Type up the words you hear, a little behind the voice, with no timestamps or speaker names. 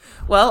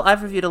Well,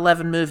 I've reviewed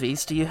 11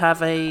 movies. Do you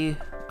have a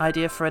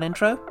idea for an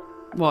intro?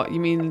 What, you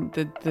mean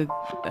the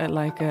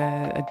like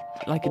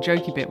a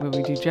jokey bit where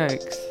we do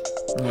jokes?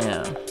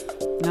 Yeah.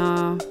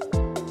 No.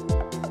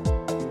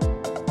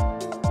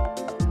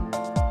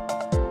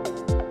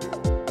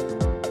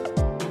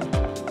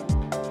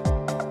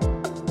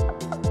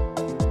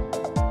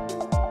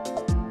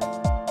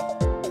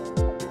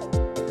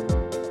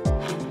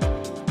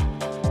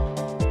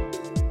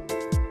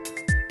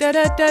 Da,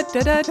 da, da,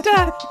 da, da,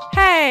 da.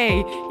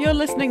 Hey, you're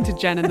listening to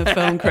Jen and the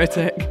Film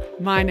Critic.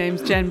 My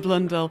name's Jen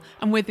Blundell,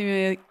 and with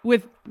me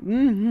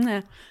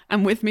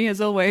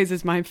as always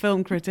is my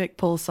film critic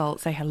Paul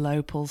Salt. Say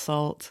hello, Paul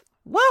Salt.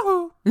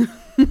 Woohoo!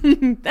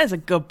 There's a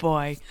good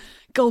boy.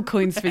 Gold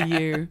coins for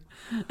you.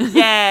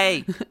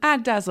 Yay!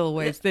 And as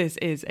always, this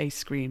is a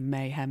Screen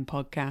Mayhem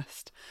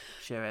podcast.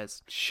 Sure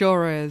is.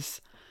 Sure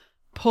is.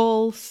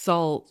 Paul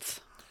Salt.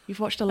 You've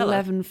watched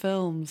 11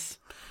 films.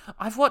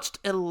 I've watched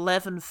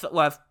 11... Well,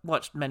 I've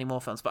watched many more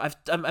films, but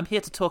I'm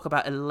here to talk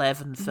about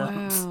 11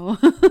 films. Wow.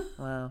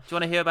 Wow. Do you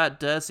want to hear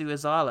about Dersu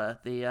Uzala,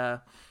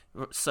 the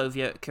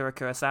Soviet Akira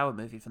Kurosawa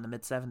movie from the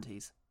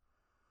mid-70s?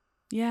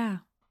 Yeah.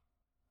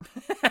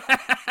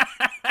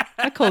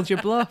 I called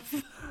your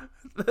bluff.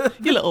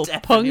 You little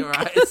Death punk. in your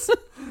eyes.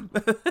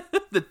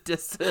 The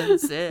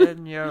distance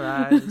in your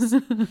eyes.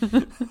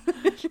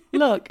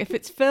 Look, if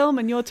it's film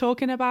and you're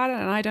talking about it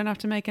and I don't have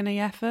to make any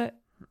effort,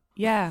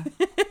 yeah.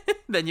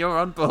 Then you're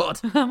on board.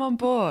 I'm on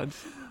board.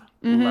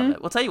 Mm-hmm. Love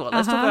it. Well, tell you what,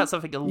 let's talk about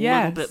something a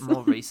little bit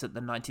more recent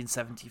than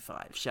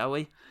 1975, shall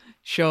we?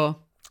 Sure.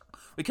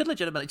 We could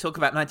legitimately talk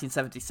about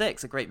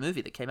 1976, a great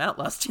movie that came out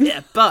last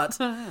year, but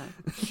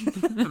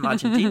from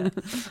Argentina.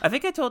 I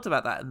think I talked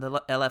about that in the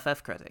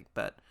LFF critic,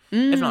 but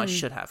if not, I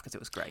should have because it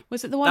was great.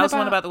 Was it the one? That was the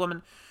one about the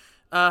woman.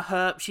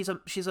 She's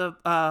a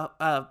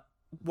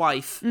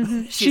wife.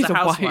 Mm-hmm. She's a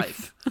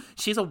housewife.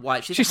 She's a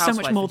wife. She's a housewife.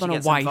 So much more than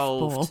a wife,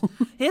 Paul.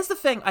 Here's the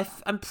thing.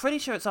 I'm pretty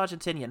sure it's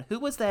Argentinian. Who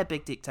was their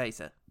big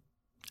dictator?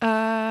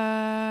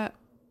 Argentina.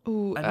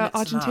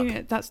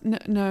 That's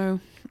no.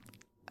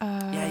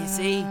 Yeah, you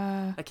see,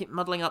 I keep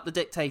muddling up the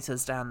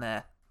dictators down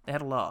there. They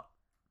had a lot.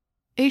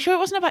 Are you sure it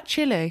wasn't about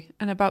Chile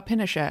and about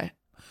Pinochet?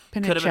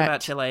 Could have been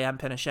about Chile and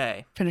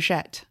Pinochet.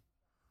 Pinochet.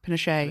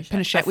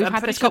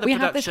 We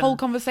had this whole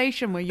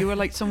conversation where you were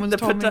like, someone's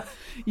told me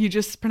you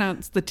just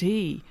pronounced the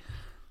T.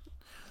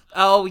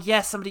 Oh,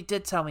 yes, somebody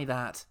did tell me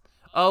that.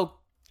 Oh,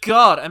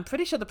 God, I'm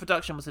pretty sure the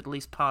production was at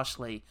least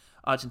partially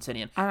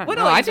Argentinian.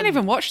 I didn't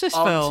even watch this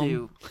film.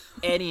 To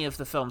any of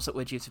the films that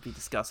we're due to be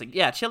discussing.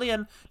 Yeah,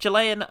 Chilean,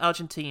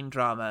 Argentine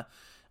drama.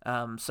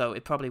 So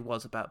it probably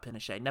was about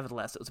Pinochet.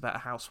 Nevertheless, it was about a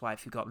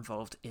housewife who got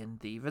involved in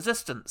the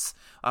resistance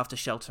after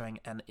sheltering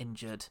an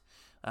injured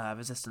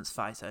resistance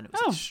fighter, and it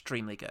was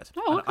extremely good.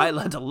 Oh, okay. And I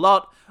learned a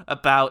lot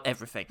about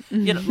everything.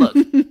 You know, look,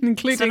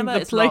 including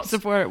the place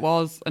of where it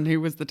was and who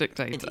was the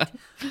dictator.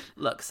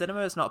 Look,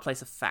 cinema is not a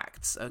place of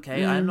facts.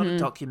 Okay, I'm not a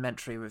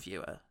documentary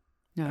reviewer.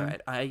 No. All right,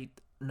 I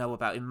know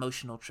about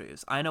emotional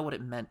truths. I know what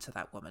it meant to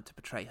that woman to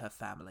betray her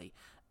family,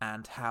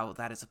 and how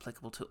that is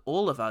applicable to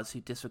all of us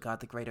who disregard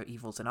the greater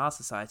evils in our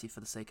society for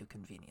the sake of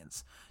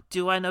convenience.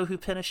 Do I know who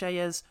Pinochet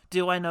is?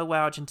 Do I know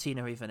where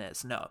Argentina even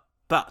is? No.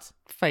 But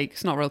fake.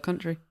 It's not a real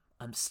country.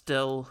 I'm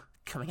still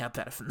coming out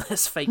better from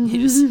this. Fake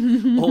news.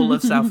 All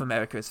of South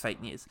America is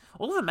fake news.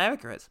 All of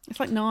America is. It's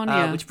like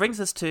Narnia. Which brings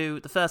us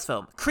to the first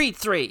film, Creed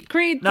 3.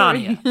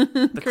 Narnia.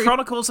 The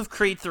Chronicles of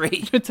Creed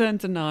 3. Return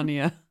to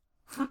Narnia.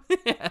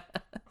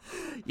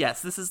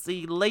 Yes, this is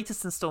the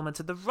latest installment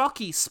in the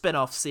Rocky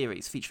spin-off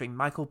series featuring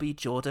Michael B.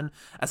 Jordan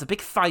as a big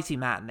fighty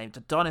man named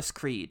Adonis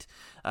Creed,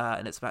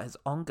 and it's about his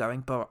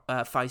ongoing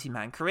fighty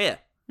man career.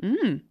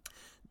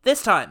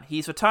 This time,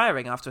 he's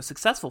retiring after a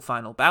successful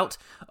final bout,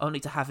 only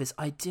to have his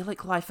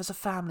idyllic life as a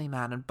family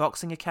man and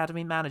boxing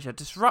academy manager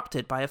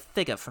disrupted by a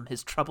figure from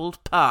his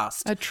troubled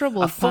past. A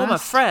former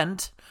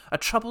friend. A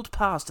troubled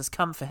past has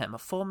come for him. A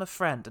former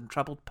friend and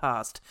troubled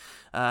past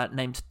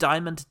named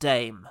Diamond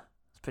Dame.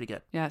 It's pretty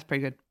good. Yeah, it's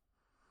pretty good.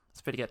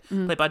 It's pretty good.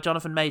 Played by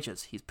Jonathan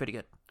Majors. He's pretty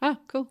good. Oh,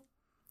 cool.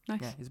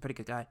 Nice. Yeah, he's a pretty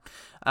good guy.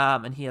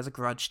 And he has a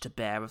grudge to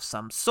bear of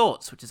some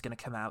sorts, which is going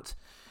to come out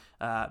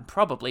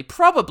probably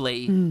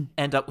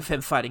end up with him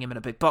fighting him in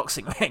a big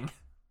boxing ring.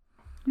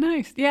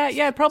 Nice.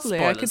 Yeah, probably.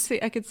 Spoilers.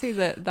 I could see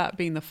that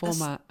being the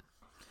format.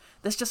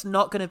 There's just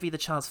not going to be the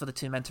chance for the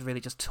two men to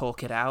really just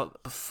talk it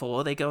out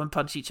before they go and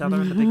punch each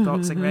other in the big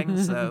boxing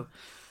ring, so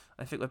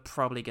I think we're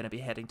probably going to be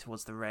heading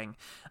towards the ring.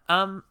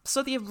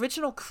 So the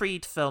original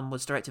Creed film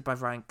was directed by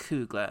Ryan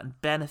Coogler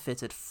and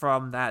benefited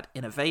from that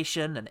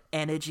innovation and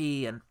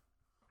energy, and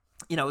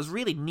it was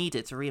really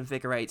needed to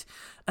reinvigorate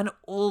an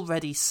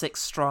already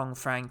 6-strong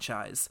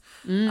franchise.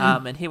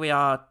 And here we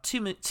are,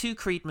 two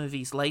Creed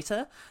movies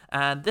later,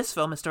 and this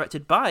film is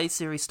directed by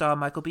series star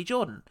Michael B.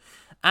 Jordan.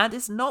 And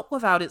is not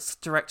without its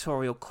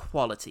directorial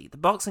quality. The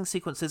boxing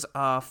sequences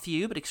are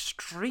few, but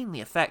extremely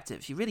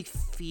effective. You really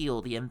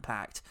feel the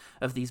impact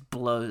of these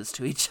blows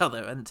to each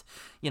other. And,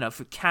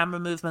 through camera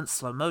movement,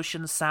 slow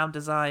motion, sound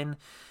design,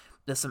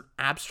 There's some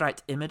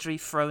abstract imagery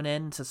thrown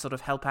in to sort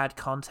of help add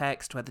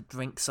context, where the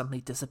drink suddenly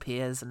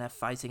disappears and they're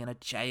fighting in a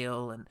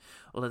jail and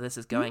all of this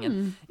is going.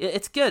 And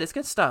it's good. It's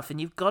good stuff.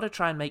 And you've got to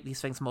try and make these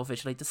things more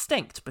visually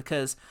distinct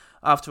because,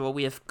 after all,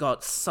 we have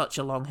got such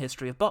a long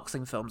history of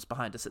boxing films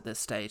behind us at this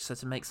stage. So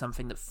to make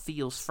something that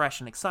feels fresh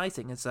and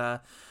exciting is,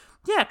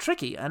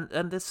 tricky.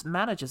 And this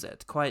manages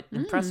it quite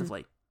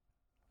impressively.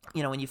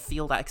 You know, when you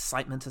feel that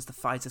excitement as the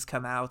fighters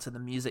come out and the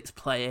music's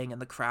playing and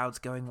the crowd's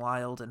going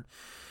wild and...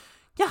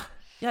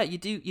 Yeah,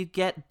 you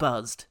get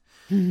buzzed.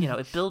 You know,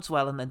 it builds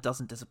well and then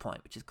doesn't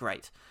disappoint, which is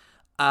great.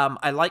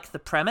 I like the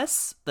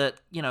premise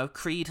that, you know,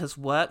 Creed has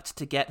worked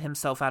to get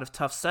himself out of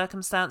tough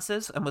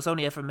circumstances and was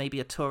only ever maybe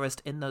a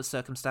tourist in those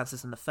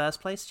circumstances in the first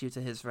place due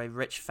to his very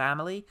rich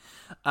family.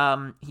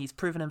 He's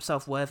proven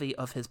himself worthy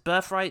of his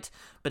birthright,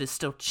 but is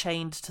still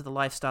chained to the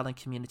lifestyle and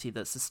community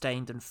that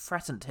sustained and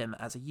threatened him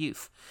as a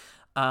youth.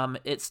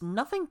 It's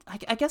nothing,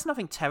 I guess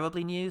nothing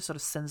terribly new, sort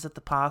of sins of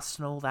the past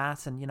and all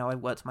that, and, you know, I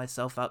worked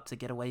myself up to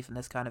get away from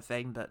this kind of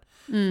thing, but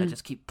they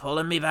just keep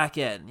pulling me back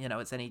in. You know,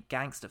 it's any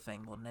gangster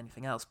thing more than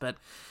anything else, but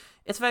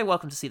it's very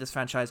welcome to see this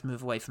franchise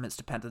move away from its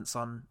dependence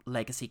on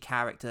legacy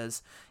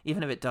characters,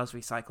 even if it does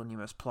recycle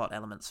numerous plot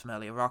elements from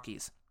earlier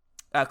Rockies.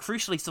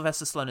 Crucially,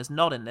 Sylvester Stallone is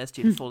not in this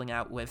due to falling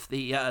out with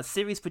the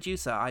series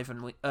producer,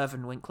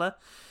 Irvin Winkler,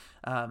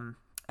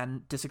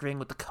 and disagreeing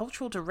with the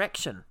cultural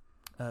direction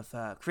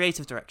of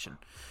creative direction.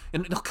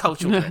 Not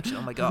cultural direction,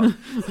 oh my god.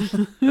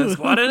 There's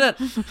one in it.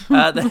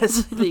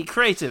 There's the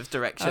creative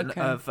direction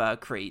of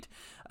Creed.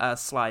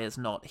 Sly is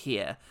not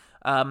here.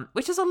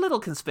 Which is a little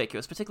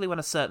conspicuous, particularly when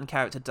a certain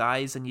character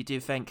dies and you do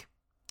think,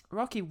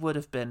 Rocky would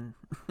have been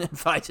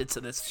invited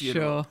to this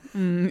funeral.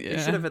 Sure. He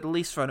should have at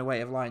least thrown away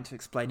a line to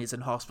explain he's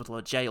in hospital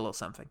or jail or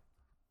something.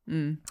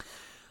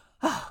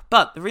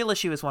 But the real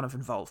issue is one of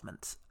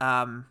involvement.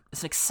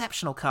 It's an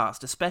exceptional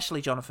cast,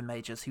 especially Jonathan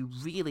Majors, who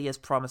really is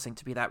promising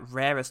to be that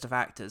rarest of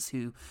actors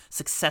who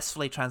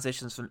successfully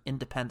transitions from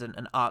independent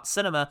and art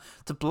cinema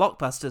to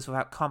blockbusters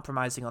without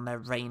compromising on their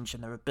range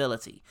and their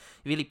ability.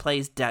 He really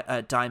plays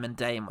Diamond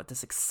Dame with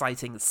this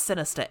exciting,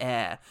 sinister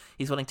air.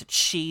 He's willing to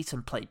cheat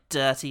and play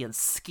dirty and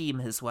scheme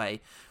his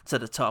way to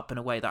the top in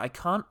a way that I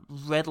can't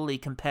readily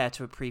compare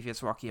to a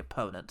previous Rocky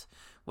opponent,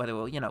 where they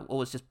were, you know,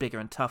 always just bigger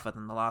and tougher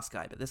than the last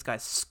guy, but this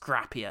guy's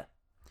scrappier.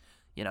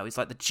 You know, he's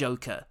like the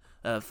Joker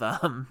of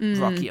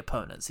Rocky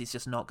opponents. He's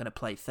just not going to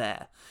play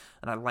fair,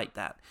 and I like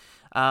that.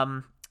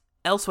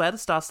 Elsewhere, the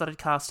star-studded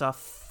cast are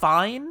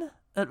fine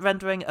at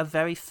rendering a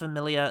very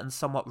familiar and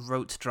somewhat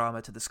rote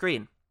drama to the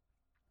screen.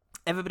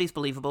 Everybody's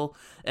believable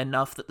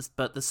enough,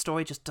 but the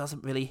story just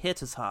doesn't really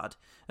hit as hard.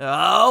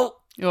 Oh!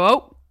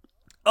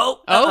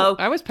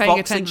 I was paying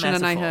Boxing attention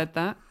metaphor. and I heard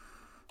that.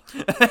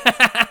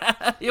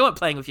 You weren't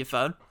playing with your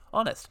phone,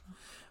 honest.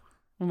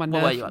 Well, my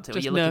What were you up to? Were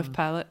just you nerve looking-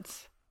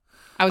 pellets.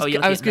 I was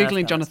you're looking at nerve Googling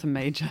pellets. Jonathan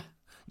Major.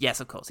 Yes,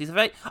 of course.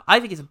 I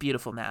think he's a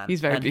beautiful man.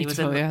 He's very And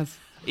beautiful, yes.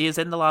 He is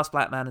in The Last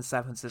Black Man in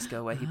San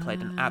Francisco, where he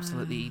played an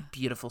absolutely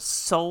beautiful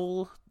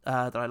soul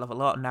that I love a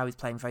lot, and now he's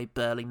playing very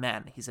burly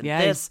men. He's in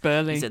this. He's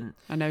burly. He's in,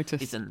 I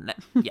noticed. he's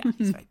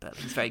very burly.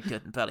 He's very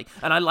good and burly.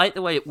 And I like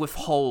the way it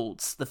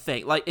withholds the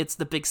thing. Like, it's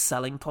the big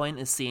selling point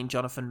is seeing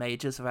Jonathan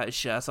Majors without his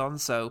shirt on,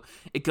 so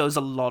it goes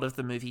a lot of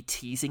the movie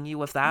teasing you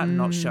with that and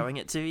not showing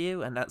it to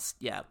you, and that's,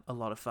 a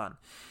lot of fun.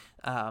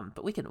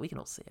 But we can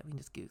all see it. We can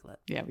just Google it.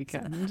 Yeah, we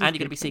can. And you're going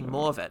to be seeing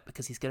more of it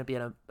because he's going to be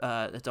in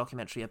a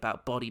documentary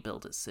about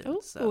bodybuilders soon. Oh,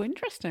 so.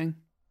 interesting.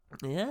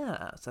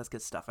 Yeah, so that's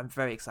good stuff. I'm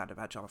very excited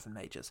about Jonathan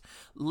Majors.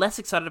 Less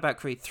excited about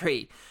Creed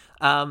 3.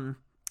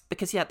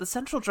 Because, the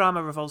central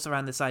drama revolves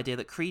around this idea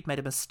that Creed made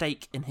a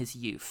mistake in his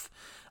youth.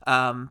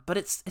 But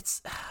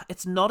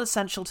it's not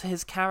essential to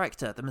his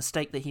character, the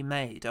mistake that he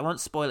made. I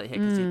won't spoil it here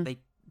because they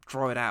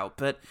draw it out,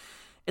 but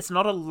it's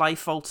not a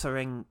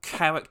life-altering,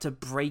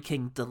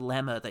 character-breaking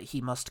dilemma that he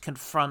must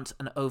confront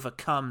and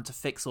overcome to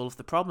fix all of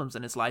the problems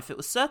in his life. It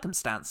was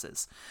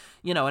circumstances,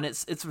 and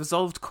it's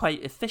resolved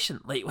quite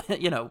efficiently,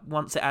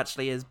 once it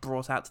actually is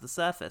brought out to the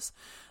surface.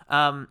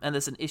 And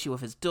there's an issue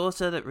with his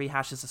daughter that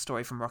rehashes a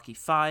story from Rocky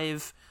V,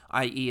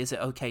 i.e. is it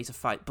okay to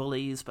fight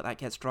bullies, but that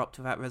gets dropped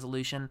without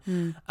resolution.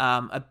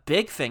 A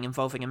big thing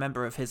involving a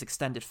member of his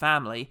extended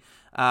family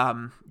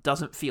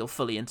doesn't feel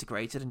fully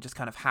integrated and just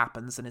kind of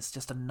happens, and it's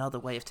just another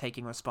way of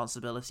taking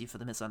responsibility for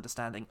the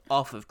misunderstanding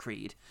off of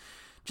Creed.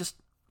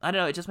 I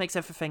don't know, it just makes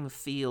everything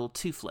feel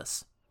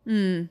toothless.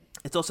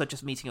 It's also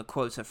just meeting a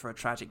quota for a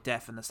tragic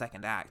death in the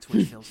second act,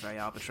 which feels very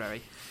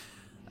arbitrary.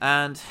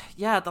 And,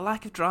 the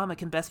lack of drama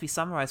can best be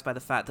summarized by the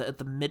fact that at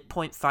the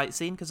midpoint fight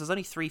scene, because there's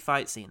only 3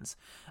 fight scenes,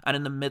 and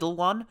in the middle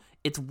one,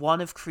 it's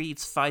one of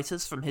Creed's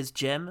fighters from his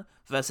gym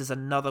versus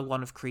another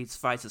one of Creed's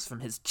fighters from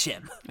his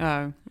gym.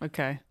 Oh,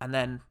 okay. And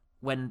then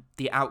when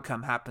the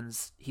outcome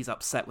happens, he's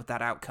upset with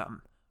that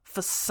outcome.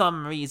 For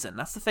some reason.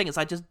 That's the thing, is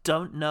I just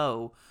don't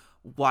know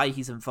why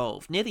he's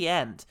involved. Near the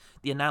end,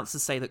 the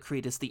announcers say that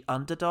Creed is the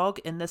underdog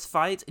in this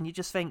fight, and you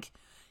just think,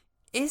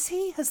 is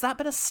he? Has that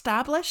been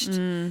established?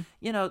 It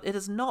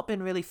has not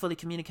been really fully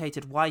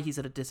communicated why he's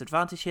at a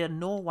disadvantage here,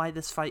 nor why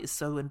this fight is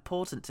so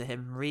important to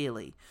him,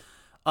 really.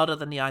 other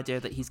than the idea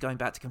that he's going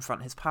back to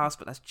confront his past,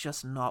 but that's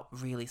just not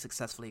really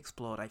successfully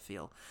explored, I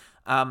feel.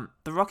 The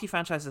Rocky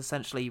franchise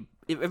essentially,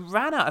 it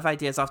ran out of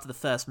ideas after the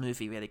first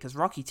movie, really, because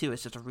Rocky 2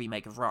 is just a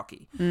remake of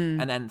Rocky.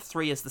 And then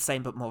 3 is the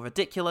same but more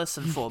ridiculous,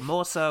 and 4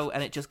 more so,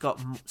 and it just got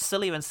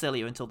sillier and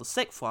sillier until the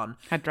 6th one.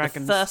 Had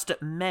dragons. The first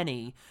at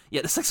many.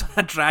 Yeah, the 6th one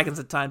had dragons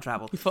and time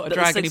travel. He fought a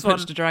dragon, he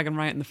punched a dragon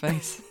right in the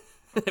face.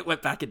 It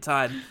went back in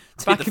time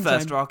to the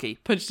first Rocky.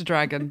 Punched a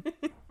dragon.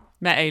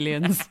 Met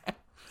aliens.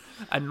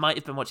 I might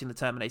have been watching the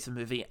Terminator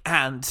movie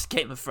and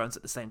Game of Thrones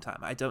at the same time.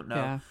 I don't know.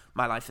 Yeah.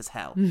 My life is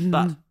hell.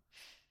 But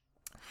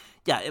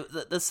yeah,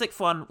 the 6th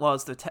one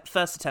was the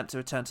first attempt to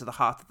return to the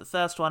heart of the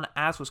first one,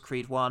 as was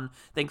Creed 1.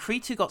 Then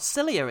Creed 2 got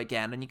sillier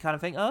again, and you kind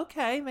of think,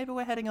 okay, maybe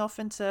we're heading off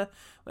into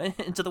the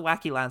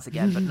wacky lands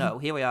again. But no,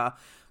 here we are,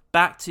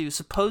 back to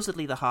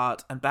supposedly the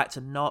heart, and back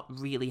to not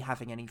really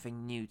having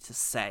anything new to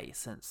say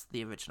since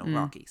the original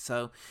Rocky.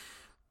 So,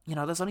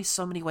 there's only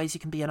so many ways you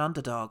can be an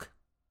underdog.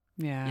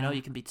 Yeah.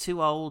 You can be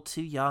too old,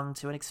 too young,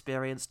 too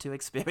inexperienced, too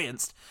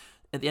experienced.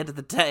 At the end of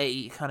the day,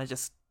 you're kind of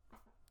just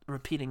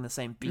repeating the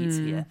same beats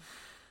here.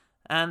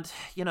 And,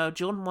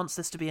 Jordan wants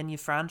this to be a new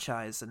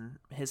franchise, and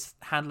his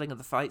handling of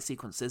the fight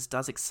sequences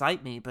does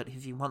excite me, but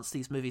if he wants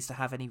these movies to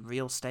have any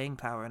real staying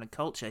power in a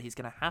culture, he's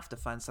going to have to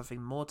find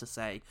something more to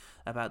say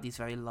about these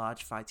very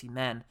large fighty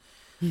men.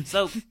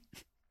 So,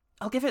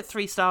 I'll give it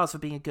 3 stars for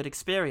being a good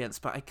experience,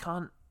 but I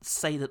can't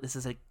say that this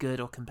is a good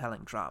or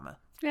compelling drama.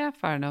 Yeah,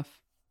 fair enough.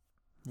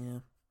 Yeah.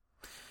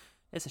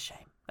 It's a shame.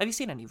 Have you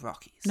seen any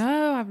Rockies?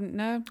 No, I haven't.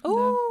 No,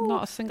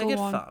 not a single one.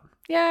 They're good fun.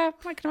 Yeah,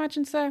 I can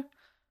imagine so.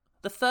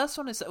 The first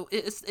one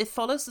it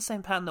follows the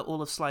same pattern that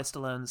all of Sly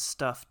Stallone's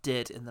stuff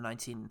did in the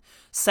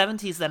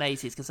 1970s, then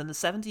 80s, because in the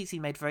 70s he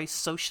made very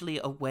socially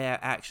aware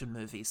action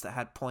movies that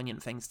had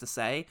poignant things to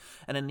say,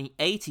 and in the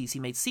 80s he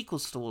made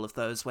sequels to all of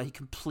those where he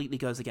completely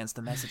goes against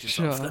the messages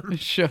of them.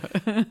 Sure.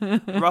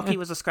 Rocky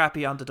was a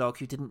scrappy underdog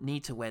who didn't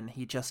need to win,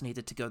 he just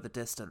needed to go the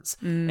distance.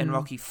 In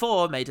Rocky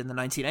 4, made in the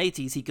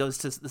 1980s, he goes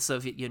to the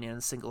Soviet Union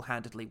and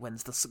single-handedly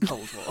wins the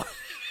Cold War.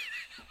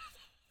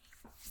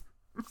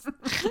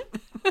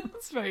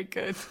 It's very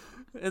good.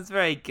 It's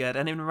very good.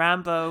 And in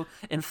Rambo,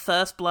 in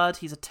First Blood,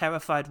 he's a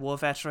terrified war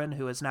veteran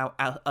who is now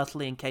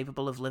utterly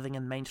incapable of living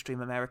in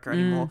mainstream America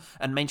anymore.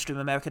 And mainstream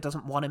America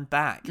doesn't want him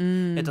back.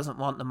 It doesn't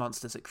want the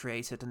monsters it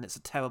created. And it's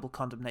a terrible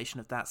condemnation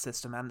of that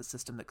system and the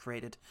system that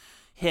created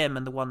him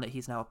and the one that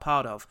he's now a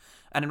part of.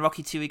 And in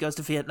Rocky 2, he goes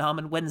to Vietnam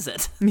and wins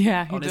it.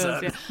 Yeah, he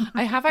does. Yeah.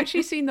 I have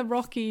actually seen the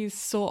Rockies,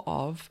 sort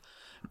of,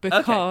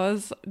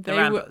 because the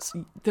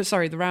Rambos. The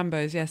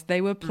Rambos, yes.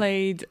 They were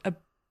played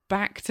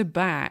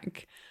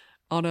back-to-back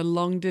on a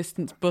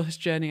long-distance bus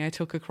journey I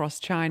took across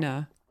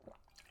China.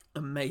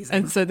 Amazing.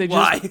 And so they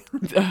just...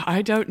 Why?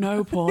 I don't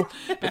know, Paul.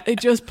 But they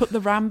just put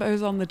the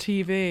Rambos on the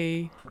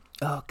TV.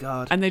 Oh,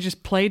 God. And they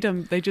just played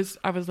them.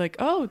 I was like,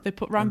 oh, they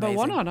put Rambo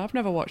 1 on. I've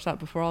never watched that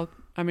before.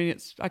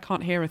 I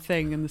can't hear a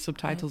thing and the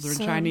subtitles are in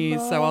Chinese,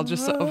 so I'll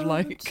just sort of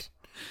like...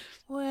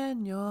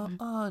 When you're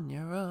on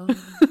your own.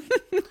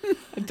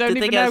 I don't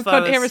even know.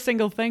 Couldn't hear a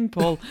single thing,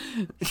 Paul.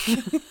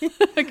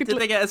 Did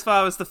they get as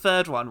far as the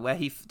third one, where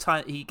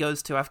he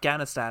goes to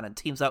Afghanistan and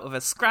teams up with a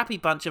scrappy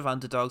bunch of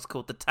underdogs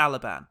called the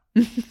Taliban?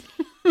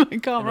 I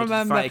can't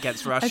remember. Fight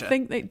against Russia. I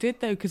think they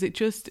did, though, because it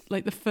just,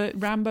 like, the first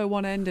Rambo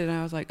 1 ended, and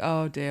I was like,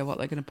 oh dear, what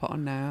they're going to put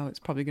on now? It's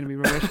probably going to be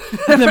rubbish.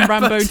 And then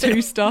Rambo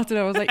 2 started,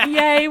 I was like,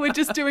 yay, we're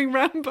just doing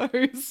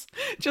Rambos.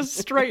 Just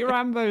straight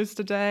Rambos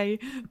today.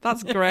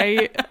 That's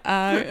great. What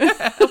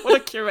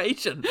a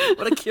curation.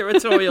 What a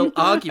curatorial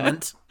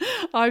argument.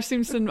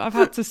 I've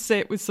had to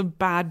sit with some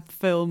bad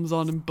films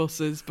on in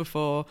buses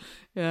before.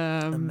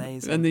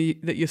 Amazing. And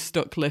that you're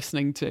stuck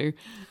listening to.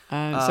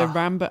 So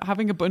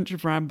having a bunch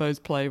of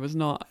Rambos play was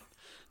not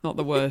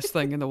the worst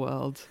thing in the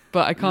world.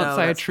 But I can't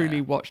say I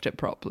truly watched it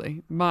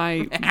properly.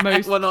 Well,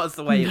 not as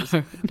the way it was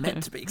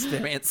meant to be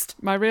experienced.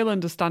 My real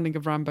understanding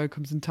of Rambo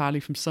comes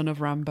entirely from Son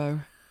of Rambo.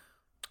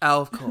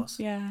 Oh, of course.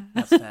 Yeah.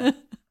 That's fair.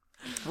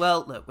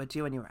 Well, look, we're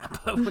due a new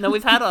Rambo. No,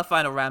 we've had our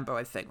final Rambo,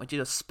 I think. We're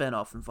due a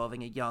spin-off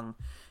involving a young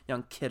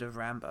kid of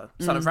Rambo.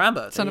 Son of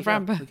Rambo. Son of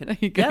Rambo. There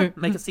you go. Yeah,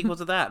 make a sequel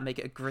to that. Make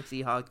it a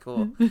gritty,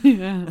 hardcore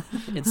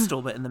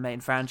installment in the main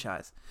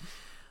franchise.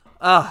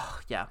 Oh,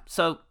 yeah.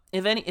 So,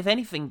 if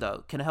anything,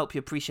 though, can help you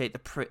appreciate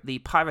the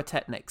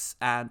pyrotechnics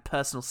and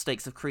personal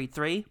stakes of Creed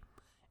 3,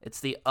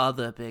 it's the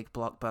other big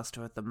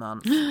blockbuster of the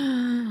month.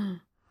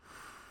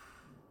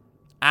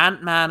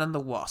 Antman and the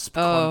Wasp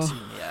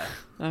Quantumania.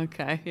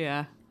 Okay,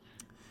 yeah.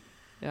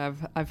 Yeah,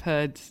 I've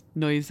heard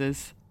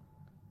noises.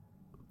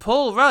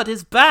 Paul Rudd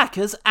is back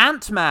as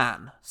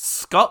Antman.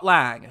 Scott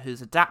Lang,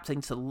 who's adapting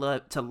to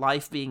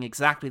life being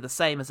exactly the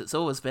same as it's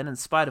always been, in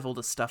spite of all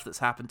the stuff that's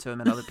happened to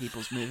him in other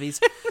people's movies,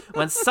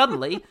 when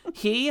suddenly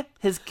he,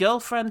 his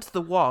girlfriend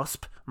the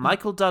Wasp,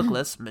 Michael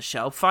Douglas,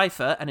 Michelle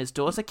Pfeiffer, and his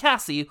daughter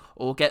Cassie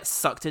all get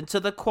sucked into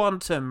the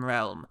quantum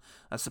realm,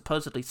 a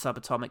supposedly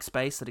subatomic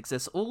space that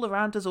exists all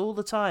around us all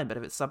the time. But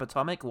if it's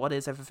subatomic, what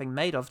is everything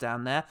made of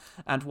down there?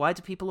 And why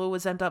do people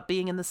always end up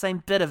being in the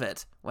same bit of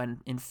it,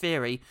 when, in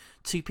theory,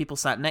 two people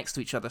sat next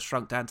to each other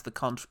shrunk down to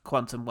the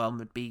quantum realm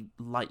would be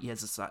light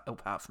years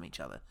apart from each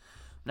other?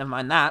 Never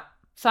mind that.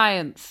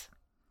 Science.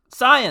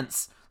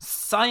 Science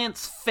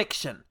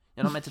fiction.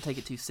 You're not meant to take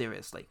it too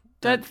seriously.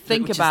 Don't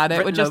think about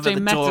it. We're just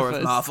doing metaphors.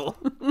 Of Marvel.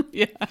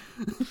 Yeah.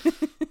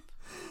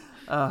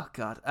 Oh,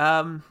 God.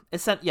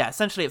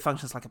 Essentially it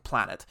functions like a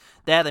planet.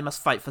 There they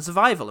must fight for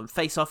survival and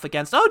face off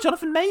against,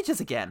 Jonathan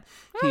Majors again,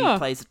 who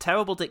plays a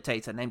terrible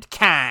dictator named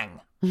Kang.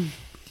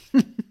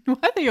 Why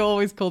are they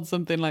always called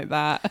something like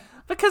that?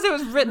 Because it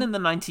was written in the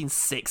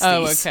 1960s.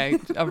 Oh, okay.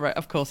 Oh, right.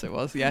 Of course it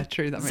was. Yeah,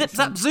 true. That makes sense. Zip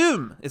Zap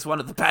Zoom is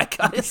one of the bad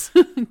guys.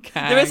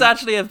 Kang. There is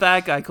actually a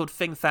bad guy called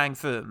Fing Fang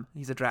Foom.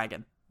 He's a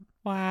dragon.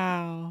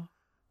 Wow.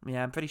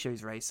 Yeah, I'm pretty sure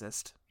he's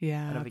racist.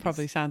 Yeah, it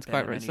probably sounds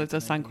quite racist. It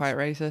does sound quite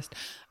racist.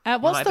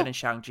 Might have been in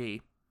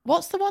Shang-Chi.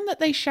 What's the one that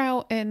they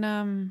shout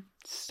in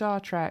Star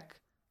Trek?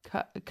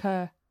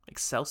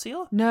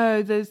 Excelsior?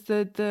 No, there's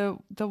the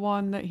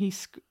one that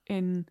he's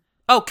in.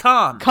 Oh,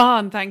 Khan.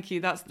 Khan, thank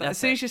you. That's as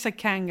soon as you said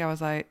Kang, I was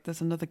like,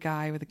 there's another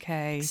guy with a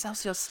K.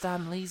 Excelsior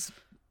Stan Lee's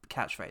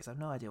catchphrase. I have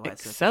no idea why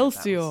it's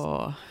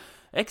Excelsior.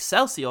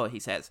 Excelsior, he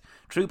says.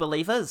 True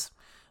believers.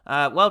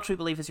 True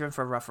believers, you're in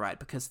for a rough ride,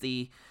 because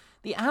the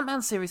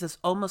Ant-Man series has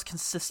almost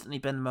consistently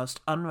been the most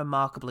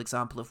unremarkable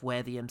example of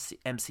where the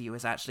MCU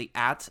is actually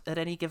at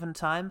any given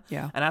time.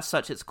 Yeah. And as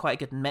such, it's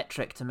quite a good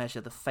metric to measure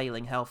the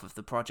failing health of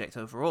the project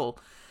overall.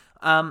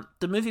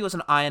 The movie was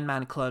an Iron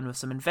Man clone with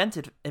some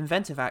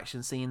inventive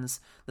action scenes.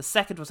 The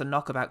second was a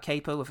knockabout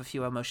caper with a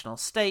few emotional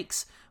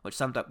stakes, which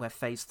summed up where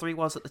Phase 3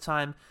 was at the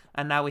time.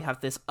 And now we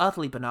have this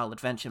utterly banal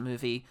adventure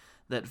movie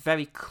that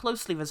very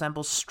closely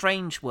resembles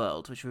Strange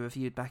World, which we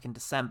reviewed back in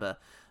December,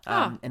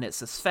 in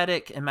its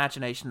aesthetic,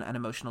 imagination, and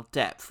emotional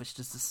depth, which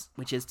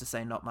is to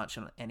say not much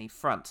on any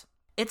front.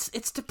 It's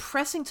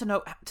depressing to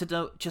know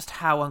just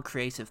how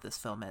uncreative this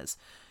film is.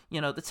 You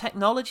know, the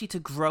technology to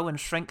grow and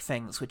shrink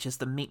things, which is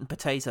the meat and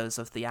potatoes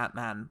of the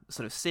Ant-Man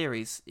sort of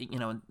series, you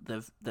know, and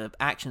the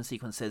action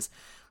sequences,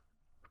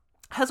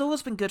 has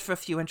always been good for a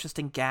few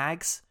interesting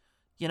gags.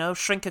 You know,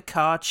 shrink a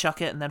car,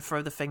 chuck it, and then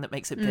throw the thing that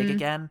makes it big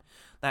again.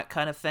 That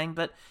kind of thing.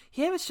 But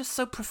here it's just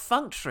so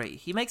perfunctory.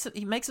 He makes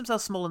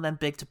himself small and then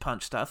big to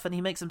punch stuff, and he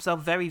makes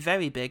himself very,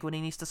 very big when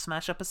he needs to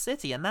smash up a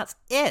city, and that's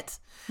it.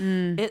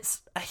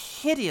 It's a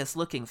hideous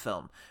looking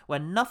film where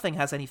nothing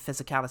has any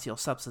physicality or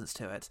substance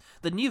to it.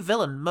 The new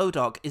villain,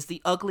 MODOK, is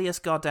the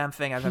ugliest goddamn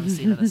thing I've ever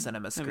seen on a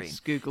cinema screen.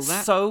 Let's Google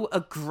that. So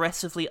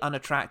aggressively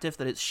unattractive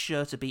that it's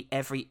sure to be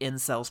every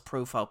incel's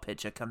profile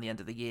picture come the end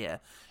of the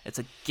year. It's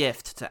a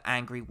gift to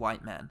angry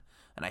white men.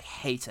 And I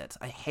hate it.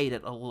 I hate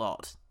it a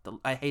lot.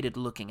 I hated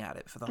looking at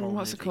it for the whole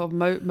What's movie. it called?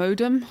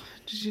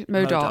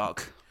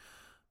 MODOK?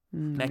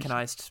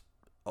 Mechanized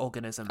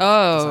organism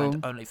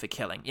designed only for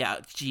killing. Yeah,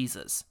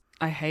 Jesus.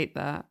 I hate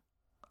that.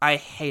 I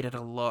hate it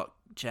a lot,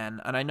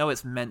 Jen. And I know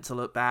it's meant to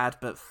look bad,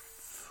 but...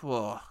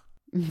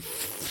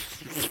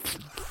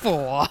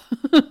 Oh,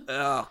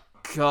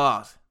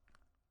 God.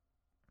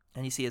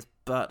 And you see his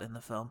butt in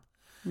the film.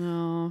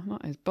 No,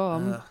 not his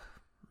bum.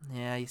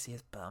 Yeah, you see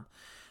his bum.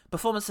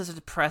 Performances are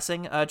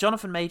depressing.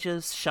 Jonathan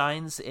Majors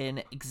shines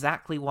in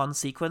exactly one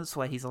sequence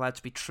where he's allowed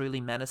to be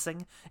truly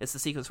menacing. It's the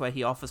sequence where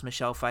he offers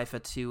Michelle Pfeiffer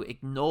to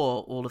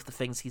ignore all of the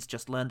things he's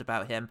just learned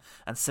about him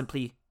and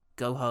simply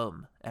go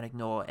home and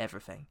ignore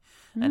everything.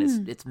 And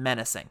it's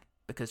menacing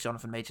because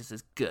Jonathan Majors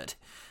is good.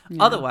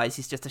 Yeah. Otherwise,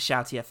 he's just a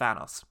shoutier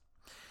Thanos.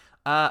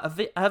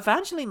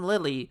 Evangeline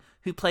Lilly,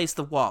 who plays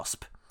the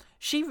Wasp,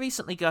 she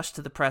recently gushed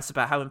to the press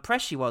about how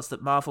impressed she was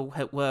that Marvel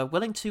were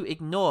willing to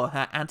ignore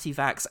her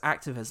anti-vax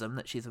activism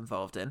that she's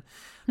involved in.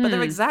 But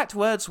their exact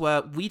words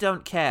were, "We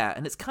don't care."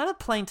 And it's kind of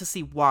plain to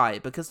see why,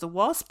 because the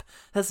Wasp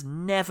has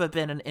never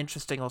been an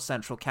interesting or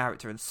central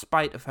character in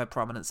spite of her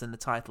prominence in the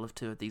title of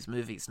 2 of these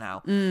movies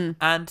now.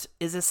 And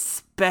is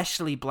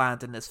especially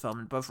bland in this film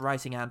in both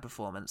writing and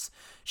performance.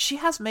 She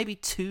has maybe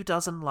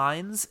 24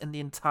 lines in the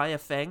entire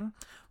thing.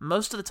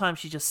 Most of the time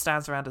she just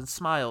stands around and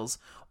smiles.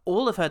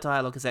 All of her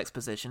dialogue is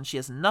exposition. She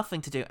has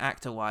nothing to do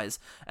actor-wise.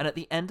 And at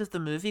the end of the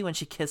movie, when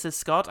she kisses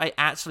Scott, I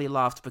actually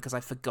laughed because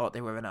I forgot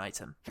they were an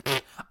item.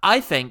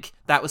 I think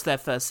that was their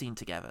first scene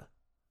together.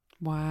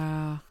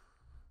 Wow.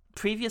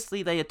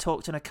 Previously, they had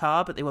talked in a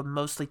car, but they were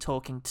mostly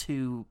talking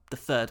to the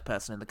third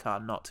person in the car,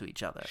 not to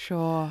each other.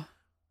 Sure.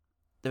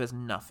 There was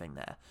nothing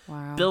there.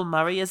 Wow. Bill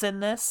Murray is in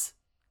this.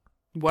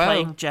 Well,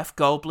 playing Jeff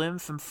Goldblum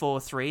from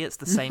 4-3. It's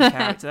the same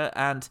character.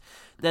 And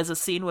there's a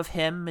scene with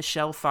him,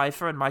 Michelle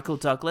Pfeiffer, and Michael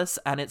Douglas,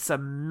 and it's a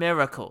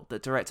miracle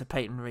that director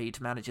Peyton Reed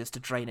manages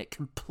to drain it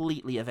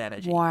completely of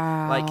energy.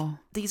 Wow. Like,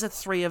 these are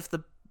 3 of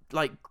the,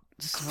 like,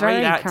 it's great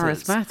very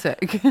actors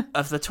charismatic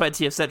of the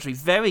 20th century.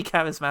 Very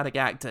charismatic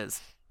actors.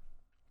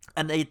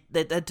 And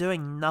they're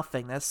doing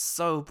nothing. They're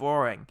so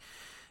boring.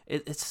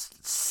 It's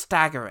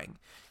staggering.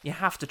 You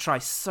have to try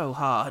so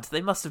hard.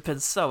 They must have been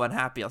so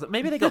unhappy.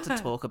 Maybe they got to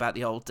talk about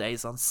the old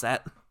days on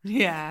set.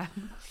 Yeah.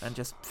 And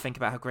just think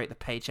about how great the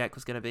paycheck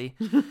was going to be.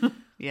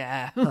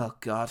 Yeah. Oh,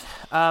 God.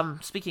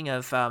 Speaking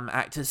of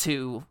actors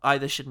who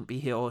either shouldn't be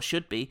here or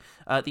should be,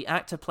 the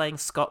actor playing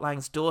Scott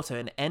Lang's daughter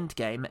in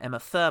Endgame, Emma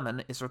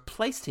Thurman, is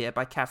replaced here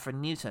by Katherine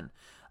Newton.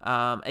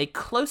 A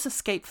close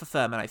escape for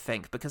Thurman, I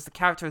think, because the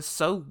character is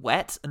so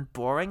wet and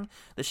boring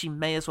that she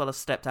may as well have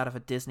stepped out of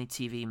a Disney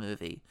TV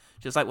movie.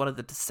 She's like one of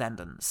the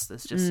Descendants.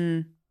 There's just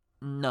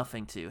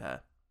nothing to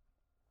her.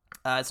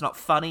 It's not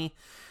funny.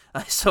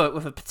 I saw it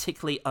with a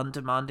particularly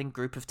undemanding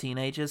group of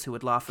teenagers who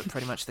would laugh at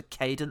pretty much the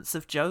cadence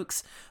of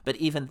jokes, but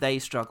even they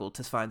struggled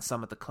to find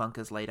some of the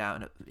clunkers laid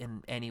out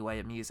in any way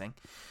amusing.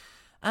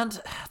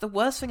 And the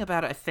worst thing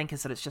about it, I think,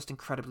 is that it's just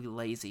incredibly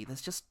lazy.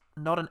 There's just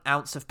not an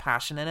ounce of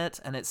passion in it,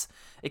 and it's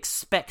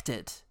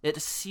expected. It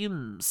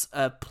assumes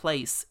a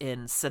place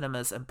in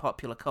cinemas and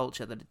popular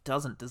culture that it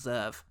doesn't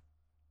deserve.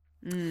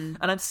 And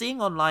I'm seeing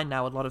online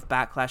now a lot of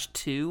backlash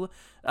to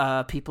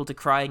people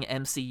decrying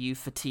MCU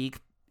fatigue,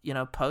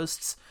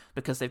 posts,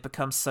 because they've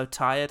become so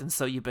tired and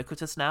so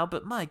ubiquitous now,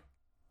 but my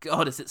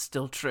God, is it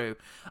still true?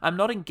 I'm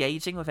not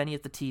engaging with any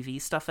of the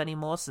TV stuff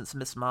anymore since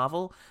Miss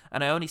Marvel,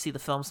 and I only see the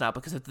films now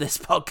because of this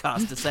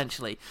podcast,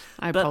 essentially.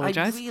 I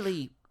apologize.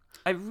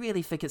 I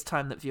really think it's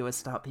time that viewers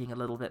start being a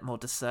little bit more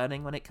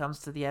discerning when it comes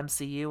to the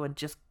MCU and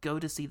just go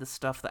to see the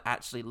stuff that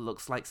actually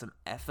looks like some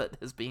effort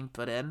has been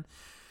put in.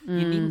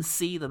 You needn't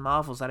see the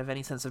Marvels out of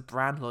any sense of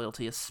brand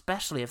loyalty,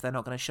 especially if they're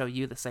not going to show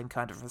you the same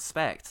kind of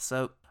respect.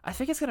 So I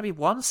think it's going to be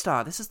 1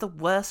 star. This is the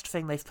worst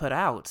thing they've put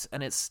out,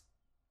 and it's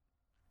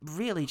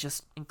really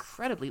just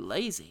incredibly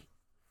lazy.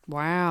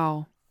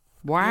 Wow.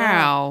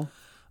 Yeah.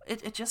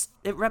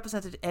 It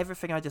represented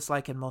everything I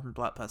dislike in modern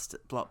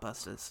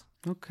blockbusters.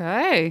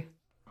 Okay.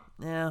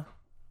 Yeah.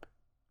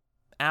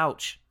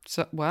 Ouch.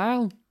 So,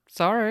 well,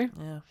 sorry.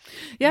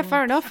 Yeah,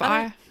 fair enough.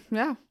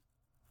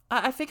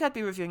 I think I'd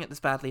be reviewing it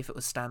this badly if it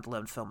was a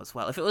standalone film as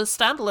well. If it was a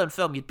standalone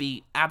film, you'd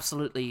be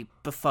absolutely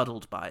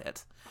befuddled by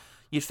it.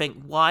 You'd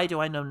think, why do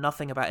I know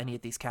nothing about any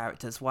of these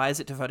characters? Why is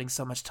it devoting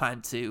so much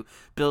time to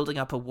building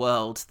up a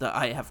world that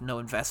I have no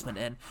investment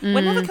in?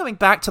 We're never coming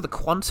back to the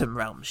quantum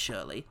realm,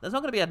 surely. There's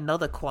not going to be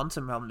another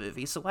quantum realm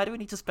movie, so why do we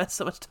need to spend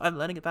so much time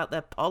learning about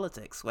their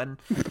politics when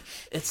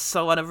it's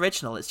so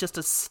unoriginal? It's just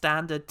a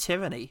standard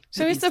tyranny.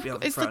 So is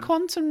the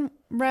quantum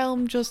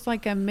realm just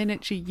like a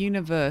miniature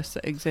universe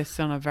that exists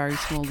on a very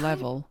small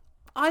level?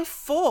 I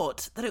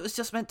thought that it was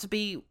just meant to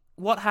be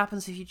what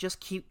happens if you just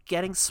keep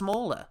getting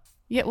smaller.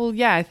 Yeah, well,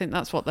 yeah, I think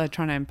that's what they're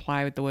trying to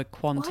imply with the word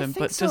quantum.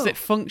 But does it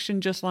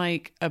function just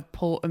like a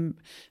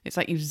it's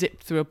like you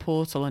zipped through a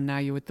portal and now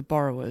you're with the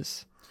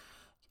borrowers?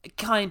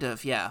 Kind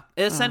of, yeah.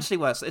 It essentially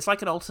works. It's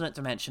like an alternate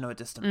dimension or a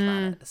distant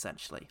planet,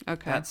 essentially.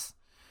 Okay. That's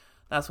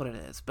what it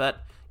is.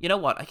 But you know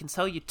what? I can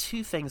tell you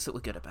 2 things that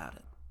were good about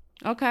it.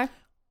 Okay.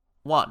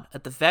 1,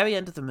 at the very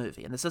end of the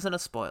movie, and this isn't a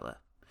spoiler,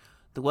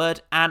 the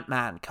word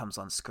Antman comes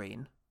on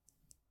screen.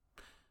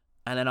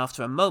 And then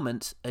after a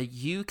moment, a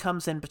U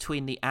comes in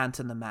between the ant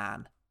and the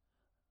man.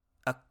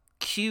 A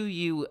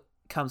QU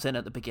comes in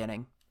at the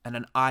beginning, and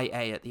an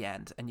IA at the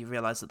end. And you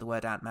realise that the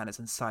word Antman is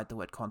inside the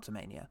word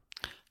Quantumania.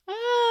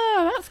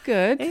 Oh, that's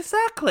good.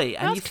 Exactly.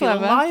 And that's you feel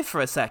clever. alive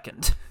for a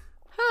second.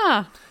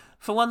 Huh.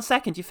 For 1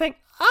 second, you think,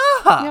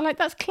 ah! Yeah, like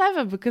that's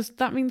clever because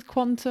that means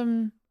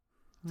quantum...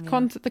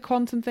 Yeah. The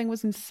quantum thing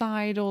was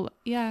inside all...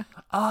 Yeah.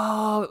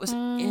 Oh, it was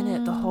in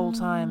it the whole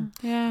time.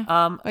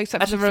 Yeah.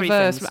 Except for the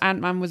reverse,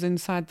 Ant-Man was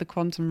inside the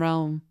quantum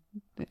realm.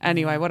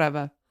 Anyway,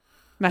 whatever.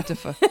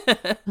 Metaphor.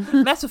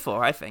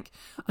 Metaphor, I think.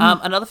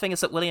 Another thing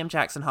is that William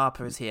Jackson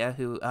Harper is here,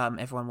 who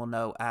everyone will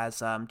know as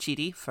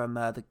Chidi from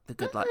the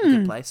Good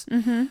Place.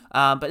 Mm-hmm.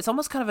 But it's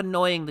almost kind of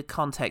annoying the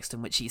context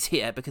in which he's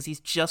here because he's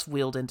just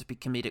wheeled in to be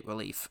comedic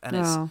relief.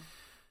 And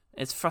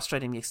it's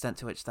frustrating the extent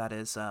to which that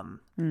is...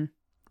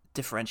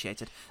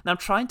 differentiated. Now I'm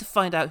trying to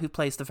find out who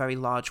plays the very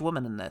large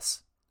woman in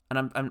this,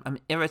 and I'm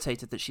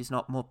irritated that she's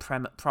not more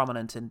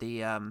prominent in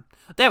the.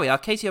 There we are,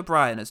 Katie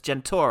O'Brien as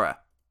Gentora.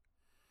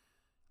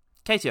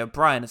 Katie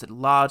O'Brien is a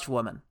large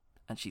woman,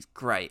 and she's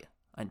great.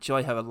 I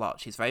enjoy her a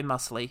lot. She's very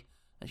muscly,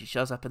 and she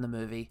shows up in the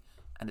movie,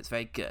 and it's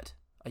very good.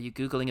 Are you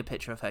googling a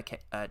picture of her,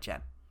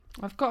 Jen?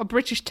 I've got a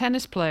British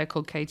tennis player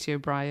called Katie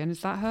O'Brien.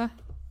 Is that her?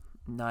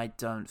 No, I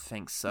don't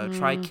think so.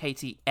 Try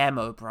Katie M.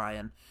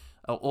 O'Brien.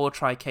 Or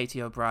try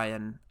Katie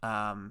O'Brien,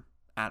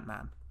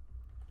 Ant-Man.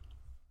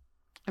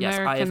 Yes,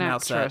 I have now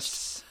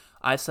searched.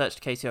 I've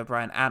searched Katie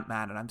O'Brien,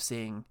 Ant-Man, and I'm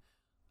seeing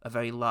a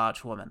very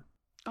large woman.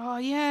 Oh,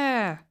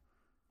 yeah.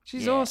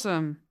 She's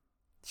awesome.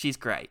 She's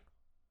great.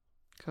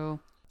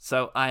 Cool.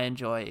 So I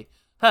enjoy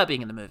her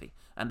being in the movie,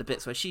 and the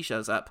bits where she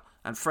shows up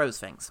and throws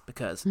things,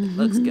 because it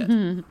looks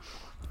good.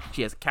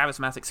 She has a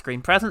charismatic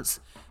screen presence,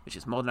 which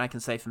is more than I can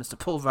say for Mr.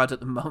 Paul Rudd at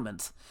the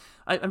moment.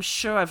 I'm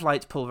sure I've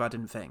liked Paul Rudd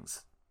in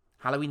things.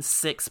 Halloween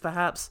 6,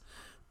 perhaps,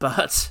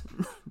 but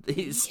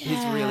he's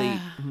really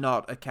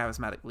not a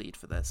charismatic lead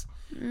for this.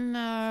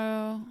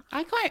 No,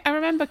 I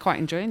remember quite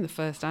enjoying the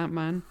first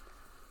Ant-Man.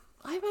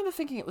 I remember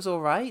thinking it was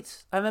all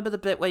right. I remember the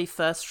bit where he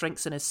first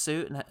shrinks in his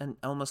suit and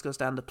almost goes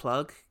down the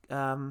plug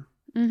to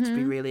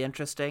be really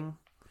interesting.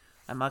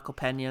 And Michael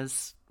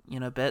Peña's,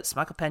 bits.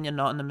 Michael Peña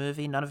not in the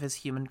movie. None of his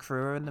human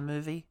crew are in the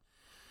movie.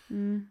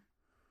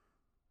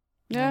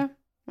 Yeah.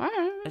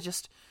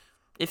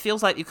 It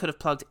feels like you could have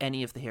plugged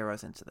any of the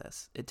heroes into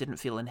this. It didn't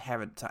feel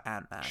inherent to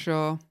Ant-Man.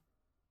 Sure.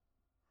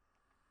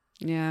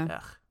 Yeah.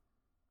 Ugh.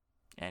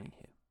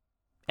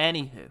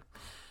 Anywho.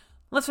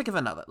 Let's think of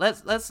another.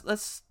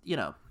 Let's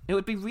it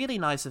would be really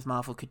nice if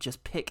Marvel could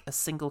just pick a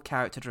single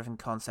character-driven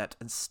concept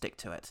and stick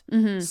to it.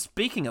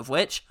 Speaking of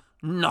which,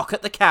 Knock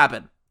at the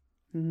Cabin.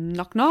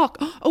 Knock, knock.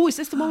 Oh, is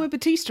this the one with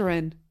Batista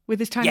in? With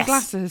his tiny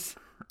glasses?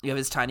 You have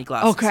his tiny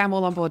glasses. Okay, I'm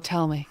all on board.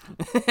 Tell me.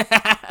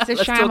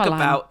 Let's talk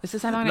about Is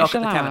this M. Night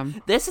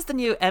Shyamalan? This is the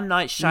new M.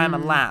 Night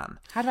Shyamalan.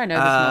 How do I know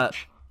this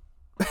much?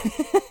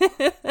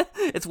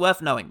 It's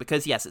worth knowing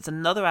because, yes, it's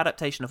another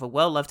adaptation of a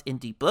well-loved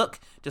indie book,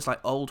 just like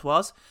Old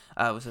was.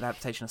 It was an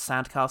adaptation of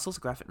Sandcastles, a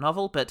graphic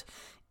novel, but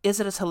is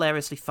it as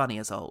hilariously funny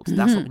as Old?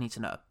 That's what we need to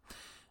know.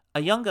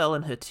 A young girl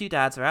and her two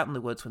dads are out in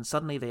the woods when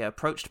suddenly they are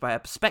approached by a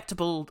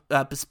bespectacled,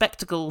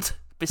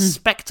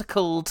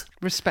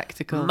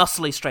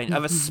 muscly stranger.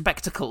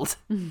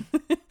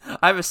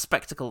 I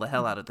respectacle the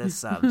hell out of this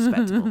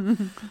spectacle.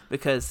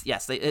 Because,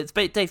 yes, it's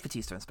Dave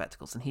Bautista in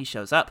spectacles, and he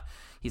shows up.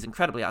 He's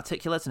incredibly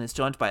articulate and is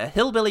joined by a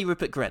hillbilly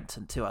Rupert Grint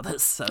and two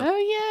others. So.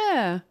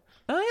 Oh,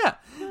 yeah.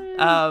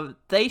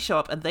 They show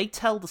up and they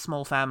tell the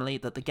small family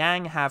that the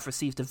gang have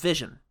received a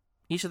vision.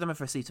 Each of them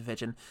have received a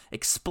vision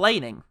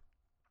explaining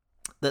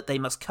that they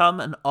must come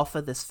and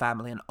offer this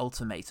family an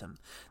ultimatum.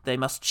 They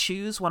must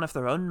choose one of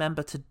their own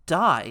member to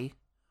die,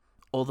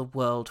 or the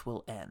world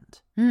will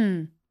end.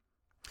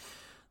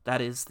 That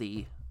is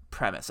the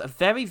premise. A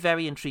very,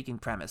 very intriguing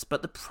premise.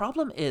 But the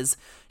problem is,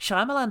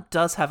 Shyamalan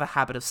does have a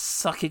habit of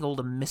sucking all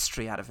the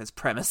mystery out of his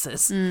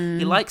premises.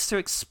 He likes to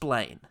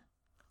explain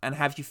and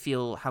have you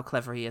feel how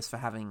clever he is for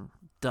having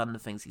done the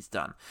things he's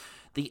done.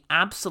 The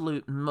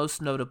absolute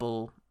most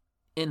notable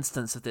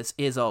instance of this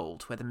is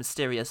Old, where the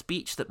mysterious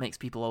beach that makes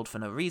people old for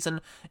no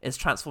reason is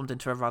transformed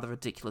into a rather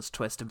ridiculous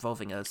twist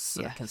involving a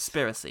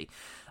conspiracy.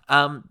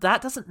 That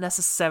doesn't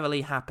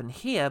necessarily happen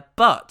here,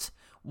 but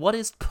what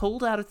is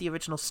pulled out of the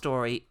original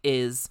story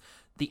is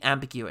the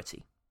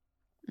ambiguity,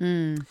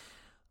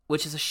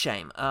 which is a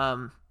shame.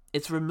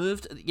 It's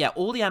removed.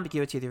 All the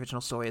ambiguity of the original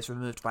story is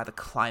removed by the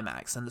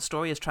climax, and the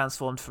story is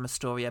transformed from a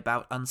story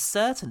about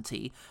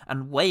uncertainty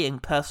and weighing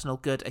personal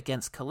good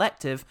against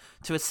collective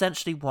to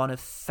essentially one of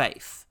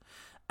faith.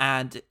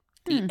 And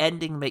the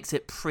ending makes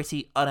it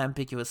pretty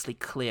unambiguously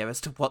clear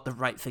as to what the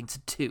right thing to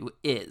do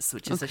is,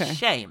 which is a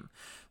shame.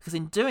 Because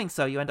in doing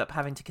so, you end up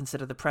having to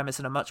consider the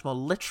premise in a much more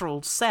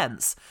literal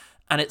sense,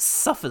 and it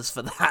suffers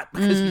for that,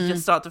 because you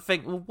just start to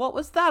think, well, what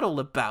was that all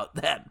about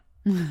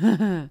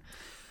then?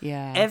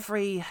 Yeah.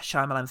 Every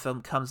Shyamalan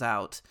film comes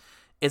out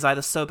is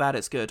either so bad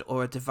it's good,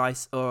 or a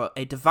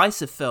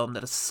divisive film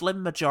that a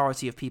slim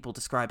majority of people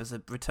describe as a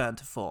return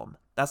to form.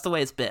 That's the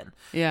way it's been.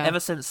 Yeah.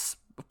 Ever since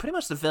pretty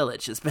much The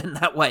Village has been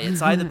that way.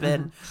 It's either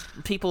been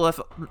people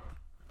have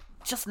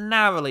just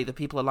narrowly the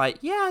people are like,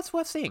 yeah, it's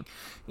worth seeing,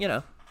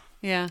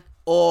 Yeah.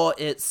 Or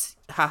it's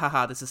ha ha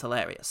ha, this is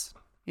hilarious.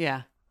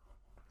 Yeah.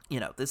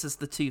 This is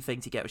the two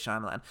things you get with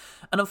Shyamalan.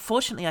 And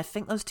unfortunately, I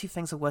think those two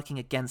things are working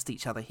against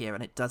each other here,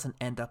 and it doesn't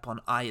end up on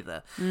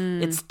either.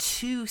 It's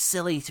too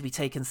silly to be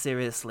taken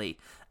seriously,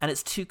 and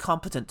it's too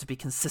competent to be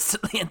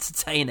consistently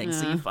entertaining,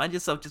 so you find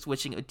yourself just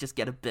wishing it would just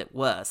get a bit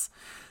worse.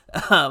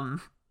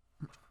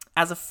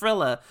 As a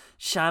thriller,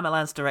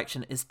 Shyamalan's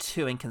direction is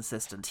too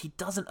inconsistent. He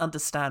doesn't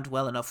understand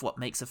well enough what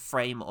makes a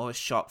frame or a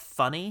shot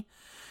funny.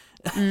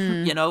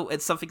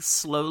 It's something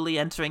slowly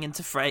entering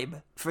into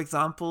frame, for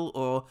example,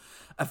 or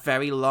a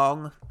very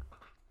long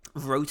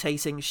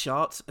rotating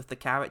shot of the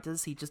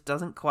characters. He just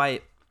doesn't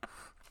quite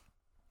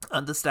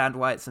understand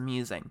why it's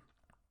amusing.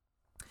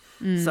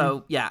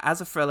 So, as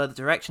a thriller, the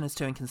direction is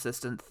too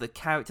inconsistent. The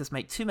characters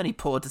make too many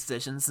poor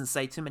decisions and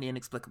say too many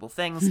inexplicable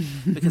things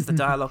because the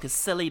dialogue is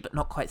silly, but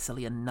not quite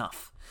silly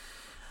enough.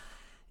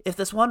 If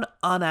there's one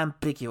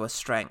unambiguous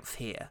strength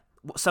here,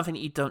 something that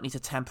you don't need to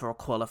temper or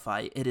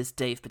qualify, it is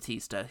Dave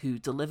Bautista, who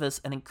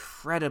delivers an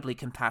incredibly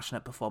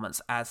compassionate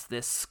performance as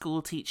this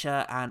school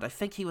teacher, and I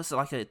think he was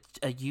like a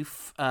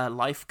youth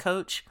life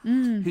coach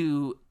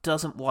who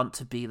doesn't want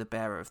to be the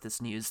bearer of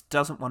this news,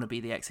 doesn't want to be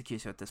the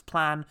executor of this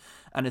plan,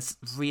 and is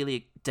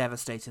really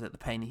devastated at the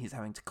pain he's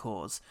having to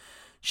cause.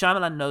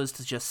 Shyamalan knows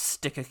to just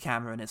stick a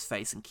camera in his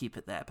face and keep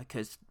it there,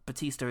 because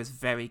Bautista is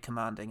very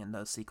commanding in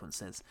those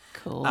sequences.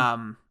 Cool.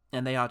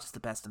 And they are just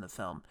the best in the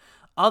film.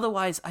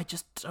 Otherwise, I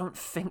just don't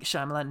think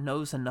Shyamalan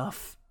knows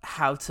enough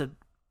how to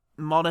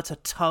monitor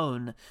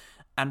tone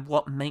and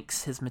what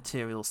makes his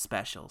material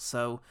special.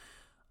 So,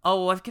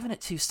 I've given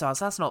it 2 stars.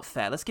 That's not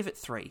fair. Let's give it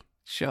 3.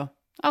 Sure.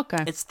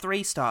 Okay. It's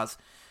 3 stars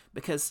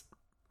because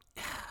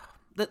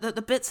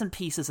the bits and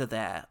pieces are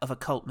there of a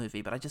cult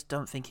movie, but I just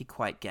don't think he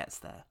quite gets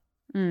there.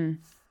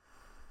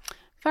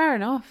 Fair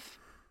enough.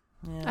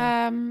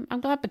 Yeah.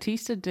 I'm glad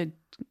Batista did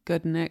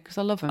good in it because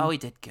I love him. Oh, he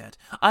did good.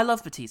 I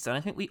love Bautista, and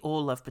I think we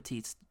all love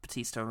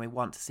Bautista, and we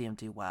want to see him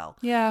do well.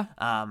 Yeah.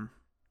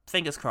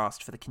 Fingers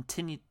crossed for the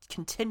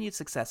continued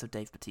success of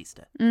Dave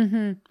Bautista.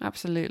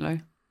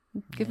 Absolutely.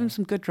 Give him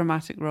some good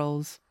dramatic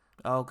roles.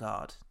 Oh,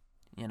 God.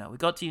 You know, we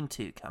got Dune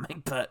 2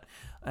 coming, but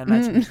I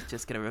imagine he's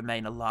just going to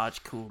remain a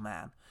large, cool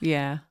man.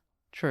 Yeah,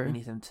 true. We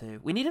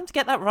need him to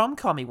get that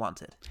rom-com he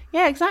wanted.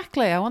 Yeah,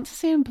 exactly. I want to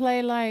see him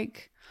play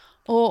like,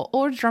 or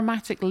a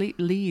dramatic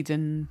lead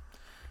in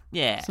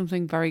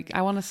something very.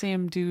 I want to see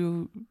him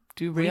do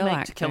real Remake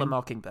acting. To Kill a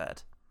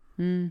Mockingbird.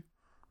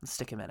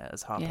 Stick him in it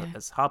as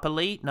Harper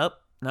Lee. Nope,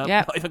 not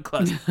even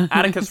close.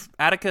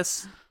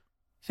 Atticus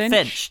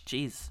Finch.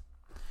 Jeez.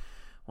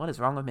 What is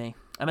wrong with me?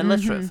 I'm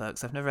illiterate,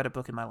 folks. I've never read a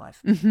book in my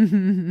life.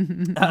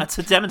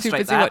 To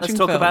demonstrate that, let's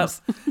talk about.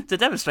 To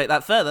demonstrate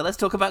that further, let's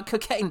talk about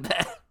Cocaine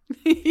Bear.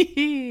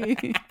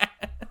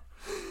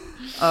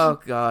 Oh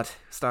God,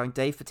 starring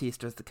Dave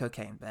Bautista as the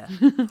Cocaine Bear.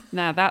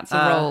 Now that's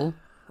a role.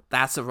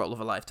 That's a role of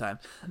a lifetime.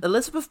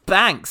 Elizabeth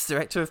Banks,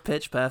 director of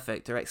Pitch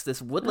Perfect, directs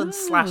this woodland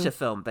slasher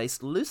film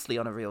based loosely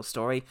on a real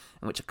story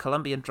in which a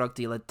Colombian drug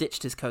dealer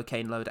ditched his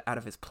cocaine load out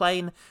of his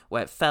plane,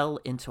 where it fell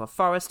into a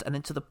forest and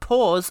into the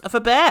paws of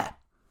a bear.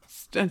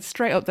 And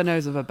straight up the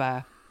nose of a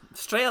bear.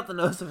 Straight up the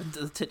nose of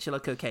the titular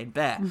Cocaine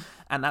Bear.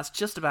 And that's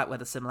just about where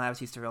the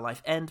similarities to real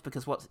life end,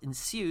 because what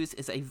ensues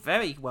is a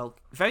very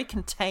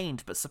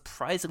contained but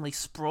surprisingly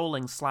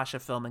sprawling slasher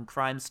film and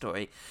crime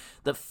story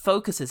that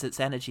focuses its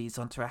energies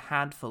onto a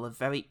handful of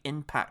very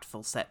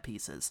impactful set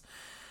pieces.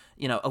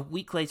 You know, a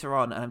week later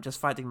on, and I'm just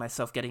finding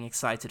myself getting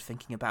excited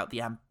thinking about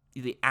the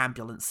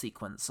ambulance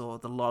sequence or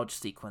the lodge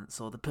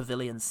sequence or the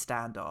pavilion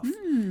standoff.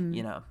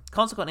 You know,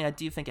 consequently, I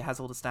do think it has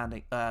all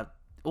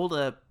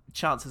the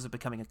chances of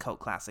becoming a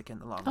cult classic in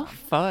the long run. Oh,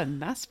 fun.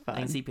 That's fun. I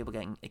can see people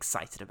getting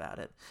excited about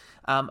it.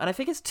 And I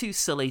think it's too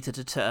silly to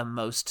deter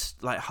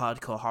most like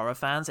hardcore horror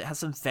fans. It has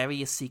some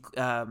very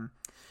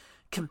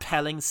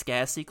compelling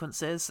scare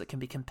sequences that can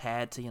be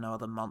compared to, you know,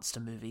 other monster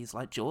movies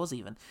like Jaws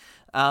even.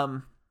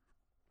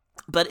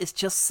 But it's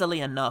just silly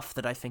enough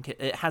that I think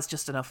it has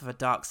just enough of a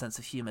dark sense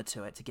of humor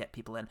to it to get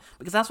people in.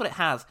 Because that's what it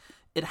has.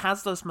 It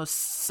has those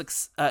most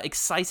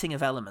exciting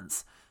of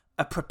elements.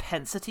 A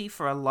propensity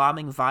for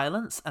alarming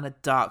violence and a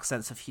dark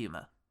sense of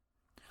humor.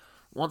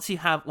 Once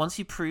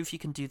you prove you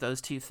can do those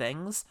two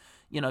things,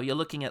 you know, you're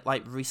looking at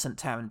like recent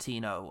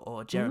Tarantino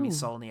or Jeremy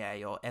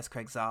Saulnier or S.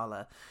 Craig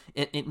Zala.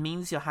 It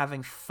means you're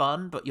having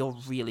fun, but you're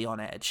really on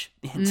edge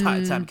the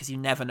entire time because you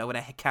never know when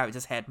a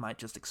character's head might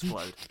just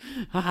explode.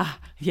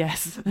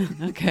 Yes.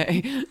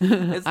 Okay.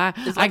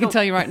 I can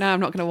tell you right now,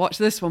 I'm not going to watch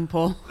this one,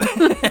 Paul.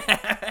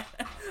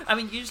 I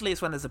mean, usually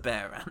it's when there's a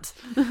bear around.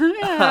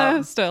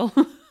 Yeah, still.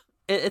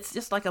 It's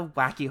just like a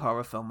wacky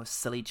horror film with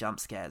silly jump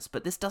scares,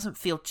 but this doesn't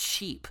feel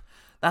cheap.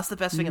 That's the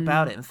best thing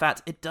about it. In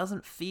fact, it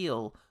doesn't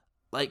feel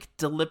like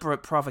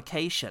deliberate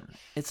provocation.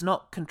 It's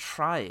not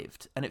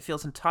contrived, and it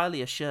feels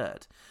entirely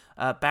assured.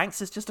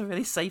 Banks is just a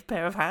really safe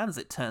pair of hands,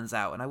 it turns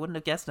out, and I wouldn't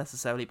have guessed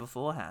necessarily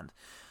beforehand.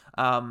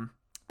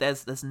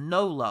 There's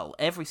no lull.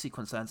 Every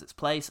sequence earns its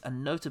place,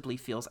 and notably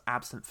feels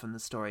absent from the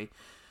story.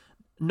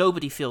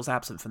 Nobody feels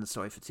absent from the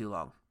story for too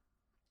long.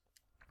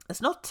 There's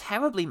not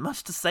terribly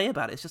much to say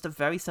about it. It's just a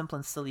very simple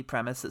and silly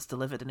premise that's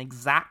delivered in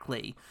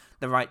exactly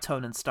the right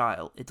tone and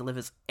style. It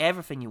delivers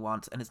everything you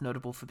want and is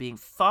notable for being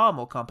far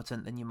more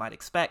competent than you might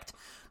expect,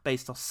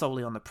 based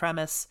solely on the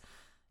premise.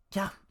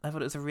 Yeah, I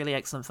thought it was a really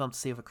excellent film to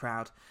see with a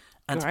crowd.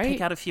 And to pick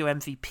out a few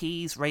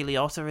MVPs, Ray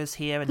Liotta is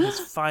here in his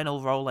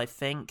final role, I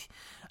think,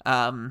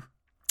 and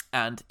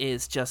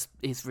is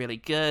really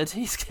good.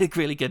 He's a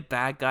really good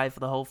bad guy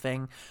for the whole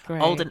thing.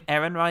 Great. Alden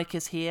Ehrenreich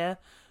is here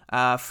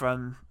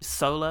from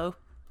Solo.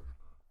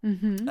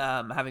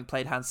 Having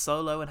played Han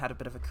Solo and had a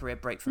bit of a career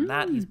break from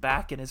that, he's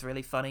back and is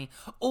really funny.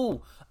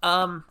 Oh,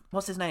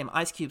 what's his name?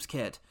 Ice Cube's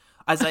kid.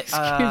 Ice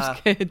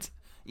Cube's kid.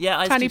 Yeah,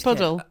 Ice Tiny Cube's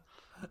puddle.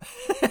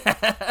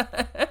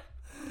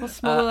 What's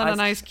smaller than an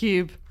ice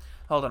cube?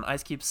 Hold on,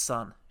 Ice Cube's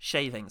son.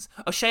 Shavings.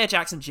 O'Shea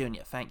Jackson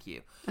Jr., thank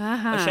you.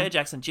 O'Shea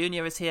Jackson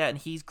Jr. is here, and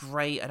he's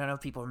great. I don't know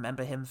if people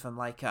remember him from,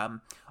 like,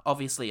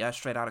 obviously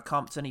Straight Outta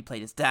Compton. He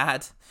played his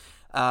dad.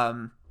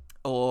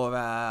 Or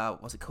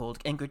what's it called?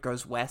 Ingrid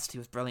Goes West. He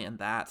was brilliant in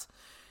that.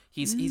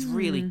 He's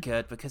really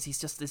good because he's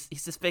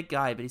this big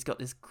guy, but he's got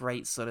this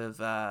great sort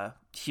of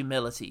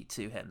humility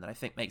to him that I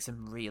think makes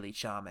him really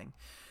charming.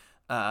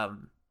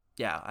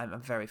 Yeah,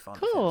 I'm very fond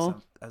of him.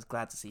 So I was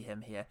glad to see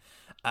him here.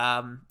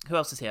 Who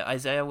else is here?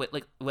 Isaiah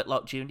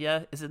Whitlock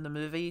Jr. is in the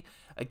movie.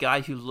 A guy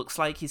who looks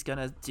like he's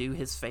gonna do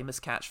his famous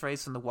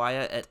catchphrase from The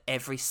Wire at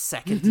every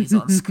second he's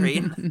on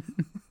screen.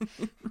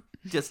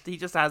 He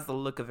just has the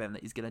look of him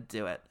that he's gonna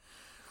do it.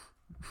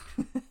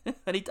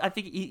 And I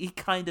think he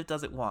kind of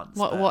does it once.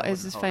 What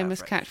is his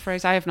famous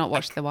catchphrase? I have not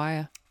watched The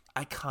Wire.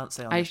 I can't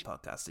say on this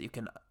podcast, so you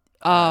can.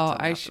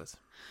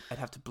 I'd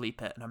have to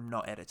bleep it, and I'm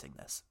not editing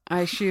this.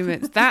 I assume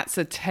that's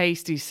a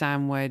tasty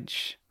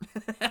sandwich.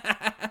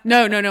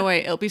 No,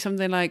 wait. It'll be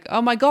something like,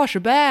 "Oh my gosh, a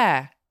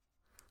bear!"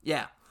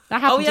 Yeah,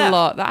 that happens a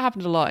lot. That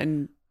happened a lot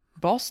in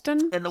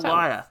Boston. In The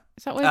Wire.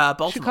 Is that where?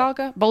 Baltimore.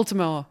 Chicago,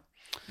 Baltimore.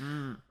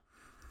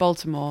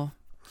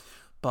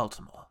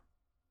 Baltimore.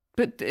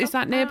 But is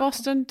that near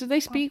Boston? Do they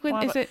speak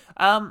with?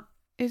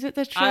 Is it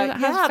the show that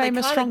has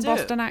famous strong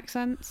Boston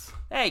accents?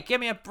 Hey, give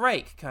me a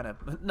break, kind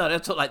of. No,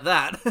 don't talk like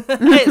that. Hey,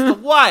 it's The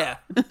Wire.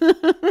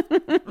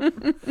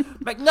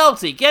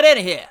 McNulty, get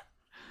in here.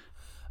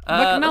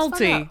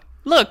 McNulty,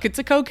 look, it's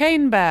a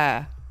cocaine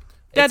bear.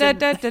 Da da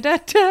da da da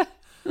da.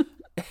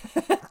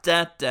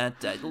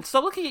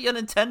 Stop looking at your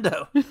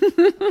Nintendo.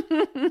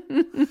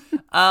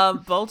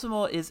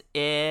 Baltimore is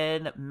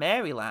in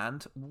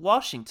Maryland,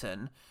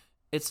 Washington.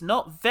 It's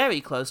not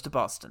very close to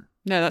Boston.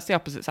 No, that's the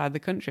opposite side of the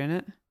country, isn't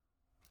it?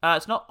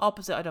 It's not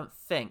opposite, I don't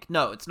think.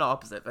 No, it's not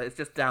opposite, but it's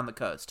just down the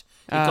coast.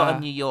 You've got a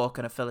New York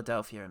and a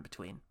Philadelphia in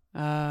between.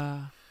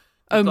 Maryland.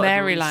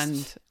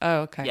 Oh,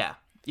 okay. Yeah.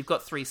 You've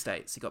got 3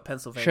 states. You've got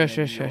Pennsylvania,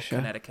 New York,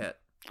 Connecticut,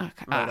 Rhode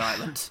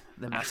Island,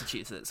 then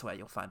Massachusetts, where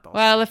you'll find Boston.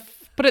 Well,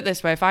 put it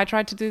this way, if I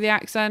tried to do the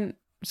accent,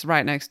 it's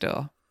right next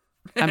door.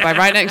 And by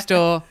right next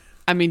door,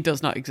 I mean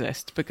does not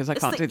exist, because I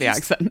can't do the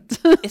accent.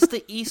 It's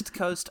the East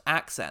Coast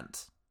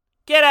accent.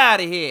 Get out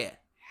of here.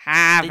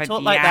 They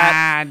talk like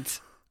that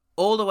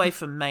all the way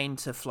from Maine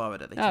to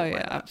Florida. They talk like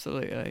that.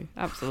 Absolutely.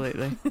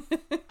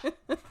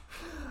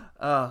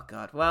 Oh,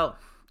 God. Well,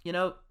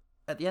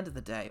 at the end of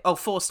the day...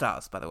 4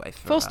 stars, by the way.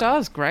 4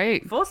 stars,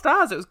 great. 4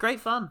 stars, it was great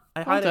fun.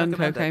 I highly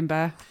recommend Cocaine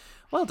Bear.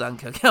 Well done,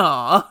 Cocaine.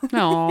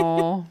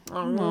 Aww.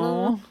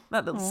 Aww.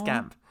 That little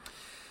scamp.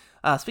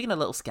 Speaking of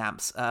little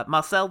scamps,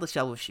 Marcel the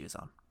Shell with shoes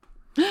on.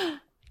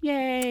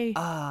 Yay.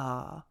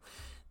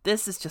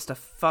 This is just a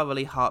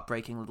thoroughly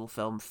heartbreaking little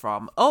film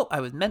from... I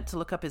was meant to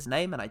look up his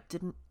name and I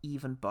didn't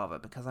even bother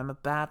because I'm a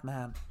bad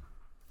man.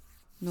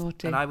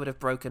 Naughty. And I would have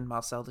broken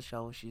Marcel the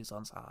Shell with shoes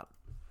on's heart.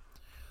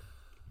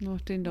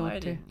 Naughty.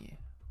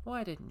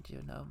 Why didn't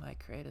you know my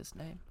creator's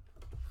name?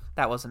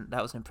 That was an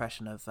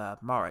impression of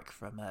Morik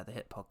from the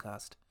hit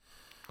podcast.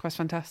 Quest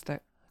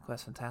Fantastic,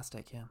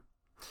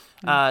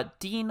 yeah.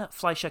 Dean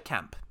Fleischer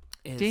Camp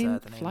is the name.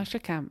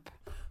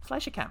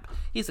 Fleischer Camp.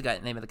 He's the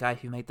name of the guy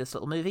who made this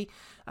little movie,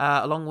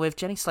 along with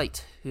Jenny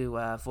Slate, who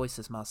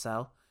voices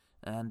Marcel,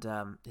 and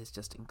is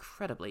just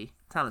incredibly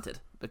talented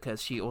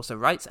because she also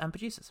writes and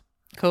produces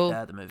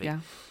the movie. Yeah.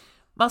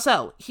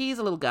 Marcel, he's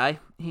a little guy.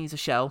 He's a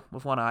shell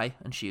with one eye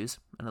and shoes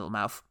and a little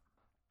mouth.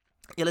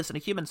 He lives in a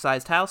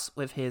human-sized house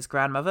with his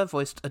grandmother,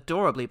 voiced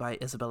adorably by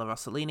Isabella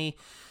Rossellini,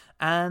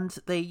 and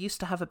they used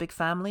to have a big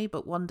family,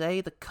 but one day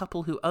the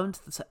couple who owned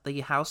the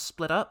house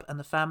split up, and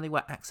the family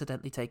were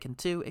accidentally taken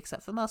too,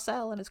 except for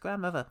Marcel and his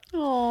grandmother.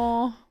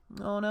 Aww.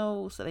 Oh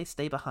no, so they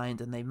stay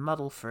behind and they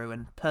muddle through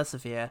and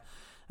persevere,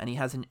 and he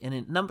has in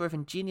a number of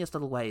ingenious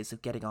little ways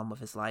of getting on with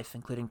his life,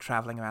 including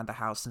travelling around the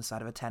house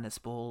inside of a tennis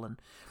ball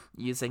and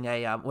using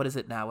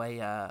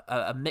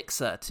a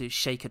mixer to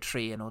shake a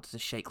tree in order to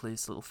shake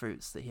loose little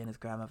fruits that he and his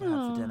grandmother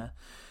had for dinner.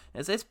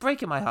 It's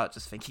breaking my heart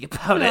just thinking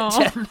about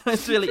it, Jen.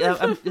 It's really,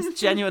 it's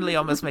genuinely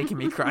almost making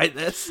me cry,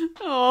 this.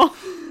 Oh.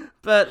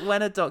 But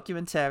when a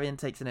documentarian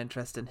takes an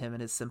interest in him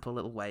and his simple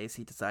little ways,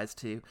 he decides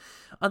to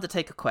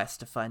undertake a quest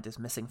to find his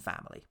missing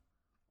family.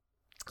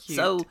 Cute.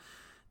 So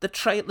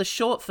the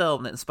short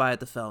film that inspired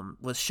the film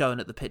was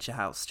shown at the Picture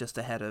House just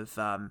ahead of,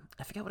 I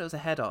forget what it was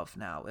ahead of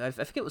now. I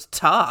think it was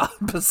Tar,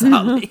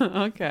 bizarrely.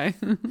 Okay.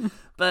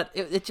 But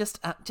it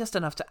just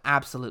enough to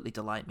absolutely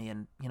delight me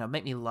and,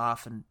 make me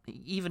laugh and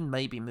even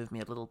maybe move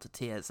me a little to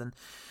tears. And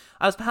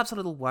I was perhaps a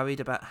little worried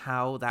about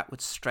how that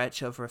would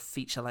stretch over a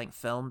feature-length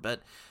film,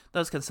 but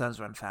those concerns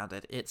were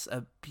unfounded. It's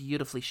a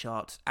beautifully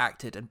shot,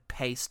 acted, and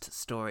paced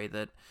story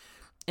that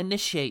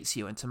initiates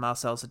you into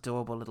Marcel's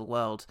adorable little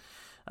world.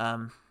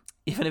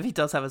 Even if he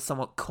does have a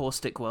somewhat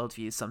caustic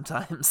worldview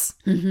sometimes.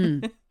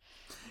 Mm-hmm.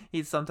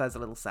 He's sometimes a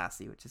little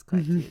sassy, which is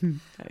quite cute.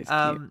 That is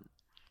cute.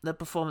 The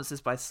performances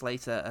by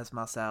Slater as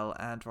Marcel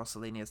and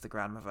Rossellini as the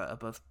grandmother are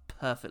both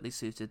perfectly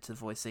suited to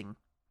voicing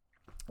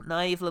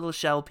naive little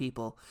shell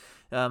people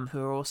who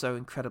are also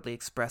incredibly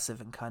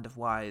expressive and kind of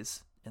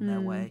wise in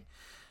their way.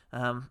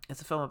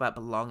 It's a film about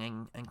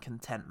belonging and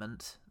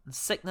contentment, and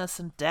sickness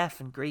and death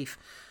and grief,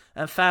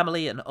 and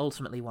family, and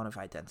ultimately one of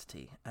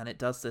identity. And it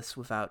does this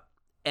without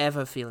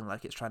ever feeling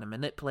like it's trying to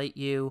manipulate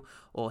you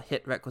or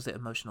hit requisite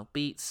emotional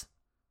beats.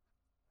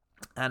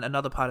 And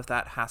another part of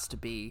that has to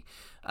be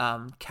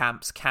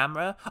Camp's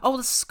camera.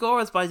 The score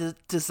is by the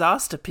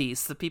Disaster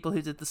Piece, the people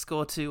who did the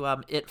score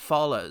to It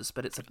Follows,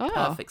 but it's a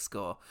perfect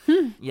score.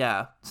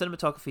 Yeah,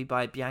 cinematography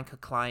by Bianca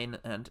Klein,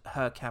 and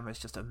her camera is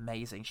just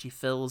amazing. She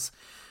fills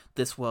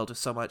this world with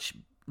so much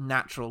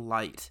natural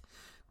light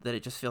that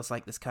it just feels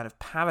like this kind of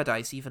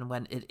paradise, even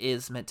when it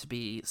is meant to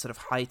be sort of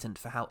heightened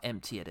for how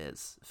empty it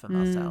is for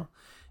Marcel.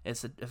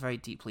 It's a very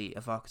deeply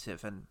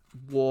evocative and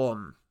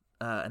warm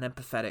and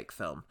empathetic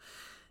film.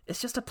 It's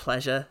just a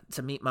pleasure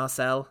to meet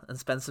Marcel and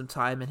spend some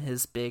time in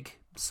his big,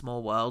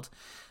 small world.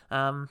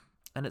 And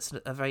it's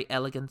a very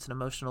elegant and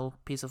emotional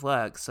piece of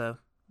work. So,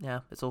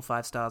 yeah, it's all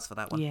 5 stars for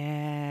that one.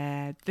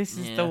 Yeah, this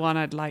is the one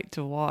I'd like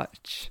to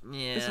watch.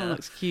 Yeah. This one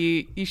looks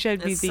cute. You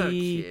showed me so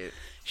cute.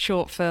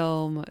 short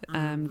film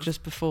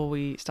just before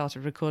we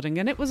started recording,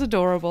 and it was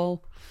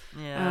adorable.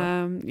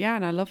 Yeah.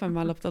 And I love him.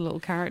 I love the little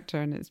character,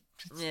 and it's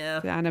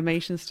the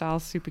animation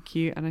style's super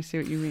cute. And I see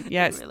what you mean.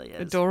 Yeah, it's really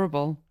is.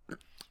 Adorable.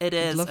 It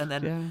is, and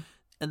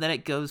then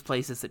it goes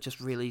places that just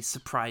really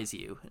surprise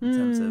you in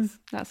terms of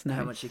that's nice.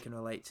 How much you can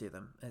relate to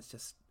them.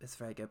 It's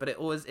very good, but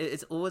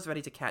it's always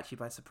ready to catch you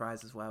by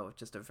surprise as well, with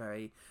just a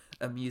very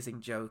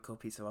amusing joke or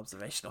piece of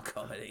observational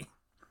comedy.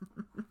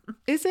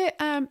 Is it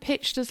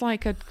pitched as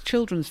like a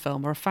children's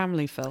film or a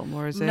family film,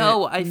 or is it?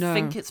 No, I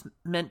think it's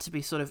meant to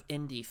be sort of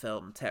indie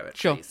film territory.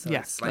 Sure, so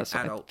yes, it's like that's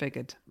adult, what I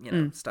figured.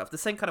 Stuff. The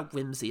same kind of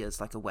whimsy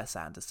as like a Wes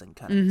Anderson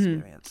kind of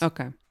experience.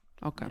 Okay.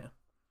 Yeah.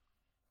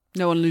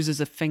 No one loses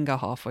a finger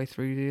halfway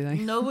through, do they?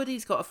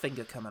 Nobody's got a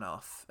finger coming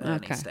off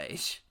at any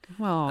stage.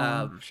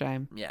 Oh,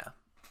 shame. Yeah.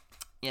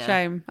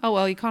 Shame. Oh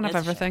well, you can't have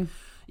everything.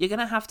 You're going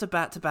to have to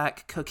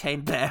back-to-back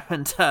Cocaine Bear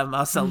and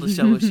Marcel the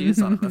Shell with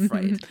shoes on, I'm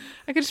afraid.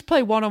 I could just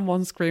play one on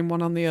one screen,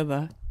 one on the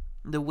other.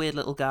 The Weird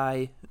Little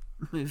Guy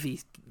movie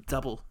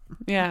double.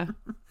 Yeah.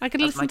 I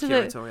could That's listen to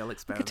curatorial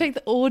experiment. I could take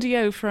the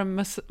audio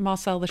from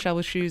Marcel the Shell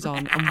with shoes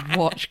on and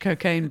watch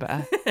Cocaine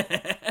Bear.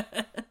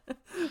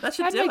 That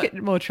should That'd make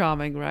it more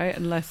charming, right?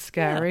 And less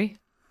scary.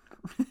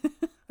 Yeah.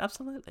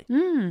 Absolutely.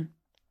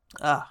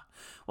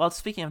 Well,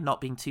 speaking of not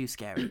being too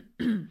scary,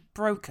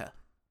 Broker.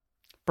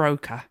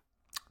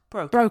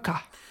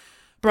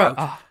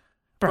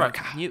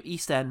 New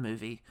East End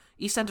movie.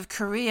 East End of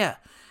Korea.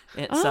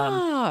 It's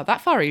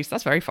that Far East.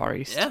 That's very Far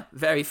East. Yeah,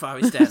 very Far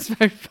East End. That's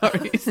very Far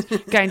East.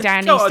 Going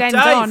down East End,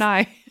 aren't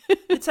I?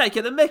 You're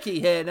taking the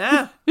mickey here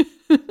now.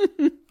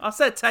 I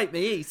said take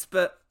me east,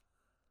 but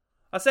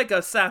I said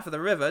go south of the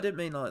river. I didn't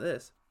mean like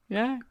this.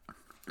 Yeah.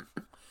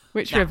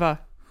 Which river?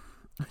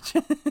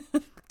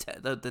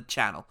 the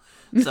channel.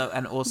 So,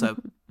 and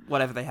also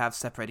whatever they have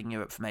separating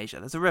Europe from Asia.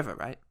 There's a river,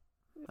 right?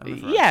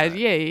 Yeah.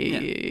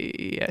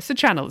 It's a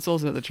channel. It's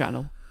also the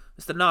channel.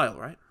 It's the Nile,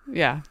 right?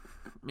 Yeah.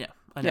 Yeah,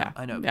 I know.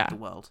 I know about the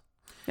world.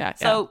 Yeah.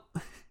 So,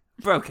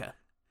 Broker.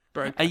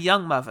 A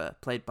young mother,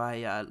 played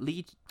by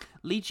Lee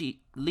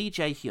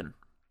Jae-hyun,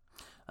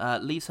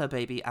 leaves her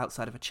baby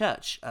outside of a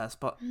church,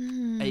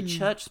 a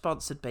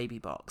church-sponsored baby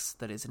box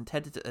that is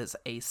intended as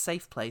a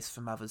safe place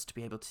for mothers to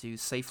be able to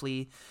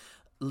safely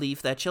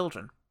leave their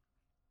children.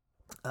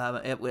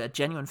 A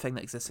genuine thing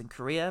that exists in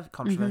Korea,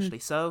 controversially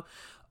so.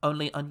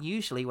 Only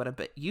usually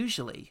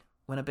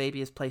when a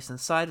baby is placed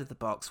inside of the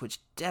box, which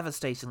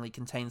devastatingly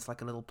contains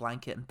like a little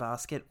blanket and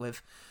basket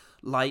with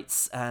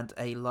lights and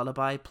a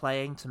lullaby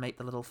playing to make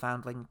the little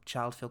foundling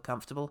child feel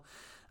comfortable,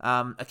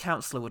 a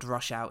counsellor would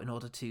rush out in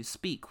order to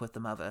speak with the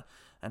mother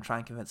and try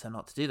and convince her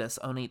not to do this.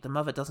 Only the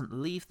mother doesn't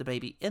leave the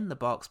baby in the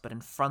box, but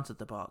in front of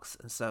the box,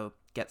 and so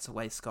gets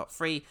away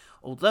scot-free,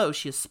 although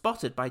she is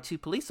spotted by two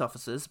police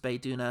officers, Bae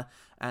Doona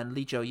and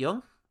Lee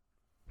Jo-young,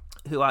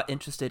 who are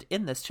interested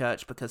in this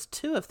church because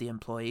two of the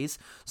employees,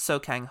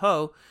 Song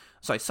Kang-ho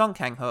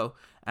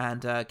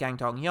and Gang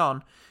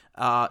Dong-yeon,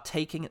 are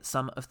taking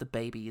some of the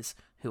babies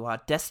who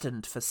are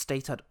destined for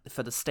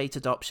the state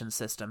adoption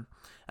system,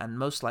 and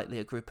most likely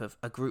a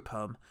group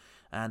home,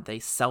 and they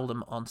sell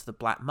them onto the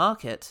black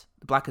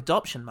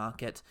adoption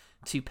market,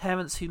 to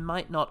parents who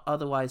might not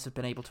otherwise have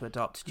been able to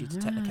adopt due to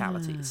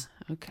technicalities.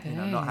 Okay.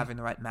 Not having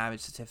the right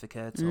marriage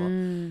certificate,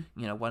 or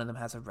one of them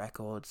has a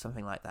record,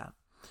 something like that.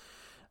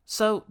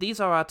 So these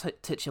are our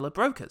titular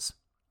brokers.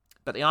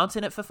 But they aren't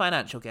in it for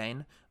financial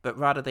gain, but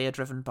rather they are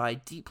driven by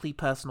deeply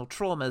personal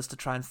traumas to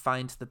try and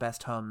find the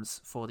best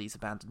homes for these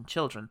abandoned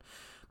children.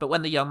 But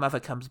when the young mother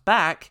comes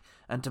back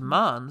and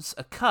demands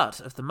a cut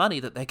of the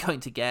money that they're going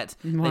to get,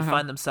 they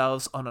find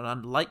themselves on an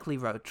unlikely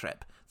road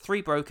trip.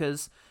 Two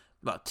brokers,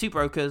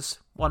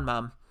 one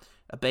mum,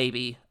 a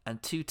baby,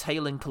 and two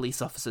tailing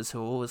police officers who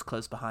are always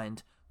close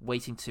behind,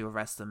 waiting to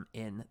arrest them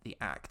in the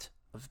act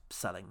of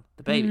selling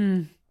the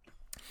baby.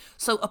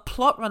 So a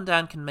plot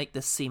rundown can make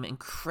this seem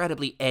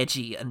incredibly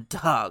edgy and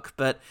dark,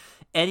 but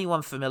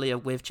anyone familiar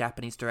with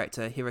Japanese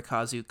director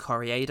Hirokazu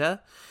Koreeda,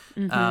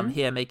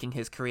 here making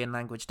his Korean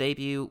language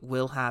debut,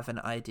 will have an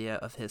idea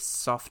of his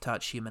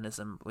soft-touch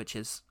humanism, which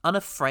is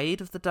unafraid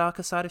of the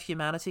darker side of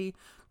humanity,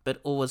 but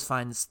always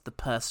finds the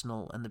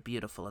personal and the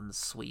beautiful and the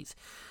sweet,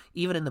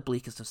 even in the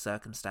bleakest of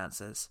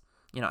circumstances.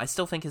 I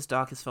still think his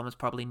darkest film is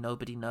probably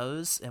Nobody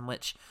Knows, in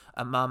which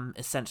a mum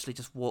essentially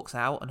just walks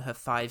out on her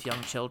 5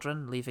 young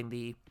children, leaving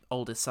the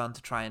oldest son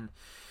to try and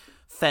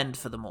fend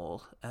for them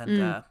all.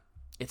 And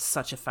it's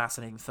such a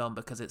fascinating film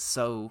because it's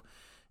so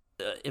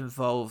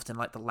involved in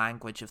like the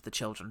language of the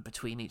children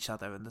between each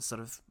other and the sort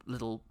of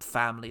little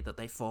family that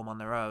they form on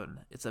their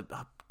own. It's a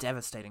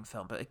devastating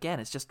film, but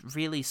again, it's just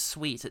really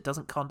sweet. It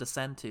doesn't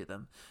condescend to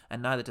them,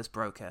 and neither does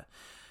Broker.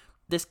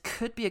 This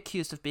could be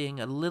accused of being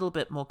a little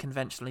bit more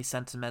conventionally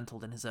sentimental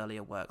than his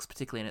earlier works,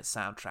 particularly in its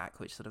soundtrack,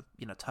 which sort of,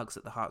 tugs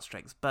at the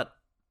heartstrings. But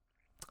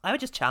I would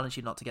just challenge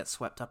you not to get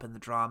swept up in the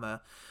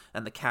drama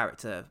and the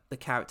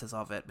characters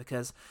of it,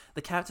 because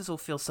the characters all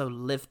feel so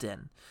lived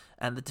in,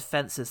 and the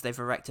defenses they've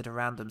erected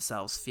around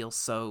themselves feel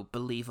so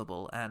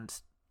believable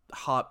and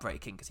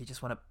heartbreaking, because you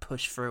just want to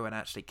push through and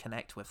actually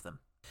connect with them.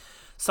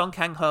 Song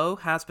Kang-ho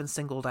has been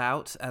singled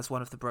out as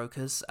one of the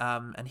brokers,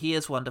 and he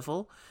is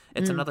wonderful.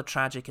 It's another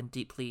tragic and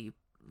deeply,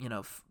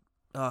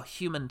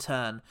 human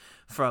turn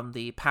from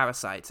the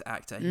Parasite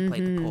actor. He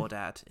played the poor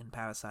dad in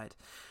Parasite.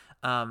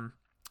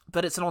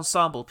 But it's an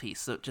ensemble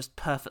piece that just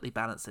perfectly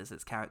balances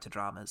its character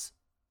dramas.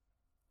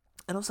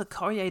 And also,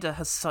 Koreeda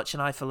has such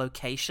an eye for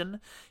location.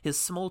 His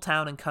small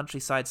town and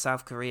countryside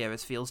South Korea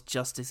feels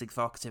just as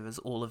evocative as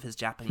all of his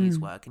Japanese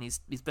work. And he's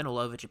been all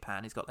over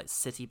Japan. He's got like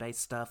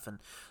city-based stuff and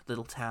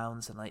little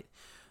towns and like...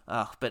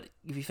 but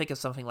if you think of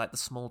something like the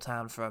small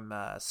town from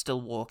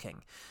Still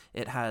Walking,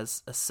 it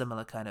has a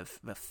similar kind of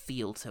a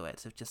feel to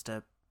it. Of just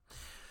I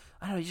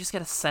don't know, you just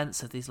get a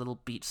sense of these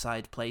little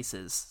beachside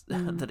places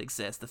that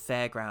exist, the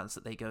fairgrounds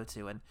that they go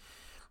to. And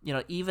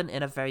even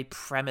in a very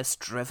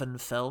premise-driven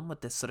film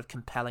with this sort of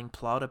compelling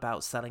plot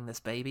about selling this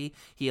baby,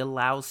 he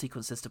allows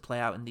sequences to play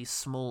out in these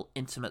small,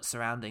 intimate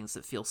surroundings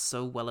that feel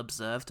so well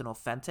observed and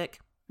authentic.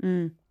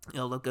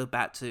 They'll go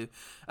back to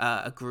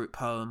a group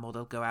home, or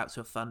they'll go out to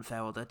a fun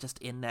fair, or they're just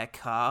in their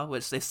car,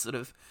 which they've sort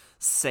of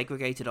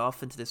segregated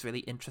off into this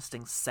really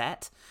interesting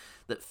set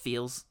that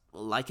feels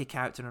like a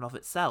character in and of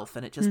itself,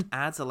 and it just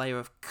adds a layer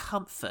of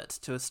comfort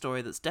to a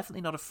story that's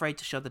definitely not afraid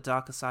to show the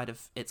darker side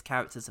of its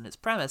characters and its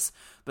premise,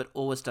 but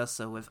always does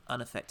so with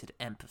unaffected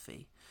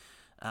empathy.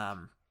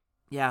 And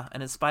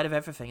in spite of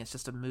everything, it's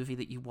just a movie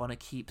that you want to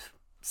keep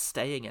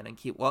staying in and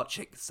keep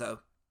watching, so...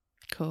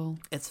 Cool.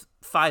 It's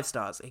 5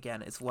 stars.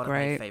 Again, it's one of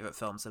Great. my favourite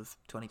films of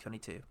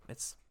 2022.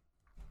 It's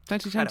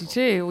 2022.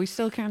 incredible. Are we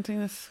still counting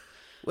this?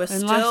 We're in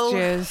still... last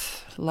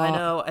year's lot. I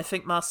know. I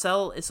think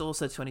Marcel is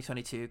also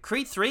 2022.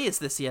 Creed 3 is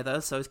this year, though,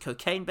 so is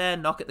Cocaine Bear,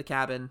 Knock at the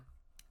Cabin,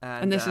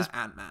 and this is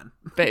Antman.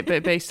 But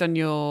based on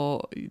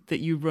that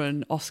you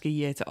run Oscar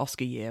year to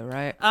Oscar year,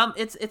 right?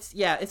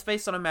 It's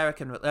based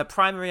on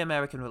primary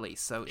American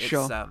release, so it's...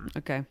 Sure.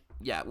 Okay.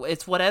 Yeah,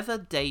 it's whatever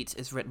date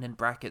is written in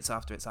brackets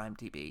after its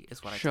IMDb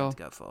is what I tend to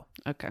go for.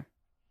 Okay.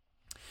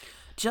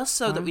 Just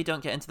so that we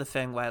don't get into the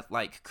thing where,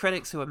 like,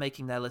 critics who are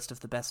making their list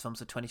of the best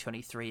films of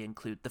 2023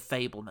 include The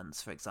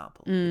Fabelmans, for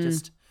example. It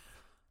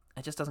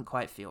just doesn't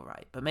quite feel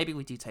right. But maybe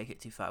we do take it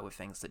too far with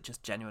things that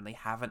just genuinely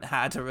haven't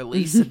had a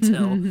release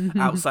until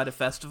outside of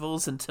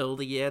festivals until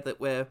the year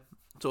that we're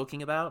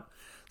talking about.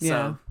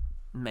 So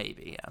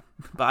maybe, yeah.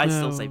 But I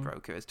still say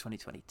Broker is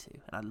 2022,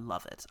 and I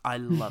love it. I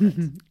love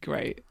it.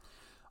 Great.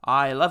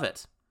 I love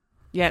it.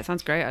 Yeah, it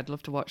sounds great. I'd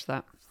love to watch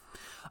that.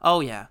 Oh,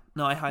 yeah.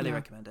 No, I highly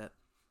recommend it.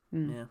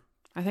 Yeah.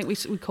 I think we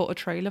caught a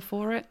trailer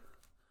for it.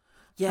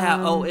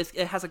 Yeah,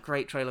 it has a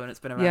great trailer and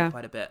it's been around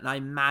quite a bit. And I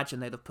imagine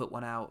they'd have put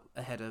one out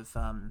ahead of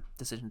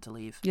Decision to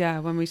Leave. Yeah,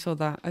 when we saw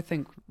that, I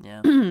think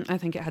I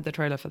think it had the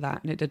trailer for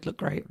that and it did look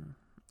great.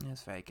 Yeah,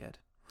 it's very good.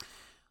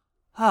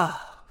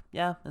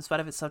 Yeah, in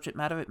spite of its subject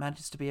matter, it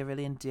manages to be a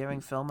really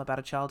endearing film about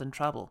a child in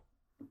trouble.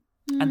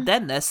 And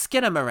then there's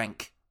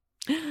Skinamarink.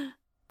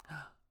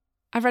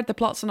 I've read the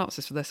plot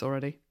synopsis for this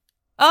already.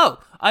 Oh,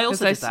 I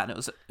also did that,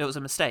 and it was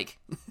a mistake.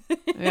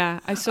 Yeah,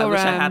 I saw. I wish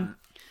I hadn't.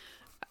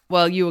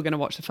 Well, you were going to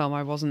watch the film.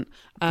 I wasn't.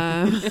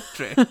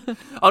 True.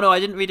 Oh no, I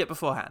didn't read it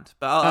beforehand,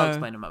 but I'll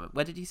explain in a moment.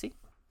 Where did you see?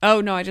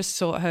 Oh no, I just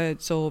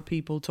saw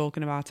people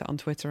talking about it on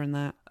Twitter and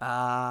that.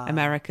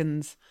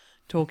 Americans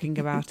talking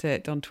about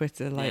it on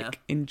Twitter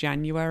in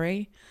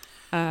January.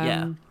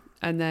 And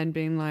then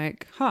being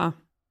like,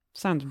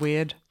 sounds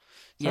weird.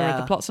 So I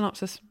read the plot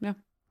synopsis. Yeah.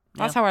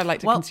 That's how I like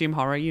to consume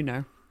horror, you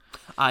know.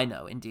 I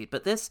know, indeed.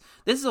 But this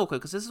is awkward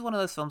because this is one of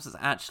those films that's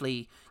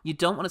actually, you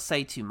don't want to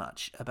say too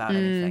much about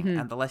anything,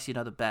 and the less you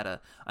know, the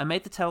better. I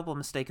made the terrible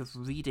mistake of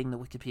reading the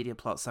Wikipedia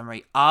plot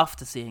summary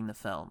after seeing the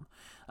film,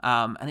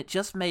 and it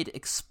just made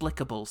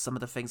explicable some of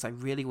the things I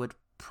really would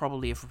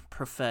probably have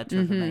preferred to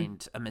have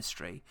remained a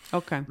mystery.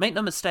 Okay. Make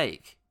no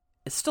mistake,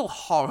 it's still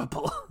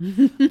horrible.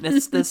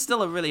 There's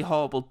still a really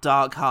horrible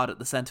dark heart at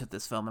the center of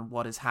this film and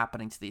what is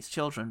happening to these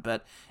children,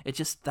 but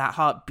that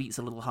heart beats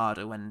a little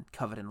harder when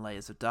covered in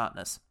layers of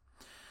darkness.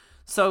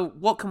 So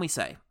what can we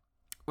say?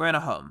 We're in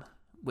a home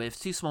with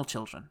 2 small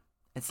children.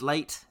 It's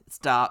late, it's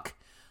dark,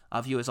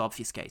 our view is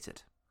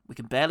obfuscated. We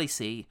can barely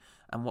see,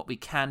 and what we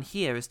can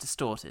hear is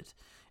distorted.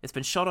 It's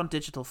been shot on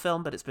digital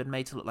film, but it's been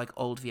made to look like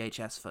old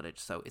VHS footage,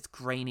 so it's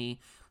grainy.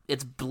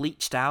 It's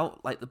bleached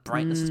out, like the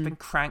brightness has been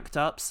cranked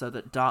up so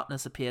that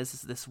darkness appears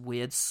as this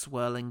weird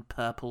swirling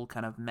purple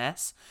kind of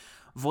mess.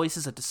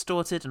 Voices are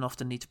distorted and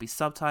often need to be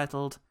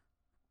subtitled.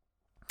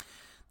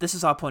 This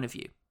is our point of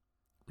view.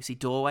 We see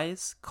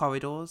doorways,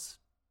 corridors,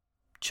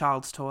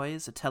 child's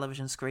toys, a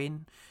television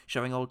screen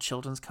showing old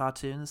children's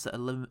cartoons that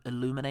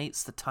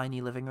illuminates the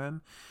tiny living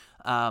room.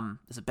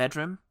 There's a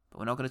bedroom, but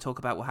we're not going to talk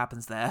about what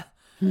happens there.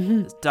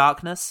 There's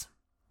darkness,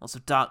 lots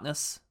of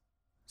darkness,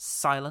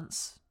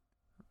 silence,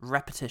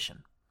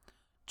 repetition.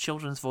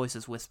 Children's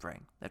voices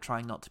whispering. They're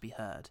trying not to be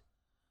heard.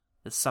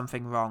 There's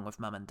something wrong with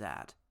Mum and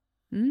Dad.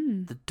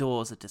 The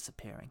doors are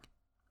disappearing.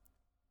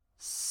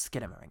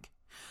 Skinamarink.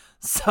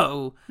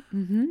 So,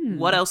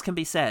 what else can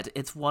be said?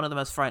 It's one of the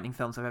most frightening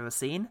films I've ever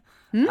seen.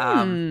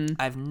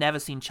 I've never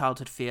seen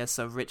childhood fear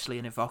so richly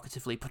and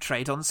evocatively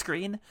portrayed on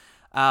screen.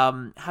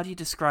 How do you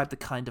describe the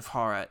kind of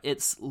horror?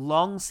 It's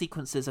long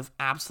sequences of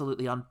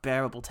absolutely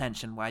unbearable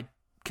tension where I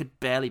could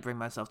barely bring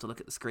myself to look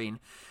at the screen.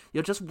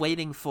 You're just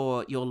waiting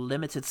for your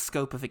limited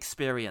scope of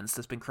experience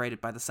that's been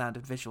created by the sound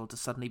and visual to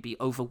suddenly be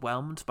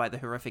overwhelmed by the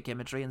horrific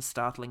imagery and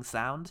startling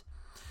sound.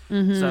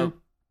 So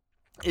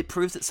it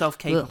proves itself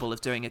capable of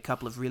doing a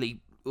couple of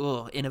really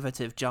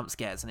innovative jump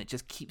scares, and it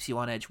just keeps you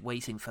on edge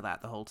waiting for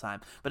that the whole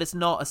time. But it's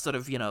not a sort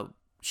of,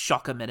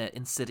 shock-a-minute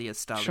Insidious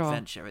style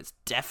adventure. It's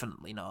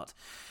definitely not.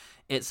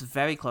 It's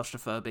very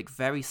claustrophobic,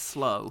 very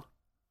slow.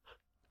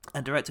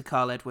 And director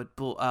Carl Edward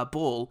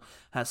Ball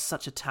has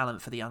such a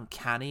talent for the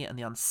uncanny and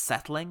the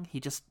unsettling. He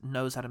just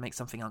knows how to make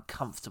something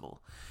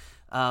uncomfortable.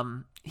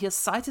 He has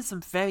cited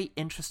some very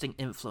interesting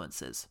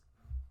influences.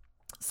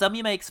 Some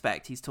you may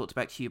expect. He's talked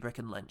about Kubrick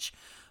and Lynch.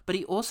 But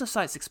he also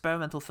cites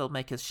experimental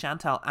filmmakers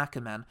Chantal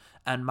Akerman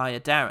and Maya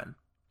Deren.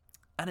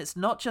 And it's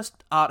not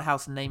just art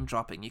house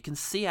name-dropping. You can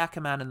see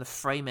Akerman in the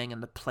framing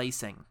and the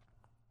pacing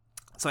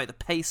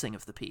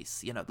of the piece,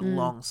 the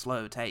long,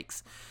 slow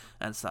takes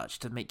and such,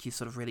 to make you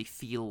sort of really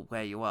feel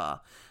where you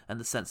are and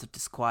the sense of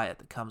disquiet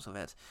that comes with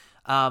it.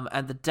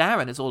 And the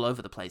Darren is all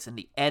over the place in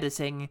the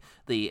editing,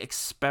 the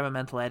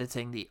experimental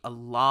editing, the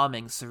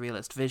alarming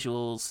surrealist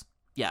visuals.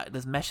 Yeah,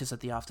 there's meshes of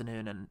the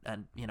afternoon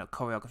and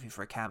choreography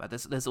for a camera.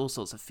 There's all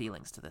sorts of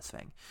feelings to this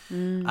thing.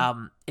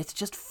 It's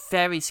just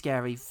very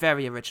scary,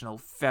 very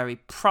original, very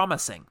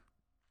promising.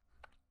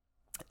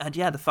 And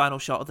yeah, the final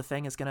shot of the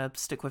thing is going to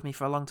stick with me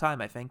for a long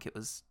time, I think. It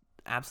was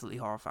absolutely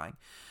horrifying.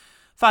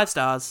 5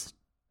 stars.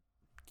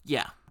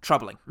 Yeah,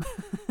 troubling.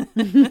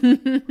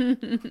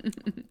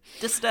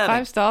 Disturbing.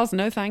 5 stars,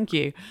 no thank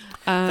you.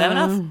 Fair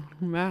enough.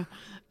 Makes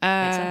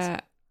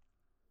sense.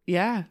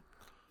 Yeah.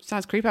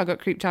 Sounds creepy. I got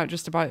creeped out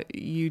just about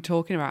you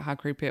talking about how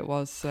creepy it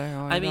was, so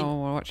I don't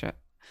want to watch it.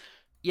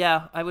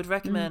 Yeah, I would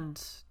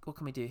recommend... What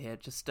can we do here?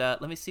 Just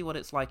let me see what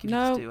it's like if you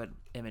just do an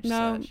image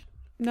search.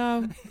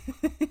 No.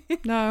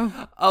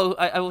 Oh,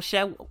 I will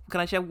share... Can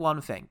I share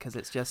one thing? Because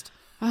it's just...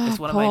 it's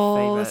one Paul, of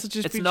my favourites. This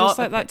would It's be not just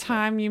like that picture.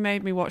 time you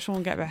made me watch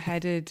someone get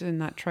beheaded in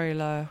that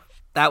trailer.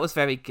 That was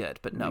very good,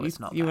 but no,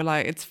 it's not You that. were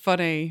like, it's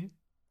funny.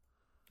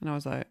 And I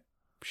was like,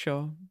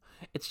 sure.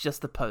 It's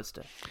just the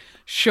poster.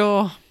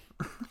 Sure.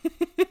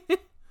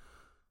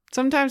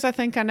 Sometimes I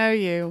think I know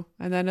you,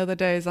 and then other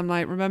days I'm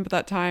like, remember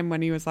that time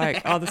when he was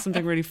like, oh, there's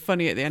something really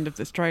funny at the end of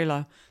this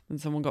trailer, and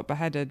someone got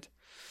beheaded.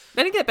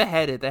 They didn't get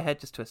beheaded, their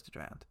head just twisted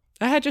around.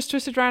 Their head just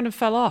twisted around and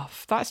fell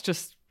off.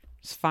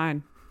 It's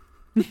fine.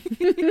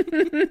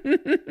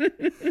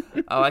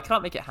 Oh, I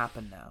can't make it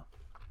happen now.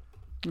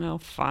 Oh,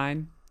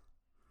 fine.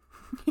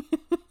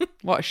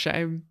 What a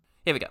shame.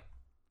 Here we go.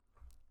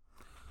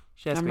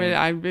 Share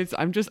I'm screen.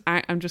 I'm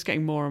just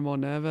getting more and more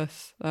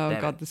nervous. Oh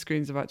Damn God, it. the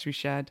screen's about to be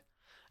shared.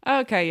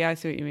 Okay, yeah, I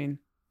see what you mean.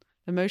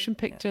 The motion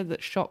picture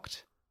that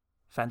shocked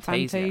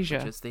Fantasia.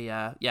 Which is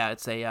the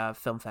it's a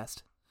film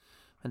fest.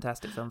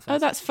 Fantastic film fest. Oh,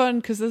 that's fun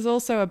because there's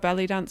also a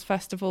belly dance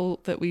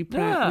festival that we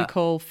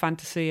call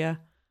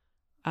Fantasia,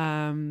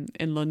 in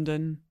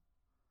London.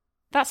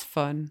 That's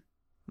fun.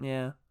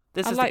 Yeah.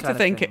 I'd like to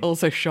think it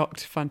also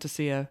shocked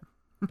Fantasia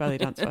belly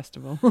dance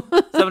festival.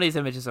 Some of these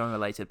images are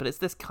unrelated, but it's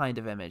this kind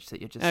of image that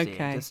you're just seeing.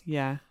 Okay, Just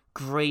yeah,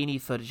 grainy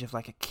footage of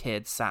like a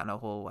kid sat in a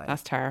hallway.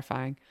 that's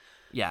terrifying.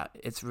 Yeah,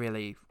 it's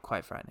really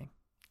quite frightening.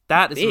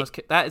 That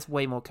is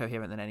way more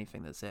coherent than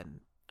anything that's in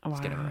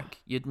Skinarmarink.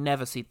 You'd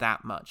never see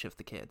that much of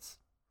the kids.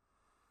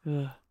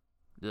 Ugh.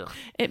 Ugh.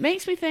 It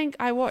makes me think.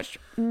 I watched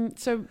on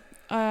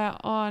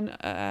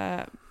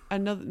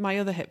my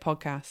other hit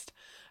podcast.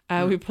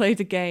 We played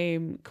a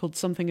game called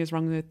Something Is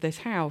Wrong with This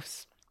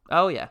House.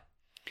 Oh yeah.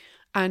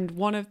 And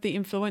one of the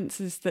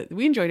influences that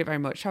we enjoyed it very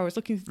much. I was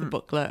looking through the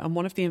booklet, and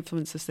one of the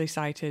influences they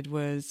cited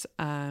was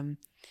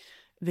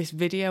this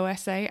video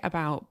essay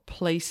about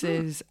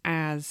places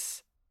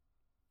as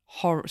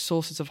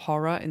sources of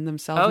horror in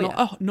themselves.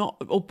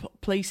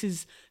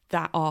 Places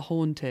that are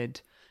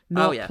haunted.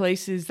 Not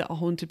places that are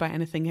haunted by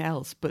anything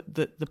else, but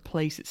that the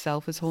place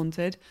itself is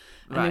haunted.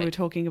 And they were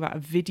talking about a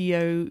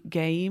video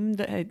game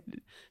that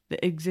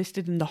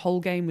existed, and the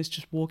whole game was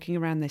just walking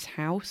around this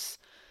house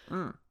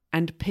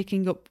and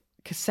picking up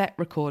cassette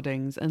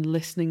recordings and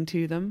listening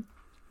to them.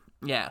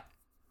 Yeah.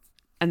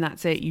 And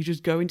that's it. You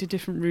just go into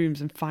different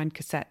rooms and find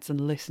cassettes and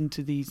listen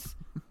to these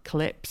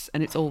clips,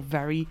 and it's all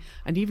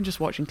and even just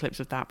watching clips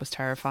of that was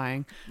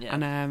terrifying. Yeah.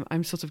 And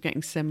I'm sort of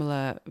getting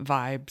similar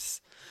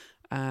vibes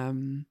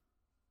of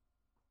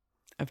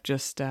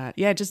just ugh.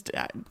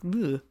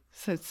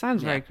 So it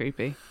sounds very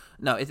creepy.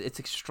 No, it's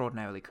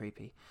extraordinarily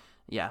creepy.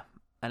 Yeah.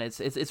 And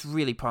it's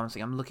really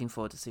promising. I'm looking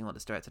forward to seeing what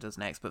this director does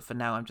next. But for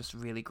now, I'm just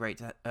really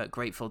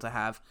grateful to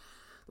have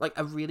like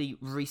a really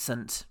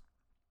recent,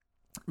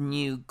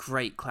 new,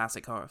 great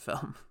classic horror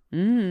film.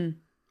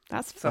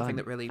 That's fun. Something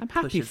that really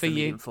pushes the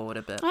medium forward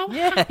a bit. I'm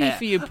happy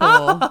for you,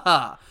 Paul.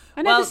 I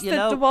know this is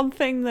the one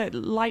thing that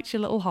lights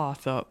your little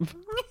heart up.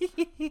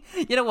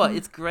 You know what?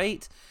 It's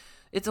great.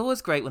 It's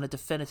always great when a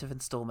definitive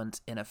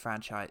installment in a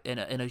franchise, in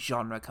a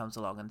genre comes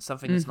along, and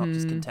something that's not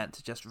just content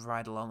to just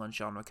ride along on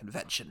genre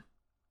convention.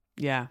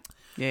 Yeah.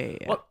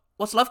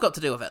 What's love got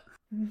to do with it?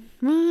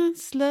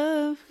 What's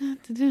love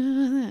got to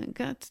do with it?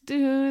 Got to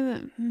do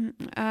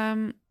with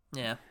it.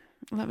 Yeah.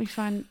 Let me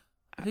find...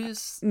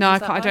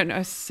 I don't know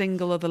a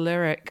single other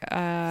lyric. Do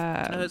you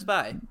know who it's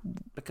by?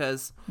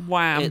 Because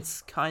Wham.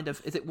 It's kind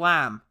of... Is it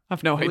Wham?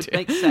 I've no idea. It would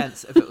make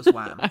sense if it was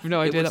Wham. I have no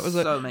idea. That was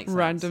a make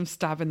random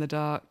stab in the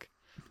dark.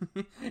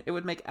 It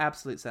would make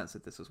absolute sense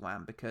if this was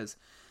Wham, because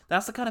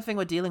that's the kind of thing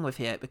we're dealing with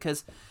here.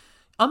 Because,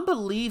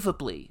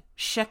 unbelievably,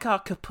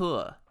 Shekhar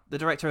Kapoor, the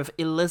director of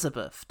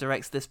Elizabeth,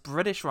 directs this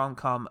British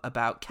rom-com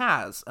about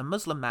Kaz, a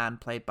Muslim man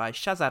played by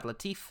Shazad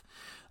Latif,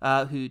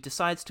 who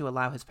decides to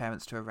allow his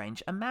parents to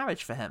arrange a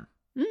marriage for him.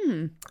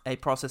 A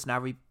process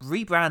now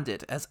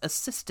rebranded as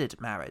assisted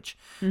marriage,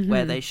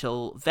 where they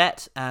shall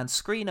vet and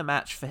screen a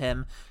match for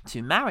him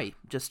to marry,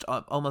 just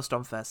almost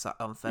on first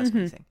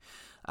meeting.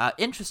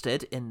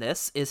 Interested in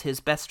this is his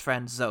best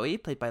friend Zoe,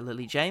 played by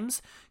Lily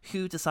James,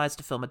 who decides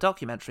to film a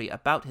documentary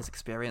about his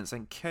experience,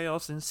 and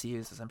chaos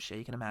ensues, as I'm sure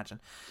you can imagine.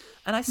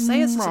 And I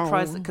say it's a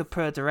surprise that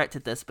Kapoor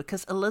directed this,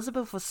 because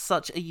Elizabeth was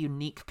such a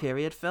unique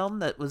period film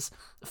that was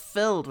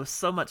filled with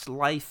so much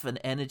life and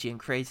energy and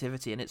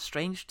creativity, and it's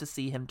strange to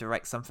see him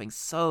direct something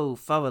so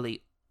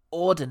thoroughly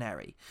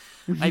ordinary.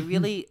 I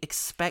really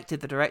expected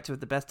the director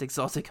of the Best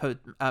Exotic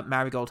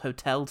Marigold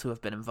Hotel to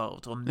have been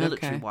involved, or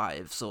Military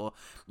Wives, or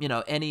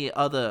any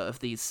other of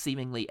these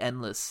seemingly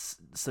endless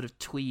sort of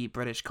twee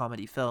British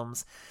comedy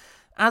films.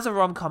 As a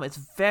rom-com, it's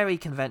very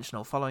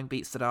conventional, following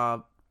beats that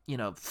are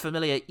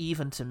familiar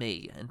even to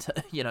me. And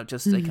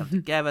just they come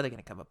together, they're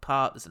going to come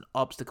apart, there's an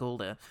obstacle,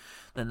 then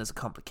there's a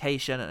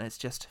complication, and it's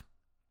just...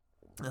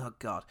 Oh,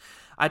 God.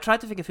 I tried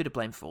to think of who to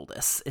blame for all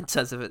this in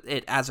terms of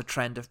it as a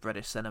trend of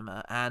British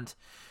cinema. And,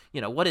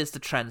 what is the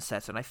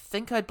trendsetter? And I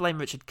think I'd blame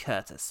Richard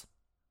Curtis.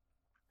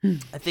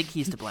 I think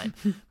he's to blame.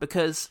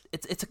 Because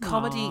it's a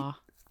comedy... Aww.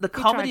 The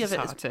comedy of it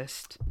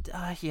artist.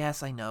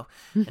 Yes, I know.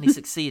 And he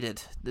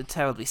succeeded.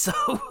 Terribly so.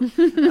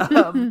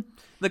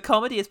 The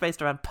comedy is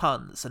based around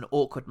puns and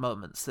awkward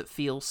moments that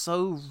feel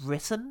so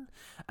written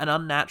and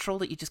unnatural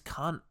that you just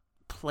can't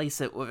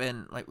place it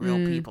within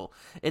real people.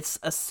 It's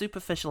a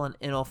superficial and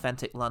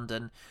inauthentic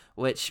London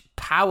which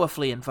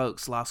powerfully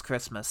invokes Last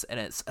Christmas in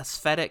its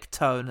aesthetic,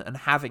 tone, and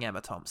having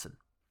Emma Thompson.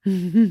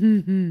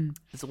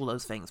 It's all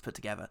those things put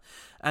together,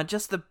 and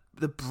just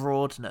the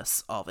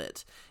broadness of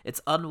it,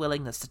 its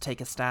unwillingness to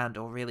take a stand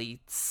or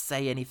really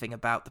say anything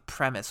about the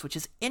premise, which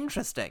is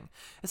interesting.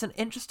 It's an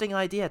interesting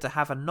idea to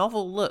have a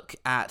novel look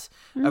at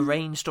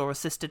arranged or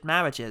assisted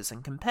marriages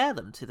and compare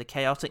them to the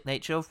chaotic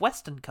nature of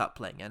Western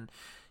coupling, and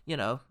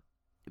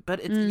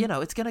but it's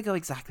it's going to go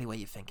exactly where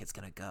you think it's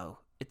going to go.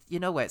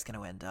 Where it's going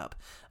to end up,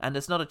 and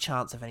there's not a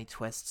chance of any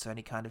twists or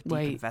any kind of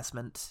deep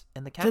investment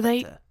in the character.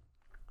 Do they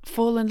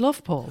fall in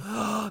love, Paul?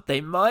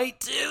 They might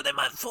do. They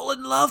might fall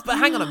in love, but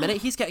hang on a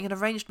minute. He's getting an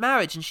arranged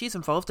marriage, and she's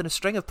involved in a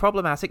string of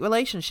problematic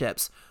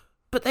relationships.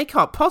 But they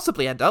can't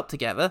possibly end up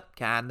together,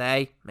 can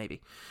they?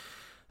 Maybe.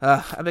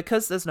 And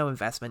because there's no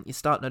investment, you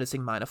start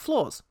noticing minor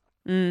flaws.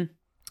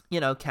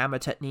 Camera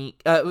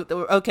technique.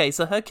 Okay,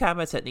 so her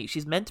camera technique,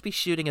 she's meant to be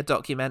shooting a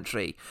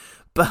documentary,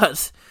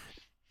 but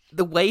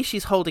the way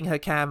she's holding her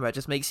camera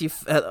just makes you,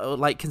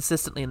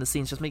 consistently in the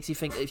scenes, just makes you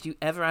think that if you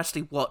ever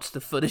actually watch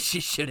the footage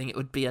she's shooting, it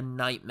would be a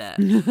nightmare.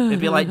 It'd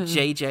be like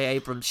J.J.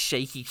 Abrams'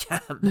 shaky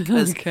cam,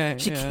 because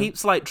she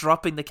keeps,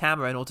 dropping the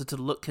camera in order to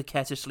look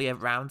coquettishly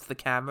around the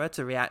camera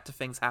to react to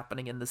things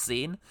happening in the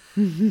scene.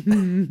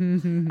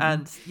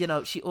 And,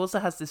 she also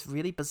has this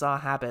really bizarre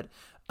habit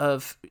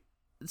of...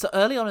 So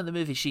early on in the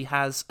movie, she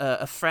has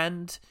a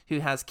friend who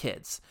has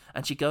kids,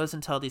 and she goes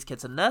and tells these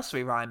kids a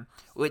nursery rhyme,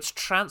 which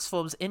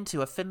transforms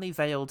into a thinly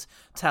veiled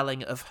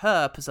telling of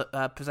her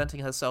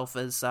presenting herself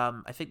as,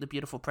 I think, the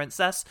beautiful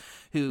princess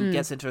who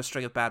gets into a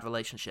string of bad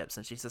relationships,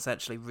 and she's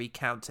essentially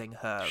recounting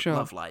her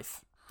love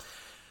life.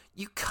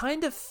 You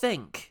kind of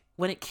think,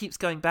 when it keeps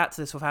going back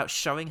to this without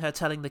showing her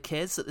telling the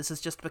kids, that this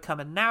has just become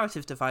a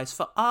narrative device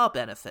for our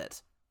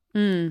benefit.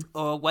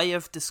 Or a way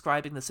of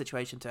describing the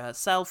situation to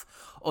herself,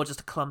 or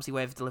just a clumsy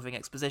way of delivering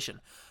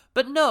exposition.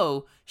 But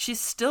no, she's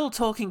still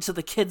talking to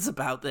the kids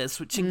about this,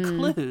 which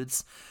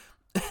includes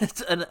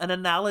an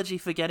analogy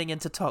for getting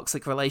into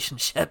toxic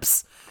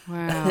relationships.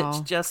 Wow.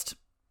 It's just...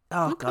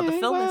 Oh, God, the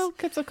film is...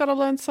 kids have got to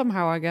learn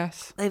somehow, I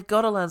guess. They've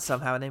got to learn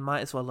somehow, and they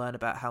might as well learn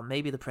about how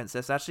maybe the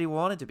princess actually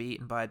wanted to be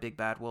eaten by a big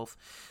bad wolf.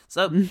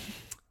 So...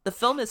 The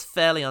film is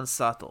fairly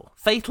unsubtle,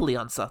 fatally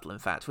unsubtle, in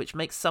fact, which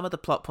makes some of the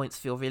plot points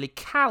feel really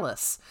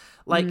callous.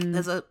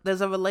 There's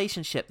a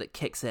relationship that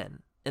kicks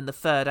in the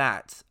third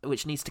act,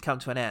 which needs to come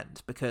to an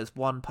end because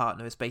one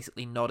partner is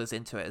basically not as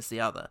into it as the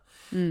other.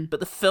 But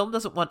the film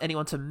doesn't want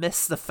anyone to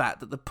miss the fact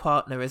that the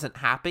partner isn't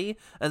happy,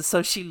 and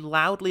so she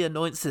loudly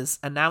announces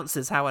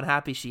how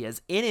unhappy she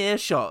is in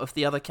earshot of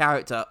the other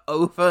character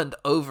over and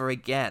over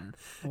again.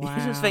 Wow.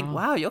 You just think,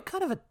 wow, you're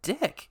kind of a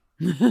dick.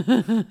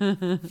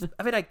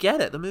 I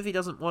get it. The movie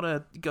doesn't want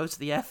to go to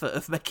the effort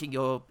of making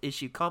your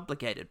issue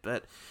complicated,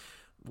 but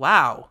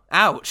Wow.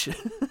 Ouch.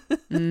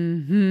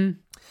 Mm-hmm.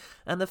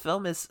 And the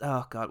film is,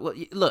 oh God. Well,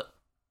 look,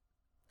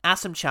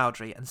 Asam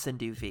Chowdhury and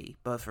Sindhu V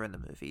both are in the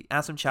movie.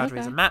 Asam Chowdhury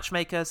is a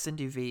matchmaker.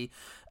 Sindhu V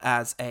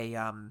as a,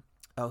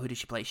 who does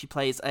she play? She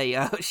plays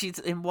she's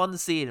in one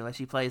scene where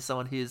she plays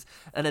someone who's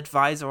an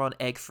advisor on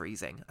egg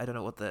freezing. I don't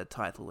know what the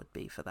title would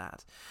be for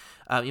that.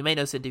 You may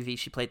know Sindhu V.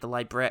 She played the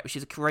librarian.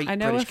 She's a great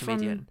British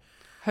comedian.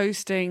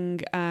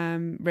 Hosting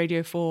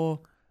Radio 4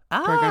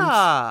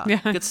 programs.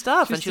 Yeah. Good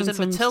stuff. And she was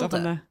in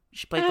Matilda.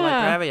 She played the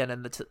librarian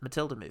in the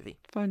Matilda movie.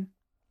 Fun.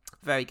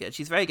 Very good.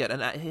 She's very good.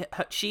 And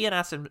she and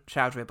Asam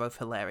Chowdhury are both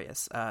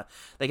hilarious.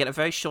 They get a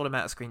very short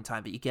amount of screen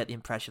time, but you get the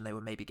impression they were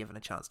maybe given a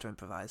chance to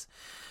improvise.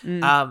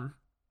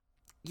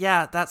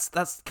 Yeah,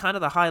 that's kind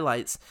of the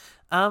highlights.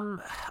 I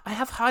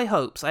have high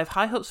hopes. I have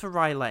high hopes for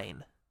Rye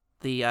Lane,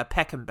 the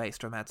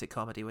Peckham-based romantic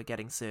comedy we're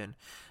getting soon,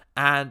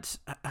 and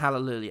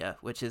Hallelujah,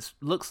 which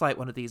looks like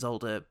one of these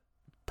older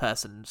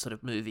person sort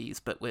of movies,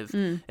 but with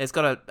it's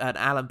got an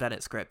Alan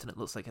Bennett script, and it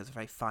looks like it's a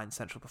very fine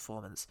central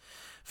performance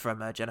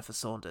from Jennifer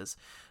Saunders.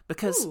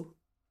 Because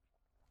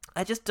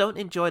I just don't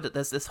enjoy that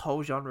there's this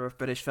whole genre of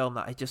British film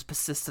that I just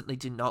persistently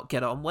do not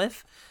get on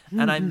with,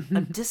 and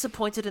I'm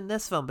disappointed in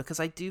this film because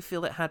I do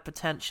feel it had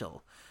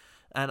potential,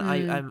 and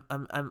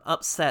I'm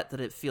upset that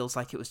it feels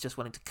like it was just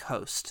wanting to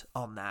coast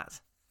on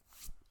that.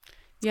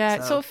 Yeah,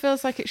 it sort of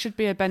feels like it should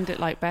be a Bend It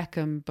Like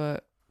Beckham,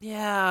 but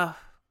yeah,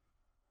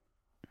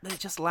 it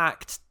just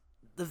lacked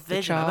the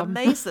vision. I'm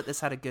amazed that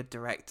this had a good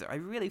director. I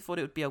really thought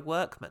it would be a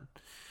workman.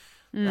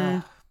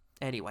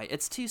 Anyway,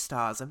 it's 2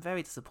 stars. I'm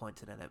very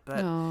disappointed in it,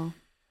 but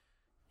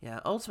yeah,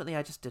 ultimately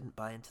I just didn't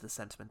buy into the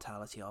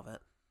sentimentality of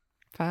it.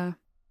 Fair.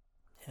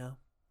 Yeah,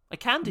 I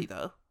can do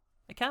though.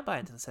 I can buy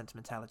into the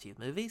sentimentality of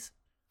movies.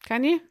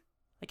 Can you?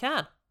 I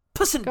can.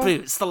 Puss in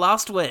Boots: The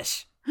Last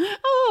Wish.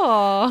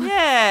 Oh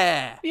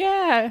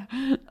yeah.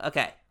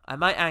 Okay. I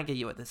might anger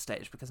you at this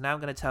stage because now I'm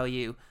going to tell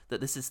you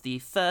that this is the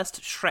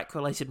first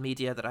Shrek-related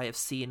media that I have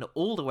seen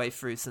all the way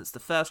through since the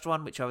first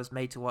one, which I was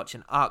made to watch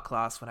in art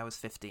class when I was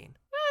 15.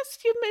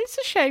 It's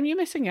a shame you're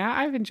missing out.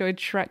 I've enjoyed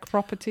Shrek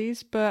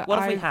properties, but what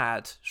have we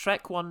had?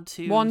 Shrek 1,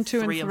 2,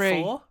 3, and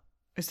 4?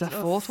 Is there a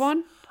 4th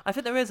one? I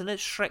think there is, and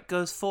it's Shrek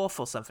Goes Forth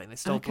or something. They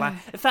stole Black...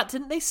 In fact,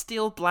 didn't they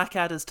steal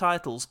Blackadder's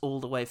titles all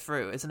the way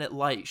through? Isn't it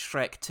like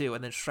Shrek 2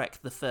 and then Shrek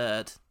the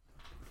Third?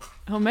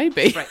 Oh,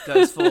 maybe. Shrek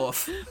Goes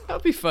Forth.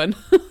 That'd be fun.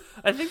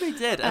 I think they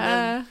did. And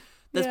then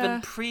there's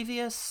been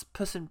previous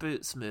Puss in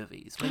Boots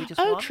movies. Maybe just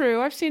one?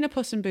 True. I've seen a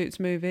Puss in Boots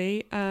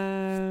movie.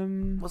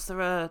 Was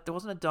there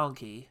wasn't a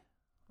donkey.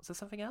 Was there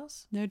something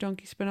else? No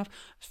donkey spin-off.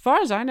 As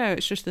far as I know,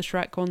 it's just the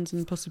Shrek ones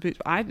and Puss in Boots.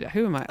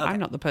 Who am I? Okay. I'm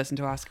not the person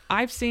to ask.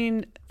 I've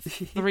seen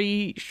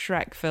 3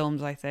 Shrek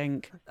films, I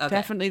think. Okay.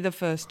 Definitely the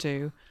first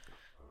 2.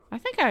 I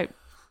think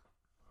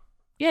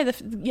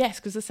yes,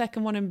 because the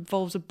second one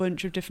involves a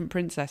bunch of different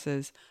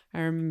princesses. I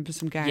remember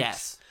some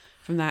gags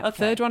from that. Okay.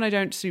 Third one I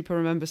don't super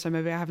remember, so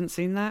maybe I haven't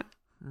seen that.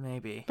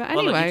 Maybe. But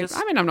anyway,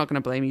 I'm not going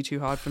to blame you too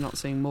hard for not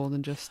seeing more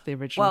than just the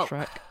original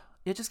Shrek.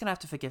 You're just going to have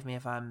to forgive me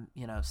if I'm,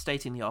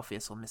 stating the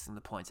obvious or missing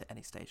the point at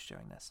any stage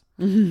during this.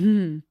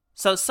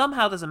 So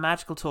somehow there's a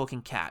magical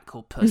talking cat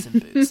called Puss in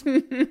Boots.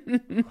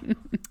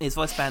 He's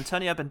voiced by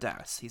Antonio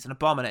Banderas. He's an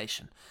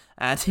abomination.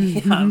 And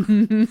he's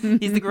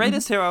the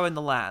greatest hero in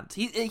the land.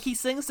 He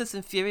sings this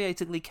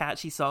infuriatingly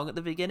catchy song at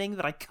the beginning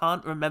that I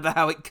can't remember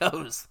how it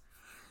goes.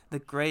 The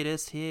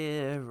greatest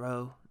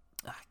hero.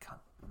 I can't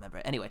remember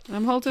it. Anyway.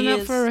 I'm holding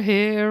out for a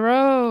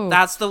hero.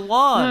 That's the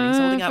one. He's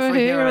holding out for a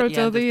hero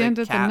at the end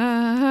of the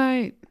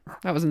night.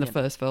 That was in the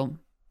first film.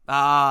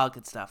 Ah,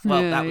 good stuff.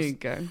 Well, that was... there you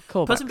go.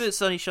 Callbacks. Puss in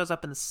Boots only shows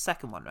up in the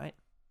second one, right?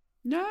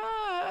 No.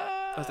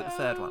 Or was it the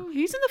third one?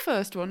 He's in the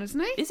first one, isn't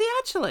he? Is he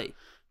actually?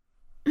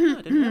 Oh,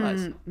 I didn't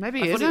realise.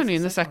 Maybe he is only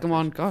in the second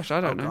one. Gosh, I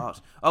don't know. God.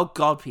 Oh,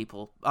 God,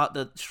 people.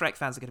 The Shrek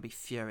fans are going to be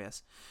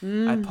furious.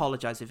 I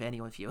apologise if any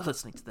of you are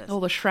listening to this. All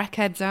the Shrek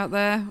heads out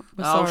there.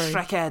 Sorry.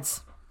 Shrek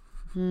heads.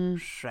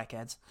 Shrek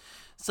heads.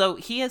 So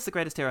he is the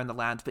greatest hero in the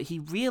land, but he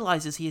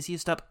realises he has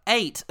used up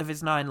 8 of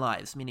his 9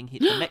 lives, meaning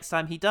the next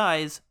time he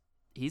dies...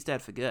 he's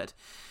dead for good.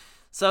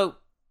 So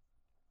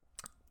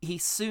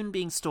he's soon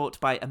being stalked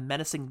by a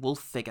menacing wolf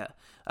figure,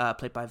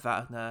 played by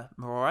Wagner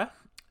Morora,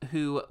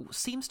 who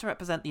seems to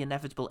represent the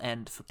inevitable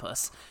end for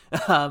Puss.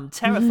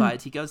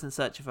 Terrified, he goes in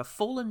search of a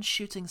fallen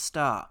shooting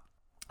star,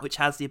 which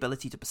has the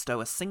ability to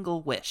bestow a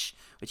single wish,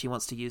 which he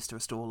wants to use to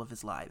restore all of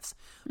his lives.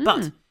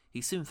 But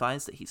he soon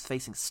finds that he's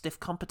facing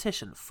stiff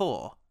competition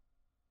for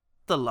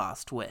the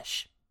last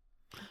wish.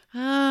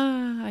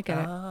 I get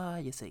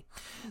it. You see.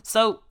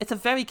 So, it's a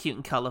very cute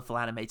and colourful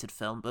animated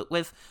film, but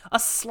with a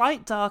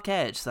slight dark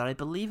edge that I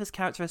believe is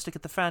characteristic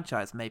of the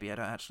franchise. Maybe, I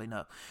don't actually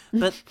know.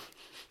 But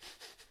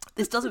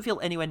this doesn't feel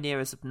anywhere near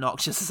as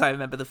obnoxious as I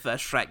remember the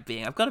first Shrek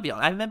being. I've got to be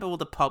honest. I remember all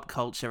the pop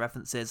culture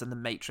references and the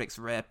Matrix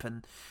rip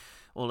and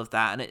all of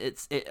that, and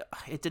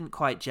it didn't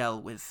quite gel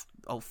with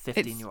old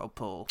 15-year-old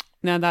Paul.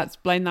 No,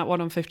 blame that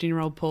one on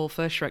 15-year-old Paul.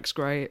 First Shrek's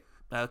great.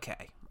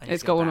 Okay.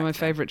 It's got one of my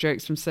favourite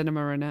jokes from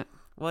cinema in it.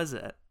 Was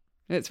it?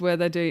 It's where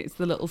they're doing. It's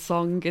the little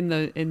song in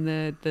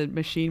the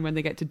machine when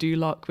they get to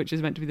Duloc, which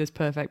is meant to be this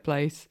perfect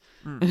place.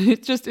 And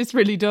it's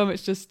really dumb.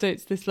 It's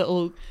this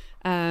little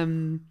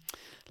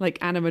like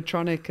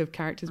animatronic of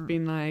characters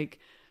being like,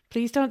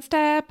 "Please don't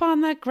step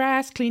on the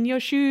grass. Clean your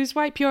shoes.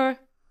 Wipe your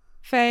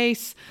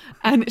face."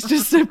 And it's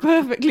just so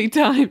perfectly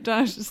timed.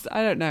 I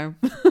don't know.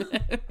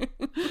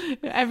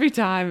 Every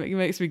time it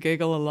makes me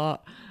giggle a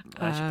lot.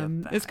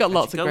 It's got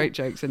lots of great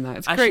jokes in that.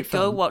 It's a great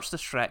film. I should go watch the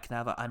Shrek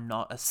now that I'm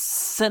not a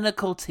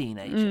cynical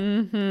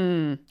teenager.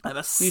 I'm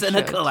a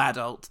cynical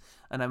adult,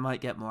 and I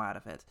might get more out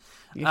of it.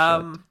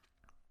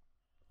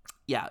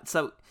 Yeah,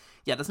 so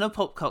there's no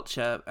pop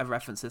culture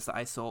references that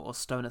I saw or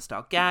stoner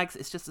style gags.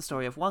 It's just a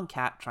story of one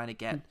cat trying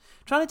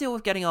to deal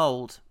with getting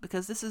old,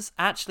 because this is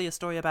actually a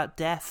story about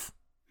death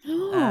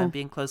and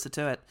being closer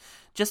to it.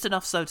 Just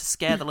enough so to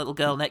scare the little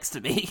girl next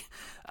to me.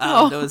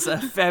 There was a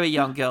very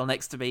young girl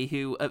next to me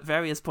who at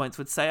various points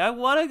would say, "I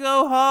want to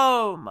go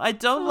home. I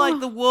don't like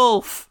the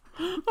wolf."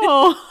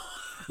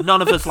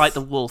 None of us like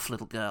the wolf,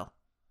 little girl.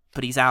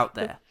 But he's out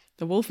there.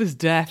 The wolf is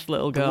death,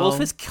 little girl. The wolf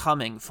is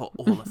coming for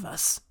all of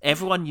us.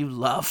 Everyone you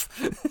love.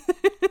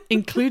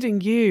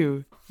 Including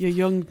you. You're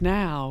young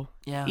now.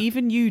 Yeah.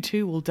 Even you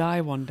too will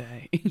die one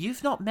day.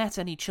 You've not met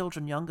any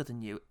children younger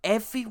than you.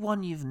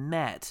 Everyone you've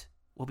met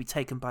will be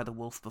taken by the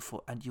wolf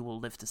before, and you will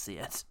live to see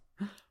it.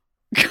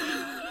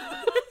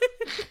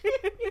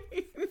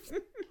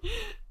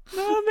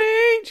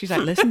 Mommy! She's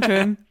like, listen to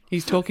him.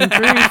 He's talking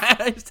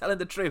truth. He's telling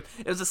the truth.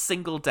 It was a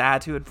single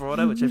dad who had brought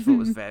her, which I thought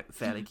was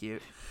fairly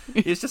cute.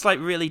 He was just like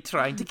really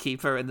trying to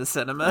keep her in the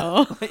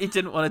cinema. He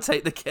didn't want to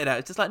take the kid out.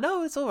 It's just like,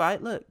 no, it's all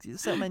right. Look, you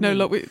set my knee.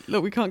 Look,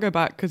 we can't go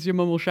back because your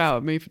mum will shout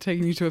at me for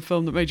taking you to a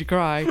film that made you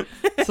cry.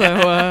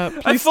 So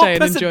please stay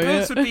and enjoy it. I thought Puss and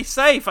Boots would be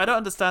safe. I don't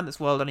understand this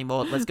world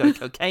anymore. Let's go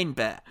Cocaine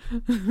Bear.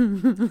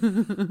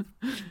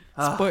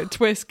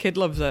 Twist, kid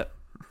loves it.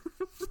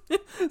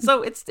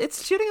 So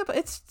it's shooting up.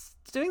 It's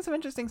doing some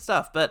interesting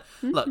stuff. But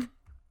look,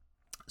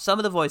 some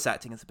of the voice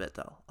acting is a bit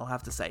dull, I'll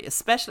have to say.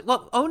 Especially,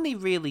 well, only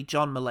really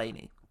John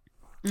Mulaney.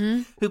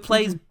 Who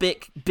plays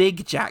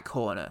big Jack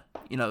Horner?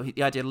 You know,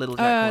 the idea of little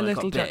Jack Horner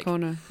got big. Jack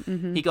Horner.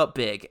 Mm-hmm. He got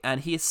big,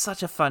 and he is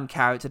such a fun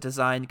character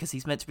design because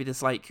he's meant to be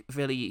this like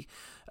really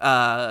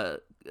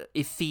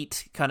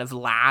effete kind of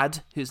lad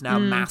who's now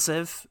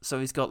massive.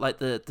 So he's got like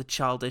the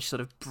childish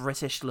sort of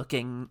British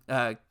looking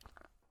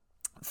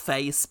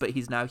face, but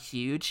he's now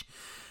huge.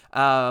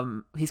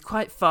 He's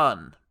quite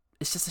fun.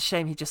 It's just a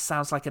shame he just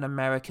sounds like an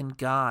American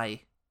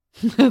guy.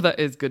 That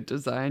is good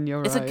design, you're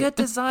right. It's a good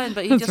design,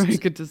 but That's very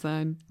good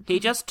design. He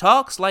just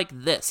talks like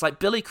this, like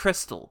Billy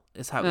Crystal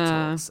is how he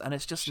talks, and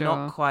it's just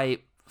not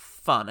quite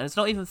fun. And it's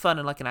not even fun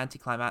in like an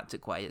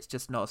anticlimactic way, it's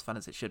just not as fun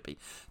as it should be.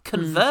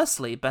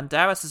 Conversely,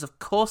 Banderas is of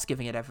course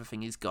giving it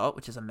everything he's got,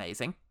 which is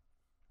amazing.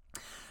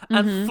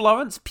 And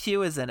Florence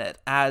Pugh is in it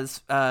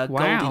as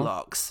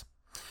Goldilocks.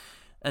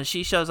 And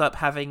she shows up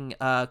having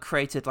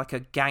created like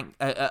a gang,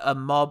 a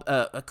mob,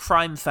 a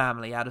crime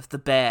family out of the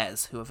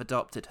bears who have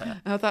adopted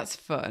her. Oh, that's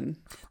fun.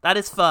 That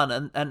is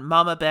fun. And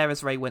Mama Bear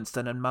is Ray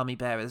Winston, and Mummy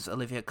Bear is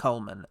Olivia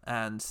Colman,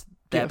 and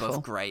they're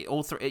both great.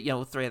 All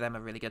three of them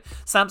are really good.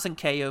 Samson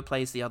Kayo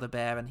plays the other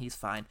bear, and he's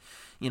fine.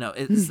 You know,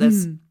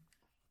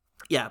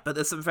 but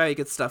there's some very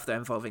good stuff there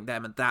involving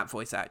them and that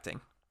voice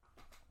acting.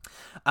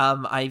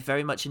 I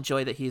very much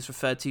enjoy that he is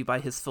referred to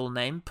by his full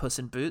name, Puss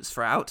in Boots,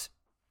 throughout.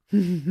 I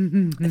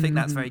think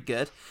that's very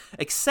good.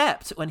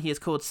 Except when he is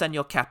called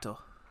Senor Cato.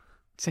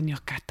 Senor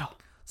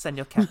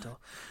Cato.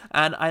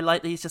 And I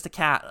like that he's just a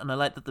cat, and I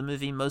like that the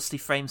movie mostly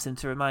frames him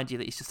to remind you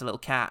that he's just a little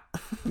cat.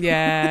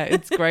 Yeah,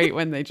 it's great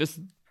when they just...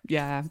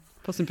 Yeah,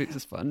 Puss in Boots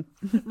is fun.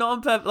 Not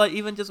on purpose, like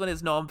even just when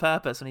it's not on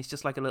purpose, when he's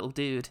just like a little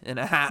dude in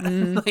a hat,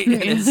 like in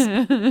his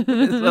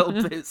little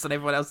boots, and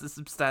everyone else is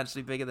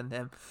substantially bigger than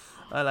him.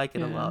 I like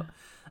it a lot.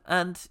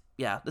 And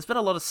yeah, there's been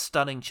a lot of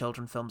stunning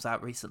children films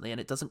out recently,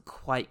 and it doesn't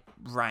quite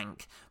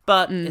rank,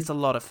 but it's a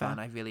lot of fun.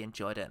 I really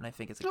enjoyed it, and I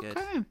think it's a good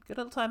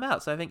little time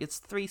out. So I think it's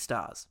 3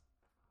 stars.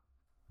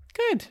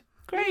 Good,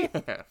 great.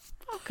 Yeah.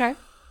 Okay.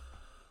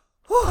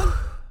 Whew.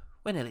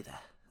 We're nearly there.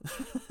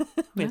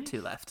 We have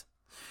 2 left.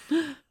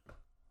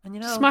 And you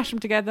know, smash them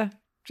together.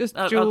 Just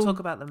I'll talk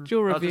about them.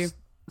 Dual review. I'll just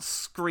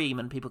scream,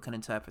 and people can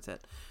interpret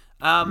it.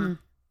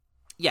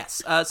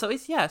 Yes, so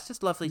it's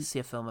just lovely to see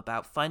a film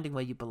about finding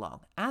where you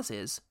belong, as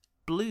is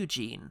Blue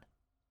Jean.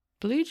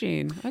 Blue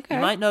Jean, okay.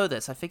 You might know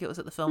this. I think it was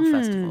at the film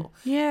festival.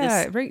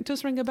 Yeah, it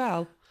does ring a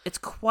bell. It's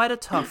quite a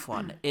tough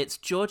one. It's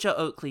Georgia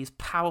Oakley's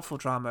powerful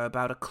drama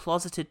about a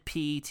closeted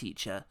PE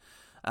teacher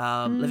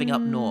living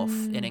up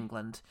north in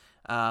England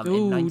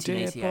in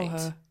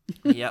 1988.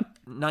 Yep,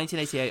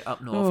 1988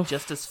 up north,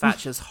 just as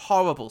Thatcher's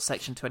horrible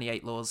Section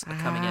 28 laws are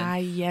coming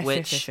in. Yes.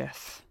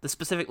 The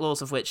specific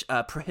laws of which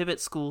prohibit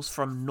schools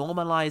from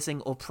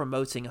normalizing or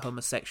promoting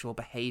homosexual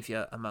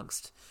behavior,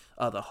 amongst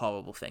other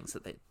horrible things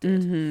that they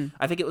did.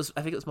 I think it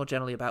was more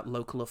generally about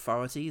local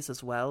authorities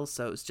as well.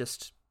 So it was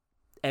just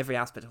every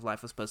aspect of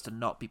life was supposed to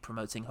not be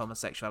promoting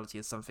homosexuality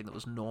as something that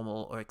was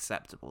normal or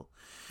acceptable.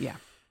 Yeah.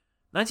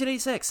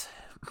 1986.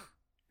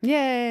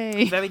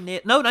 Yay! Very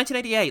near. No,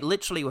 1988,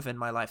 literally within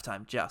my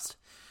lifetime, just.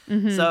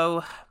 Mm-hmm.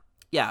 So,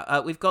 yeah,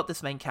 we've got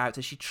this main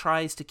character. She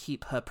tries to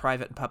keep her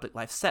private and public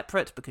life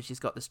separate because she's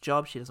got this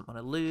job she doesn't want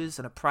to lose,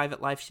 and her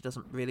private life she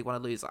doesn't really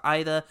want to lose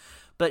either.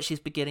 But she's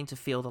beginning to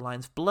feel the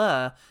lines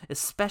blur,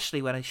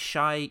 especially when a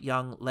shy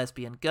young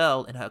lesbian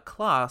girl in her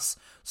class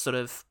sort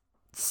of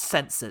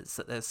senses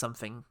that there's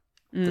something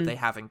that they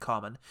have in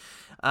common.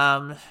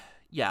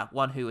 Yeah,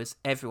 one who is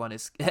everyone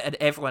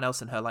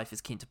else in her life is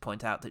keen to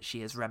point out that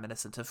she is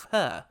reminiscent of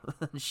her.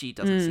 She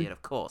doesn't see it,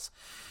 of course.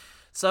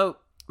 So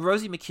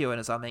Rosie McEwen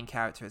as our main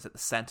character is at the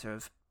center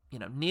of,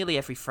 nearly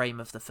every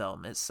frame of the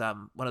film. It's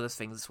one of those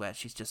things where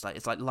she's just like,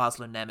 it's like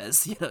Laszlo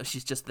Nemes,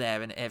 she's just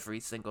there in every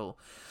single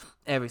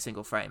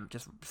frame,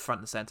 just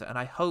front and center. And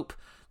I hope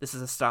this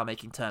is a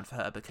star-making turn for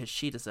her because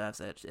she deserves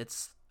it.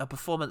 It's a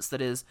performance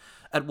that is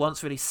at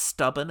once really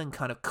stubborn and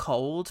kind of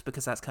cold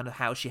because that's kind of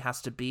how she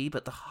has to be,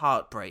 but the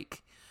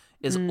heartbreak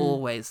is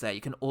always there. You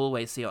can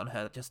always see it on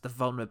her, just the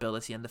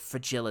vulnerability and the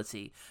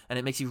fragility, and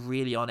it makes you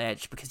really on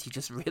edge because you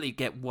just really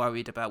get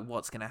worried about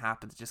what's going to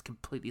happen to just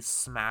completely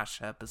smash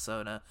her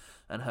persona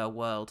and her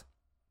world.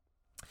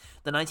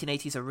 The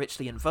 1980s are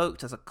richly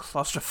invoked as a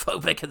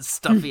claustrophobic and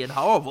stuffy and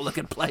horrible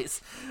looking place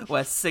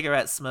where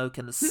cigarette smoke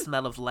and the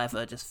smell of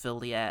leather just fill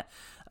the air.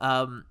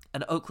 And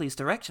Oakley's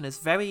direction is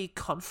very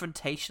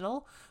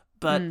confrontational,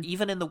 but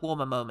even in the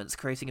warmer moments,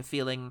 creating a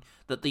feeling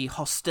that the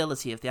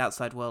hostility of the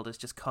outside world is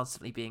just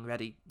constantly being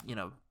ready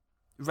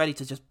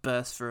to just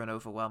burst through and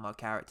overwhelm our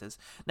characters.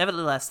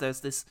 Nevertheless,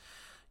 there's this,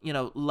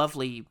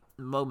 lovely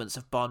moments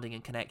of bonding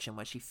and connection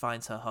where she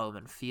finds her home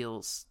and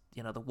feels,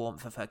 the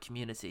warmth of her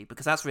community,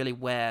 because that's really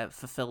where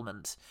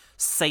fulfillment,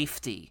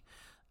 safety,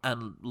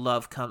 and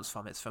love comes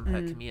from. It's from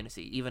her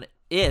community, even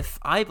if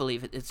I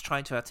believe it's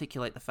trying to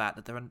articulate the fact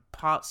that there are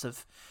parts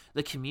of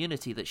the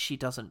community that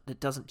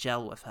doesn't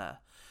gel with her.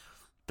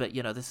 But,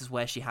 this is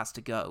where she has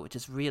to go, which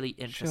is really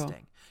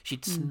interesting. Sure.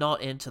 She's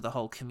not into the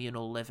whole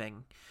communal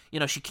living.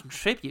 She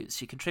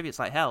contributes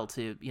like hell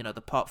to,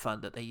 the pot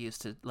fund that they use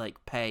to,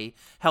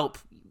 help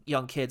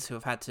young kids who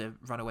have had to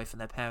run away from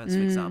their parents,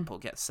 for example,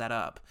 get set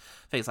up.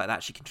 Things like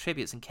that. She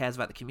contributes and cares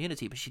about the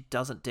community, but she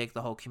doesn't dig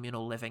the whole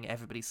communal living,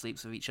 everybody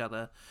sleeps with each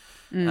other.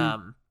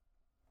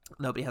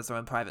 Nobody has their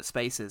own private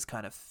spaces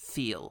kind of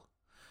feel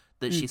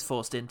that she's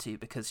forced into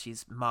because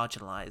she's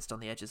marginalized on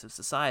the edges of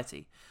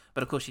society.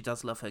 But of course she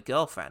does love her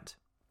girlfriend,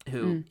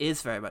 who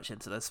is very much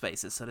into those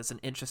spaces. So there's an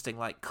interesting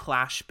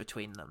clash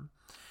between them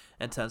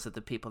in terms of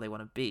the people they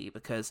want to be,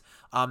 because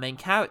our main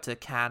character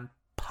can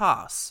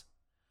pass.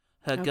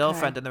 Her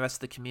girlfriend and the rest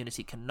of the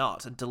community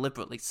cannot, and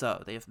deliberately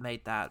so. They have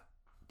made that,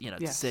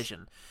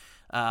 decision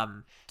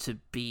to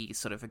be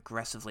sort of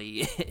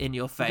aggressively in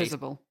your face.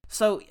 Visible.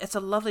 So it's a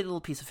lovely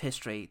little piece of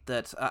history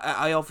that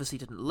I obviously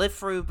didn't live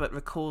through, but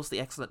recalls the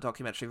excellent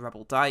documentary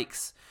Rubble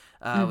Dykes,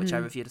 which I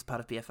reviewed as part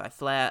of BFI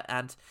Flair,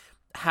 and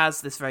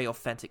has this very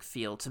authentic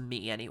feel to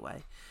me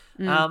anyway.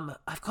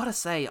 I've got to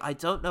say, I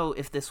don't know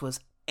if this was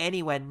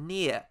anywhere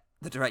near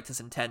the director's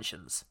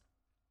intentions,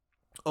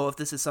 or if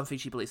this is something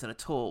she believes in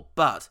at all,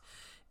 but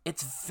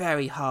it's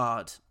very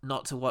hard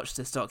not to watch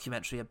this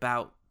documentary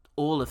about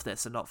all of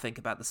this and not think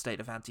about the state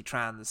of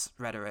anti-trans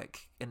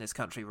rhetoric in this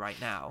country right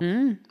now.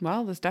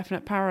 Well, there's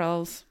definite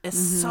parallels. There's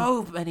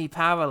so many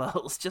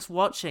parallels. Just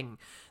watching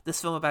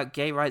this film about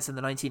gay rights in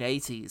the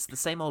 1980s, the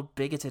same old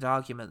bigoted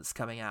arguments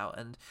coming out,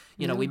 and,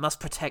 we must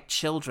protect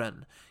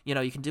children.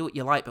 You can do what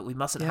you like, but we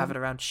mustn't have it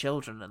around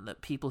children, and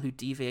that people who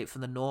deviate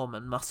from the norm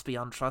and must be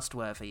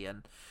untrustworthy,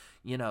 and,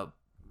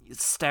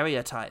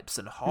 stereotypes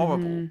and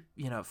horrible,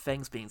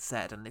 things being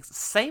said, and it's the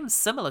same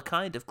similar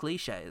kind of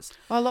cliches.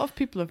 Well, a lot of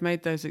people have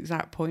made those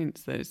exact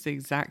points, that it's the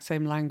exact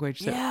same language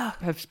that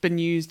has been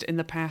used in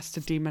the past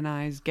to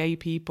demonize gay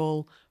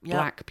people,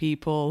 black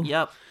people,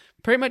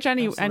 pretty much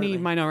any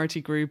minority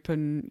group,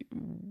 and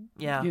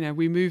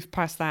we moved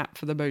past that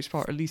for the most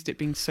part, at least it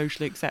being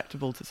socially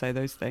acceptable to say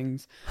those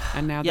things,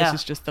 and now this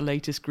is just the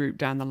latest group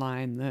down the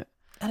line that,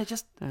 and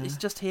it's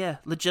just here,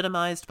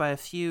 legitimized by a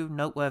few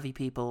noteworthy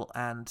people,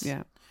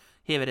 and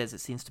here it is. It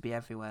seems to be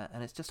everywhere,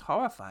 and it's just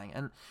horrifying.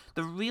 And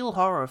the real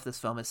horror of this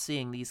film is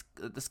seeing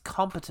this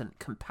competent,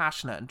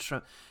 compassionate,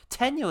 and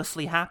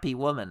tenuously happy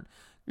woman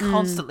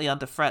constantly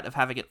under threat of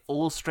having it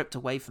all stripped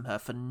away from her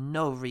for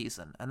no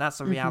reason. And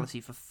that's a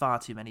reality for far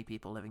too many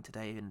people living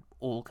today in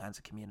all kinds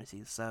of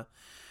communities. So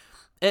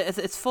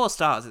it's 4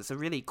 stars. It's a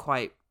really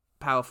quite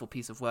powerful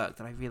piece of work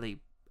that I really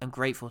am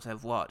grateful to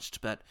have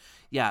watched. But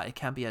yeah, it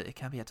can be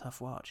a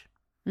tough watch.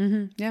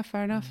 Yeah,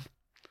 fair enough.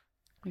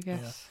 I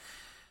guess.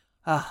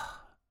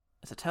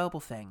 It's a terrible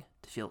thing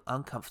to feel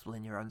uncomfortable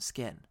in your own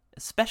skin,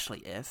 especially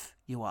if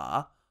you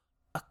are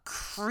a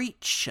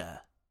creature.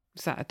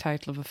 Is that a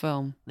title of a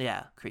film?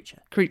 Yeah,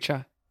 creature.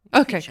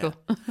 Okay, cool.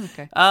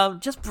 Okay.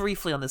 Just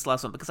briefly on this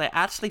last one, because I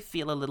actually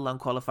feel a little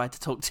unqualified to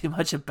talk too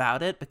much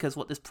about it, because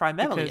what this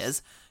primarily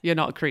is... You're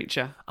not a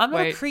creature. I'm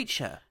not a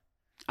creature.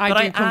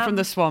 I do come from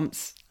the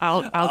swamps.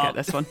 I'll get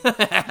this one.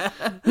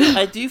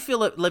 I do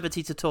feel at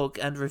liberty to talk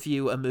and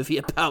review a movie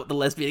about the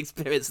lesbian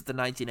experience of the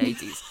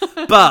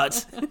 1980s.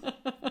 But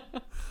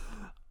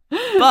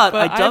But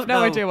I I have don't no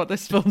know. idea what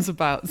this film's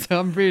about, so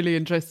I'm really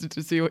interested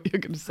to see what you're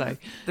going to say.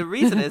 The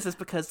reason is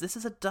because this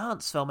is a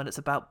dance film and it's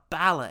about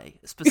ballet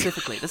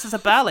specifically. This is a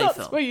ballet That's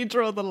film. where you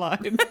draw the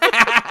line.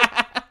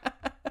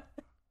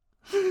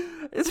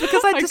 It's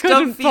because I just couldn't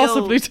don't feel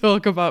possibly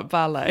talk about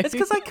ballet. It's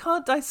because I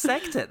can't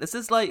dissect it. This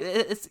is like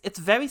it's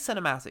very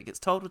cinematic. It's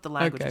told with the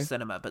language Okay. of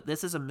cinema, but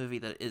this is a movie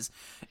that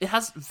it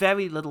has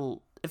very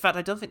little. In fact,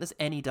 I don't think there's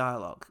any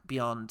dialogue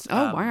beyond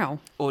wow.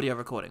 audio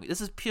recording.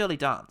 This is purely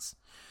dance.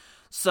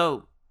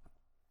 So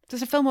Is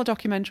this a film or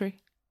documentary?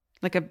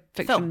 Like a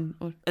fiction?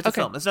 Or... it's a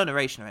film. There's no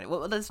narration or anything.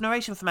 Well, there's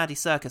narration from Andy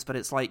Serkis, but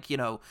it's like,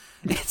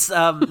 it's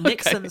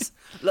Nixon's.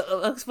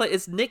 I'll explain.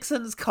 It's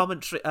Nixon's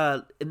commentary,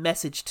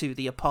 message to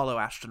the Apollo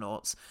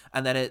astronauts,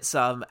 and then it's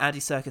Andy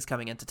Serkis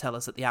coming in to tell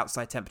us that the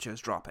outside temperature is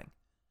dropping.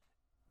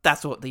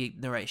 That's what the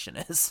narration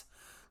is.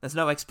 There's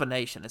no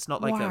explanation. It's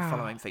not like a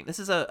following thing. This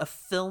is a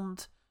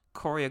filmed,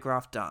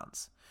 choreographed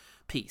dance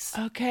piece.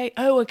 Okay.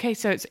 Oh, okay.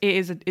 So it's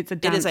a dance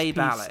It is a piece.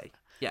 ballet.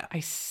 Yeah.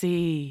 I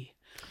see.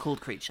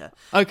 Called Creature.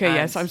 Okay, And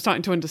yes, I'm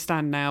starting to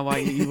understand now why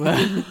you were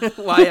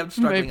why I'm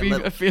struggling maybe a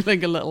little.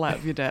 feeling a little out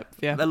of your depth.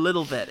 Yeah, A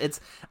little bit. It's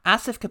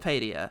Asif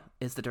Kapadia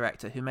is the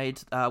director who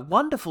made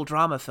wonderful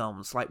drama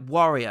films like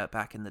Warrior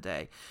back in the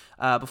day,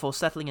 before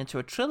settling into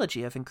a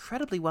trilogy of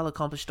incredibly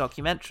well-accomplished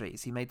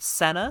documentaries. He made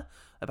Senna,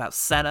 about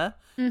Senna,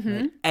 he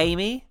made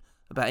Amy,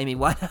 about Amy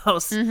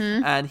Winehouse,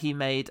 and he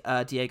made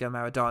Diego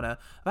Maradona,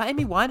 about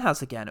Amy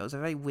Winehouse again. It was a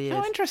very weird...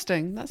 Oh,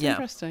 interesting. That's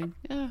interesting.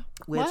 Yeah.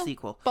 Weird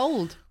sequel.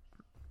 Bold.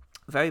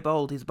 Very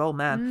bold. He's a bold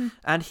man.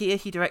 And here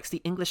he directs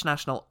the English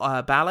National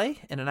Ballet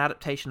in an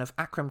adaptation of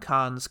Akram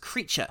Khan's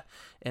Creature,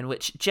 in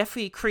which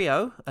Geoffrey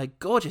Creo, a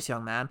gorgeous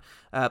young man,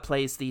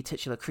 plays the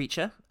titular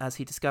creature as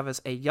he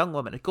discovers a young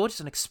woman, a gorgeous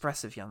and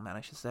expressive young man,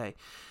 I should say,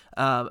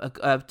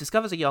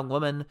 discovers a young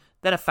woman,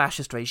 then a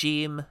fascist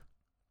regime.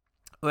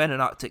 We're in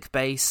an Arctic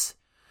base.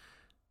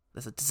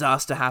 There's a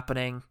disaster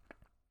happening.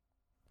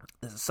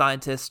 There's a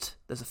scientist.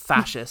 There's a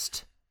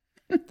fascist.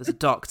 There's a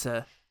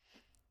doctor.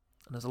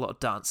 And there's a lot of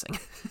dancing.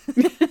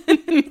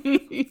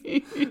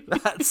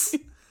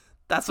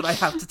 That's what I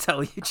have to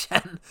tell you,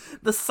 Jen.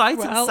 The sight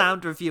and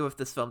sound review of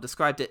this film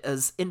described it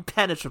as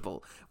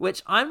impenetrable,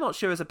 which I'm not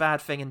sure is a bad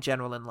thing in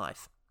general in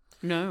life.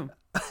 No.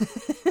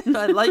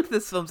 I like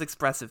this film's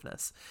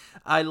expressiveness.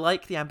 I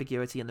like the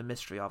ambiguity and the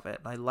mystery of it.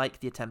 I like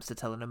the attempts to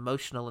tell an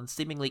emotional and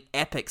seemingly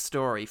epic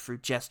story through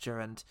gesture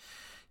and,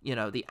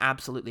 the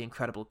absolutely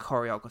incredible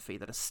choreography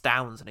that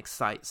astounds and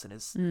excites and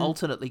is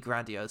alternately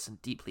grandiose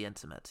and deeply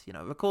intimate. It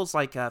recalls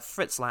like a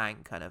Fritz Lang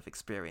kind of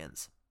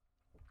experience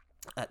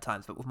at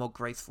times, but with more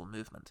graceful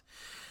movement.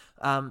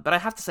 But I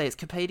have to say, it's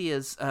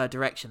Capadia's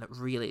direction that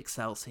really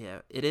excels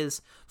here. It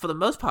is, for the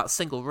most part, a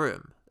single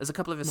room. There's a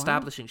couple of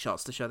establishing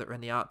shots to show that we're in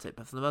the Arctic,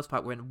 but for the most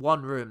part, we're in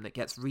one room that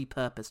gets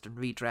repurposed and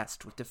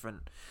redressed with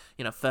different,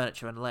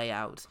 furniture and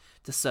layout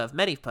to serve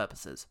many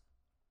purposes.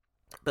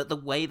 But the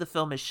way the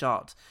film is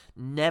shot,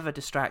 never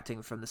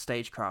distracting from the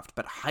stagecraft,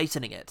 but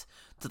heightening it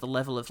to the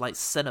level of like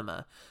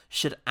cinema,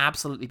 should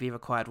absolutely be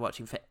required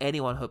watching for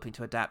anyone hoping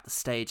to adapt the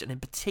stage, and in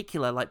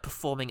particular like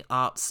performing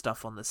arts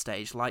stuff on the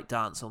stage, like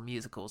dance or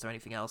musicals or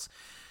anything else.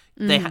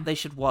 They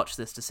should watch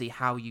this to see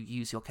how you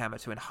use your camera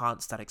to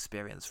enhance that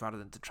experience rather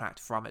than detract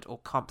from it or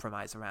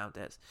compromise around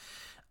it.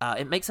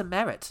 It makes a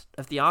merit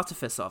of the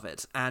artifice of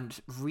it and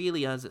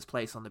really earns its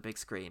place on the big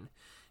screen.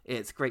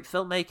 It's great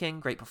filmmaking,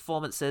 great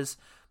performances,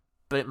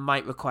 but it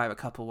might require a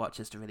couple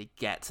watches to really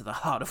get to the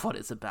heart of what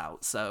it's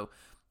about. So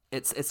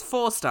it's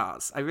 4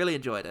 stars. I really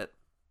enjoyed it.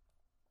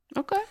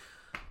 Okay.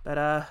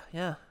 But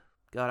yeah,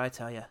 God, I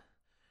tell you,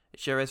 it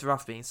sure is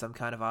rough being some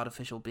kind of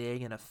artificial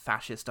being in a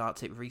fascist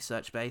Arctic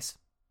research base.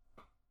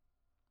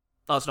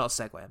 Oh, it's not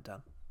a segue. I'm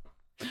done.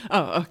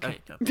 Oh, okay.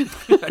 Just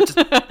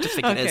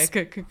think it is.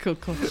 Okay, cool.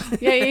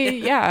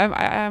 Yeah.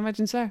 I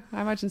imagine so.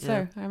 I imagine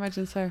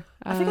so.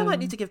 I think I might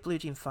need to give Blue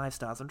Jean 5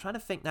 stars. I'm trying to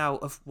think now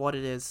of what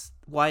it is,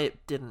 why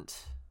it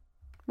didn't.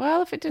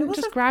 Well, if it didn't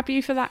just grab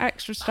you for that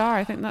extra star,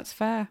 I think that's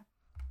fair.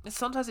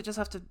 Sometimes it just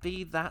has to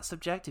be that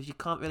subjective. You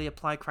can't really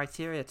apply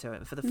criteria to it.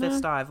 And for the 5th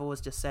star, I've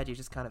always just said you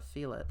just kind of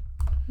feel it.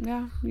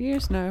 Yeah, you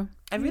just know.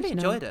 I really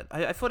enjoyed it.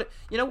 I thought it...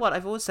 You know what?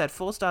 I've always said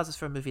 4 stars is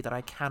for a movie that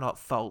I cannot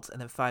fault, and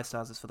then 5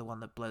 stars is for the one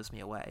that blows me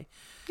away.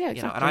 Yeah,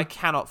 exactly. And I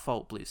cannot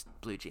fault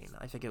Blue Jean.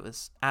 I think it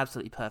was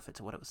absolutely perfect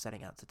to what it was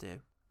setting out to do.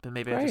 But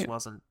maybe I just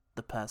wasn't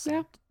the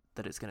person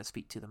that it's going to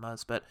speak to the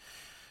most. But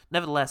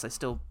nevertheless, I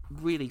still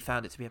really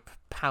found it to be a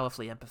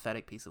powerfully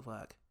empathetic piece of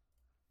work.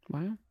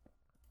 Wow.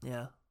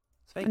 Yeah.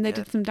 And they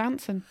did some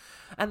dancing.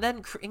 And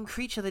then in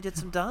Creature, they did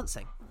some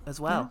dancing as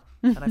well.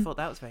 And I thought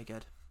that was very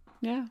good.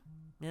 Yeah.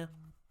 Yeah.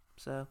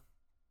 So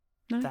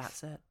nice.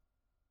 That's it.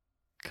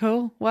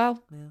 Cool.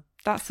 Well,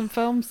 that's some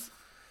films.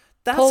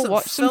 That's Paul some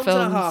watched some films and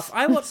a films. half.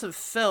 I watched some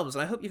films,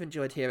 and I hope you've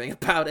enjoyed hearing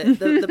about it.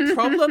 The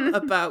problem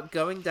about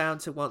going down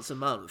to once a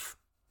month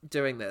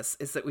doing this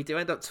is that we do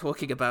end up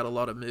talking about a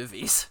lot of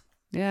movies.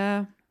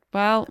 Yeah.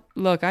 Well,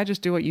 look, I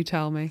just do what you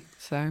tell me.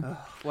 So.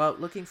 Well,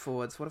 looking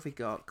forwards, what have we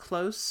got?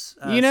 Close.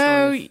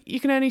 You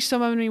can only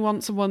summon me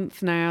once a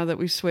month now that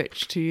we've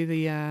switched to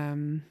the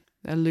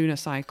lunar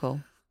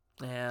cycle.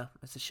 Yeah,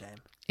 it's a shame.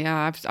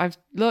 Yeah, I've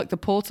look. The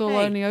portal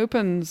only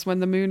opens when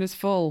the moon is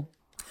full.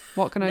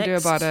 What can I do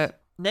about it?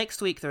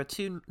 Next week, there are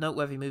 2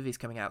 noteworthy movies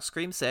coming out,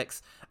 Scream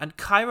 6 and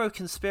Cairo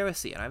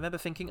Conspiracy. And I remember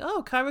thinking,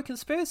 oh, Cairo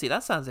Conspiracy,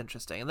 that sounds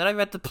interesting. And then I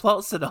read the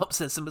plot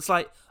synopsis and was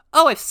like,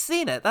 oh, I've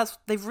seen it.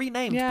 They've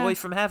renamed Boy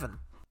from Heaven.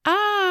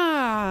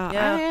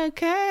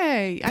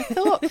 Okay. I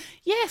thought,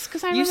 yes,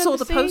 because I remember you saw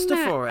the poster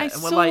that. for it. I and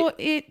saw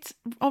it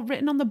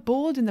written on the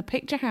board in the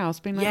picture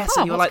house, being like, yes,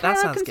 and you were like, that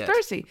sounds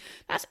Conspiracy? Good.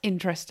 That's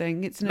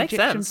interesting. It's an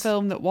Egyptian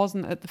film that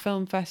wasn't at the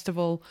film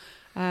festival,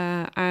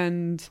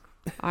 and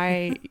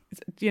I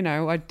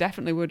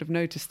definitely would have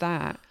noticed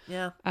that.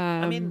 Yeah.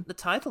 I mean, the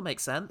title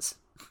makes sense.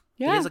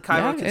 Yeah. It is a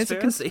Cairo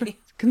Conspiracy. It's a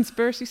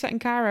conspiracy set in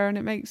Cairo, and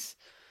it makes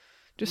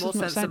just more as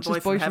much sense than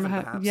as Boy from Heaven,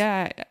 Heaven.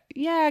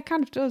 Yeah, it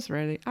kind of does,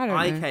 really. I don't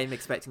know. I came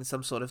expecting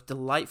some sort of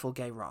delightful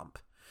gay romp.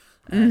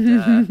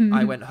 And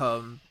I went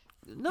home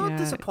not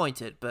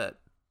disappointed, but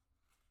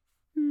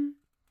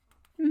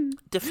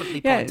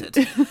differently pointed.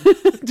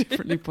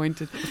 Differently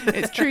pointed.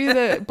 It's true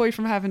that Boy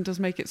from Heaven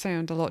does make it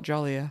sound a lot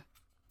jollier.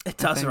 It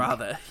does,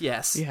 rather,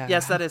 yes. Yeah.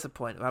 Yes, that is a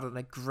point, rather than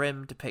a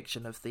grim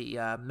depiction of the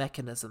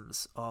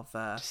mechanisms of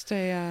the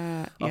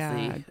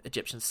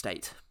Egyptian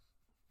state.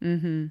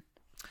 Mm-hmm.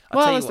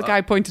 Well, as the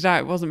guy pointed out,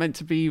 it wasn't meant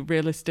to be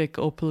realistic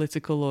or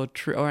political or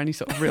true or any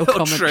sort of real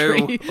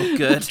commentary. True. Or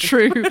good.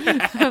 True.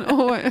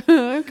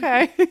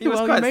 Okay.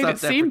 Well, you made it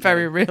seem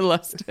very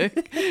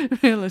realistic.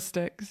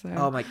 So.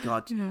 Oh my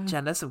God. Yeah.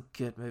 Jen, there's some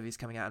good movies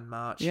coming out in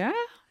March. Yeah?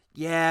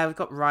 Yeah, we've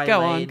got Rye Go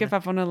Lane. on, give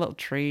everyone a little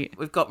treat.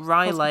 We've got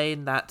Rye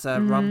Lane, that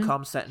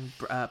rom-com set in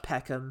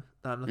Peckham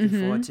that I'm looking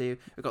forward to.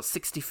 We've got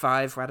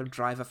 65, where Adam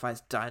Driver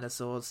fights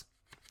dinosaurs.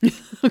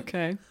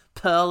 Okay.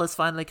 Pearl is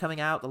finally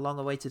coming out, the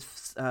long-awaited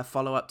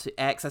follow-up to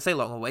X. I say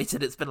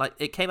long-awaited,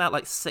 it came out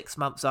like 6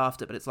 months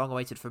after, but it's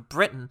long-awaited for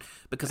Britain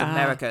because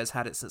America has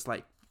had it since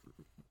like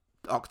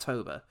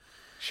October.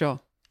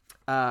 Sure.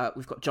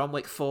 We've got John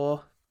Wick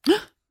 4.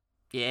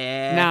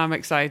 Yeah. Now I'm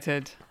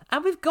excited.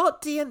 And we've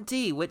got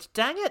D&D, which,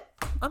 dang it,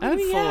 I'm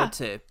looking forward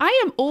to.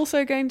 I am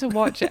also going to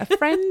watch it. A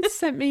friend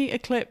sent me a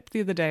clip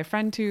the other day, a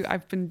friend who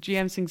I've been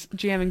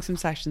GMing some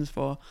sessions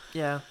for.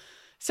 Yeah.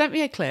 Sent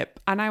me a clip,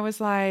 and I was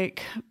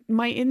like,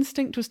 my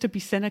instinct was to be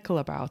cynical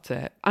about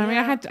it. I mean,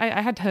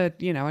 I had heard,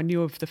 I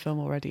knew of the film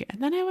already.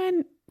 And then I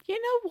went,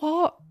 you know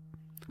what?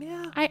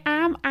 Yeah. I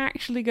am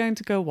actually going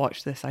to go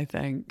watch this, I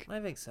think. I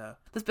think so.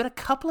 There's been a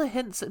couple of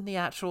hints in the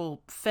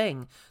actual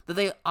thing that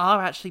they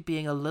are actually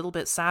being a little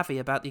bit savvy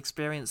about the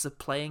experience of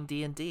playing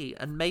D&D.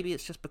 And maybe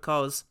it's just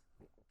because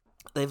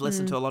they've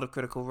listened to a lot of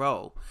Critical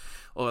Role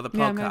or other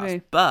podcasts. Yeah,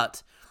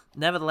 but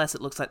nevertheless,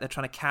 it looks like they're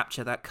trying to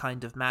capture that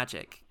kind of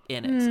magic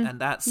in it. And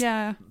that's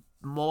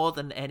more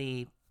than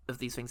any of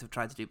these things have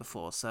tried to do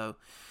before. So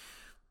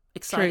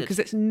excited. True, because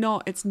it's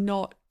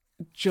not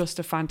just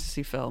a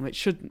fantasy film. It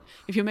shouldn't.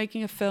 If you're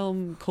making a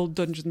film called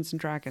Dungeons and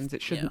Dragons,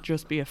 it shouldn't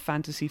just be a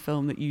fantasy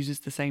film that uses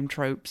the same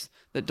tropes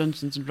that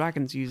Dungeons and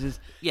Dragons uses.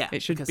 Yeah,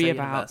 it should be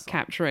about universal.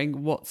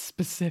 Capturing what's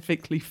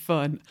specifically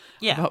fun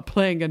about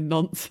playing a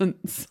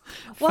nonsense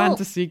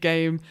fantasy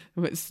game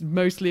that's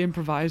mostly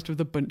improvised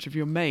with a bunch of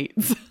your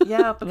mates.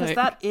 Yeah, because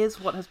that is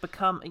what has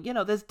become.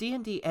 There's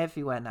D&D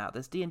everywhere now.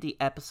 There's D&D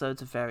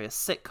episodes of various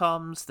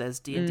sitcoms.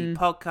 There's D&D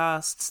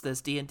podcasts.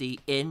 There's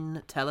D&D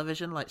in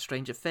television, like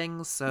Stranger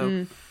Things. So.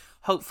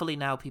 Hopefully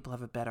now people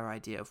have a better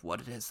idea of what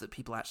it is that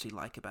people actually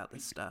like about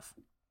this stuff.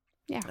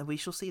 Yeah. And we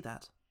shall see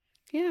that.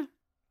 Yeah.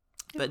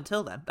 But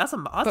until then, that's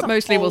But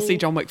mostly we'll see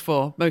John Wick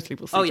 4. Mostly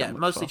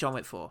John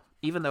Wick 4.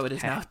 Even though it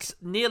is now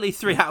nearly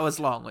 3 hours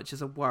long, which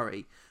is a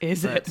worry.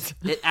 Is it?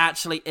 It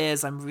actually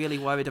is. I'm really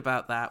worried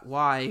about that.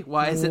 Why?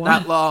 Why is it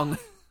that long?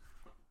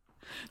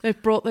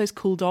 They've brought those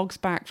cool dogs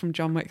back from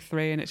John Wick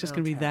 3, and it's just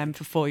going to be them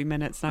for 40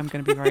 minutes, and I'm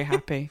going to be very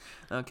happy.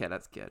 Okay,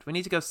 that's good. We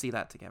need to go see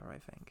that together, I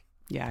think.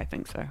 Yeah, I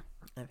think so.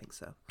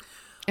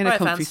 In a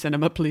comfy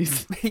cinema,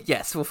 please.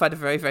 Yes, we'll find a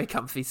very, very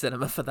comfy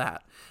cinema for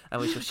that,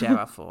 and we shall share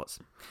our thoughts.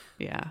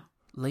 Yeah.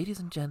 Ladies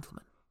and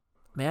gentlemen,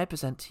 may I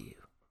present to you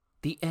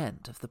the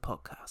end of the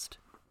podcast.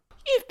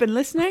 You've been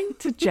listening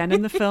to Jen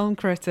and the Film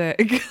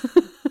Critic,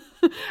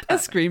 a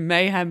Scream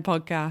Mayhem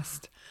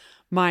podcast.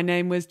 My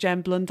name was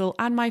Jen Blundell,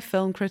 and my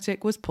film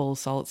critic was Paul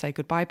Salt. Say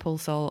goodbye, Paul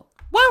Salt.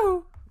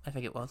 Woo! I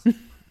think it was.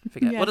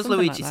 Forget. What does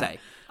Luigi say?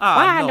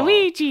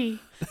 Luigi.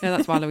 No,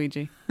 that's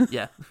Waluigi.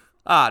 Yeah.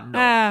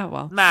 No.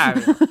 Well.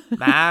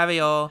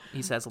 Mario.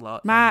 He says a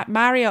lot.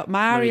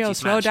 Mario.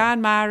 Slow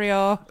down,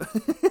 Mario.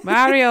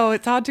 Mario,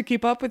 it's hard to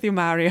keep up with you,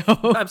 Mario.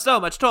 I'm so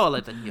much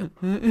taller than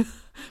you.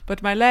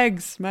 But my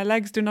legs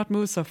do not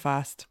move so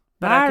fast.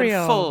 But Mario. I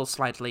can fall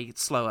slightly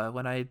slower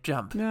when I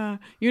jump. Yeah.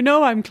 You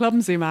know I'm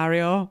clumsy,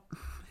 Mario.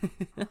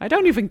 I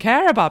don't even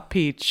care about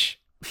Peach.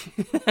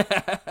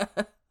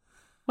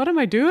 What am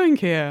I doing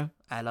here?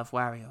 I love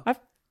Wario.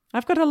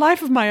 I've got a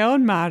life of my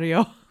own,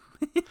 Mario.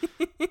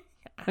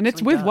 And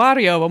it's with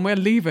Wario, and we're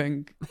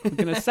leaving. We're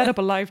going to set up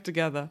a life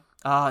together.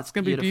 Oh, it's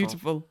going to be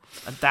beautiful.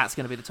 And that's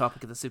going to be the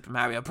topic of the Super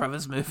Mario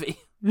Brothers movie.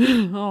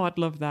 Oh, I'd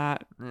love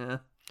that. Yeah.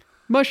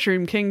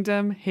 Mushroom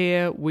Kingdom,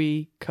 here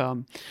we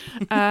come.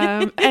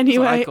 Anyway, that's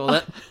what I call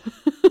it.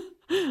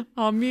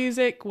 Our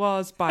music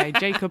was by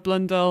Jacob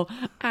Blundell.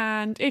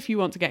 And if you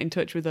want to get in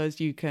touch with us,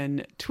 you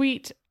can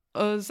tweet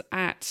us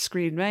at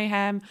Screen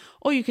Mayhem,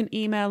 or you can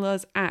email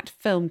us at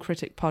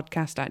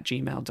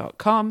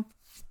filmcriticpodcast@gmail.com.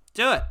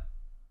 Do it.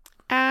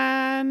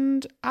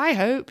 And I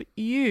hope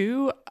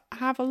you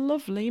have a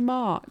lovely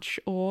March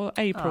or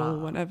April,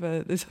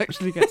 whenever this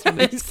actually gets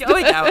released. It's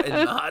going out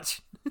in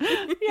March.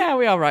 Yeah,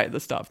 we are right at the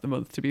start of the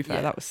month, to be fair.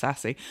 Yeah. That was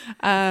sassy.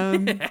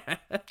 I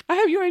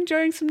hope you're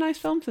enjoying some nice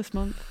films this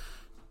month.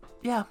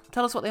 Yeah,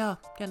 tell us what they are.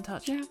 Get in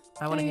touch. Yeah,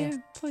 I want to hear. Yeah.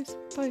 Please.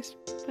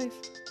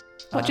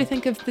 What do you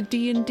think of the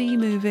D&D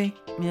movie?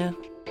 Yeah.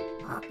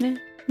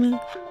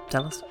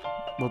 Tell us.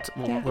 We'll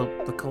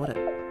record it.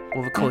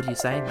 We'll record you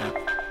saying that.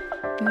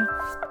 Yeah.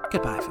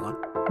 Goodbye, everyone.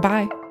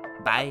 Bye.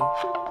 Bye.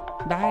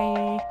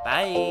 Bye.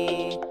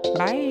 Bye.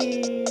 Bye.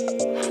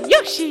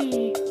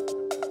 Yoshi!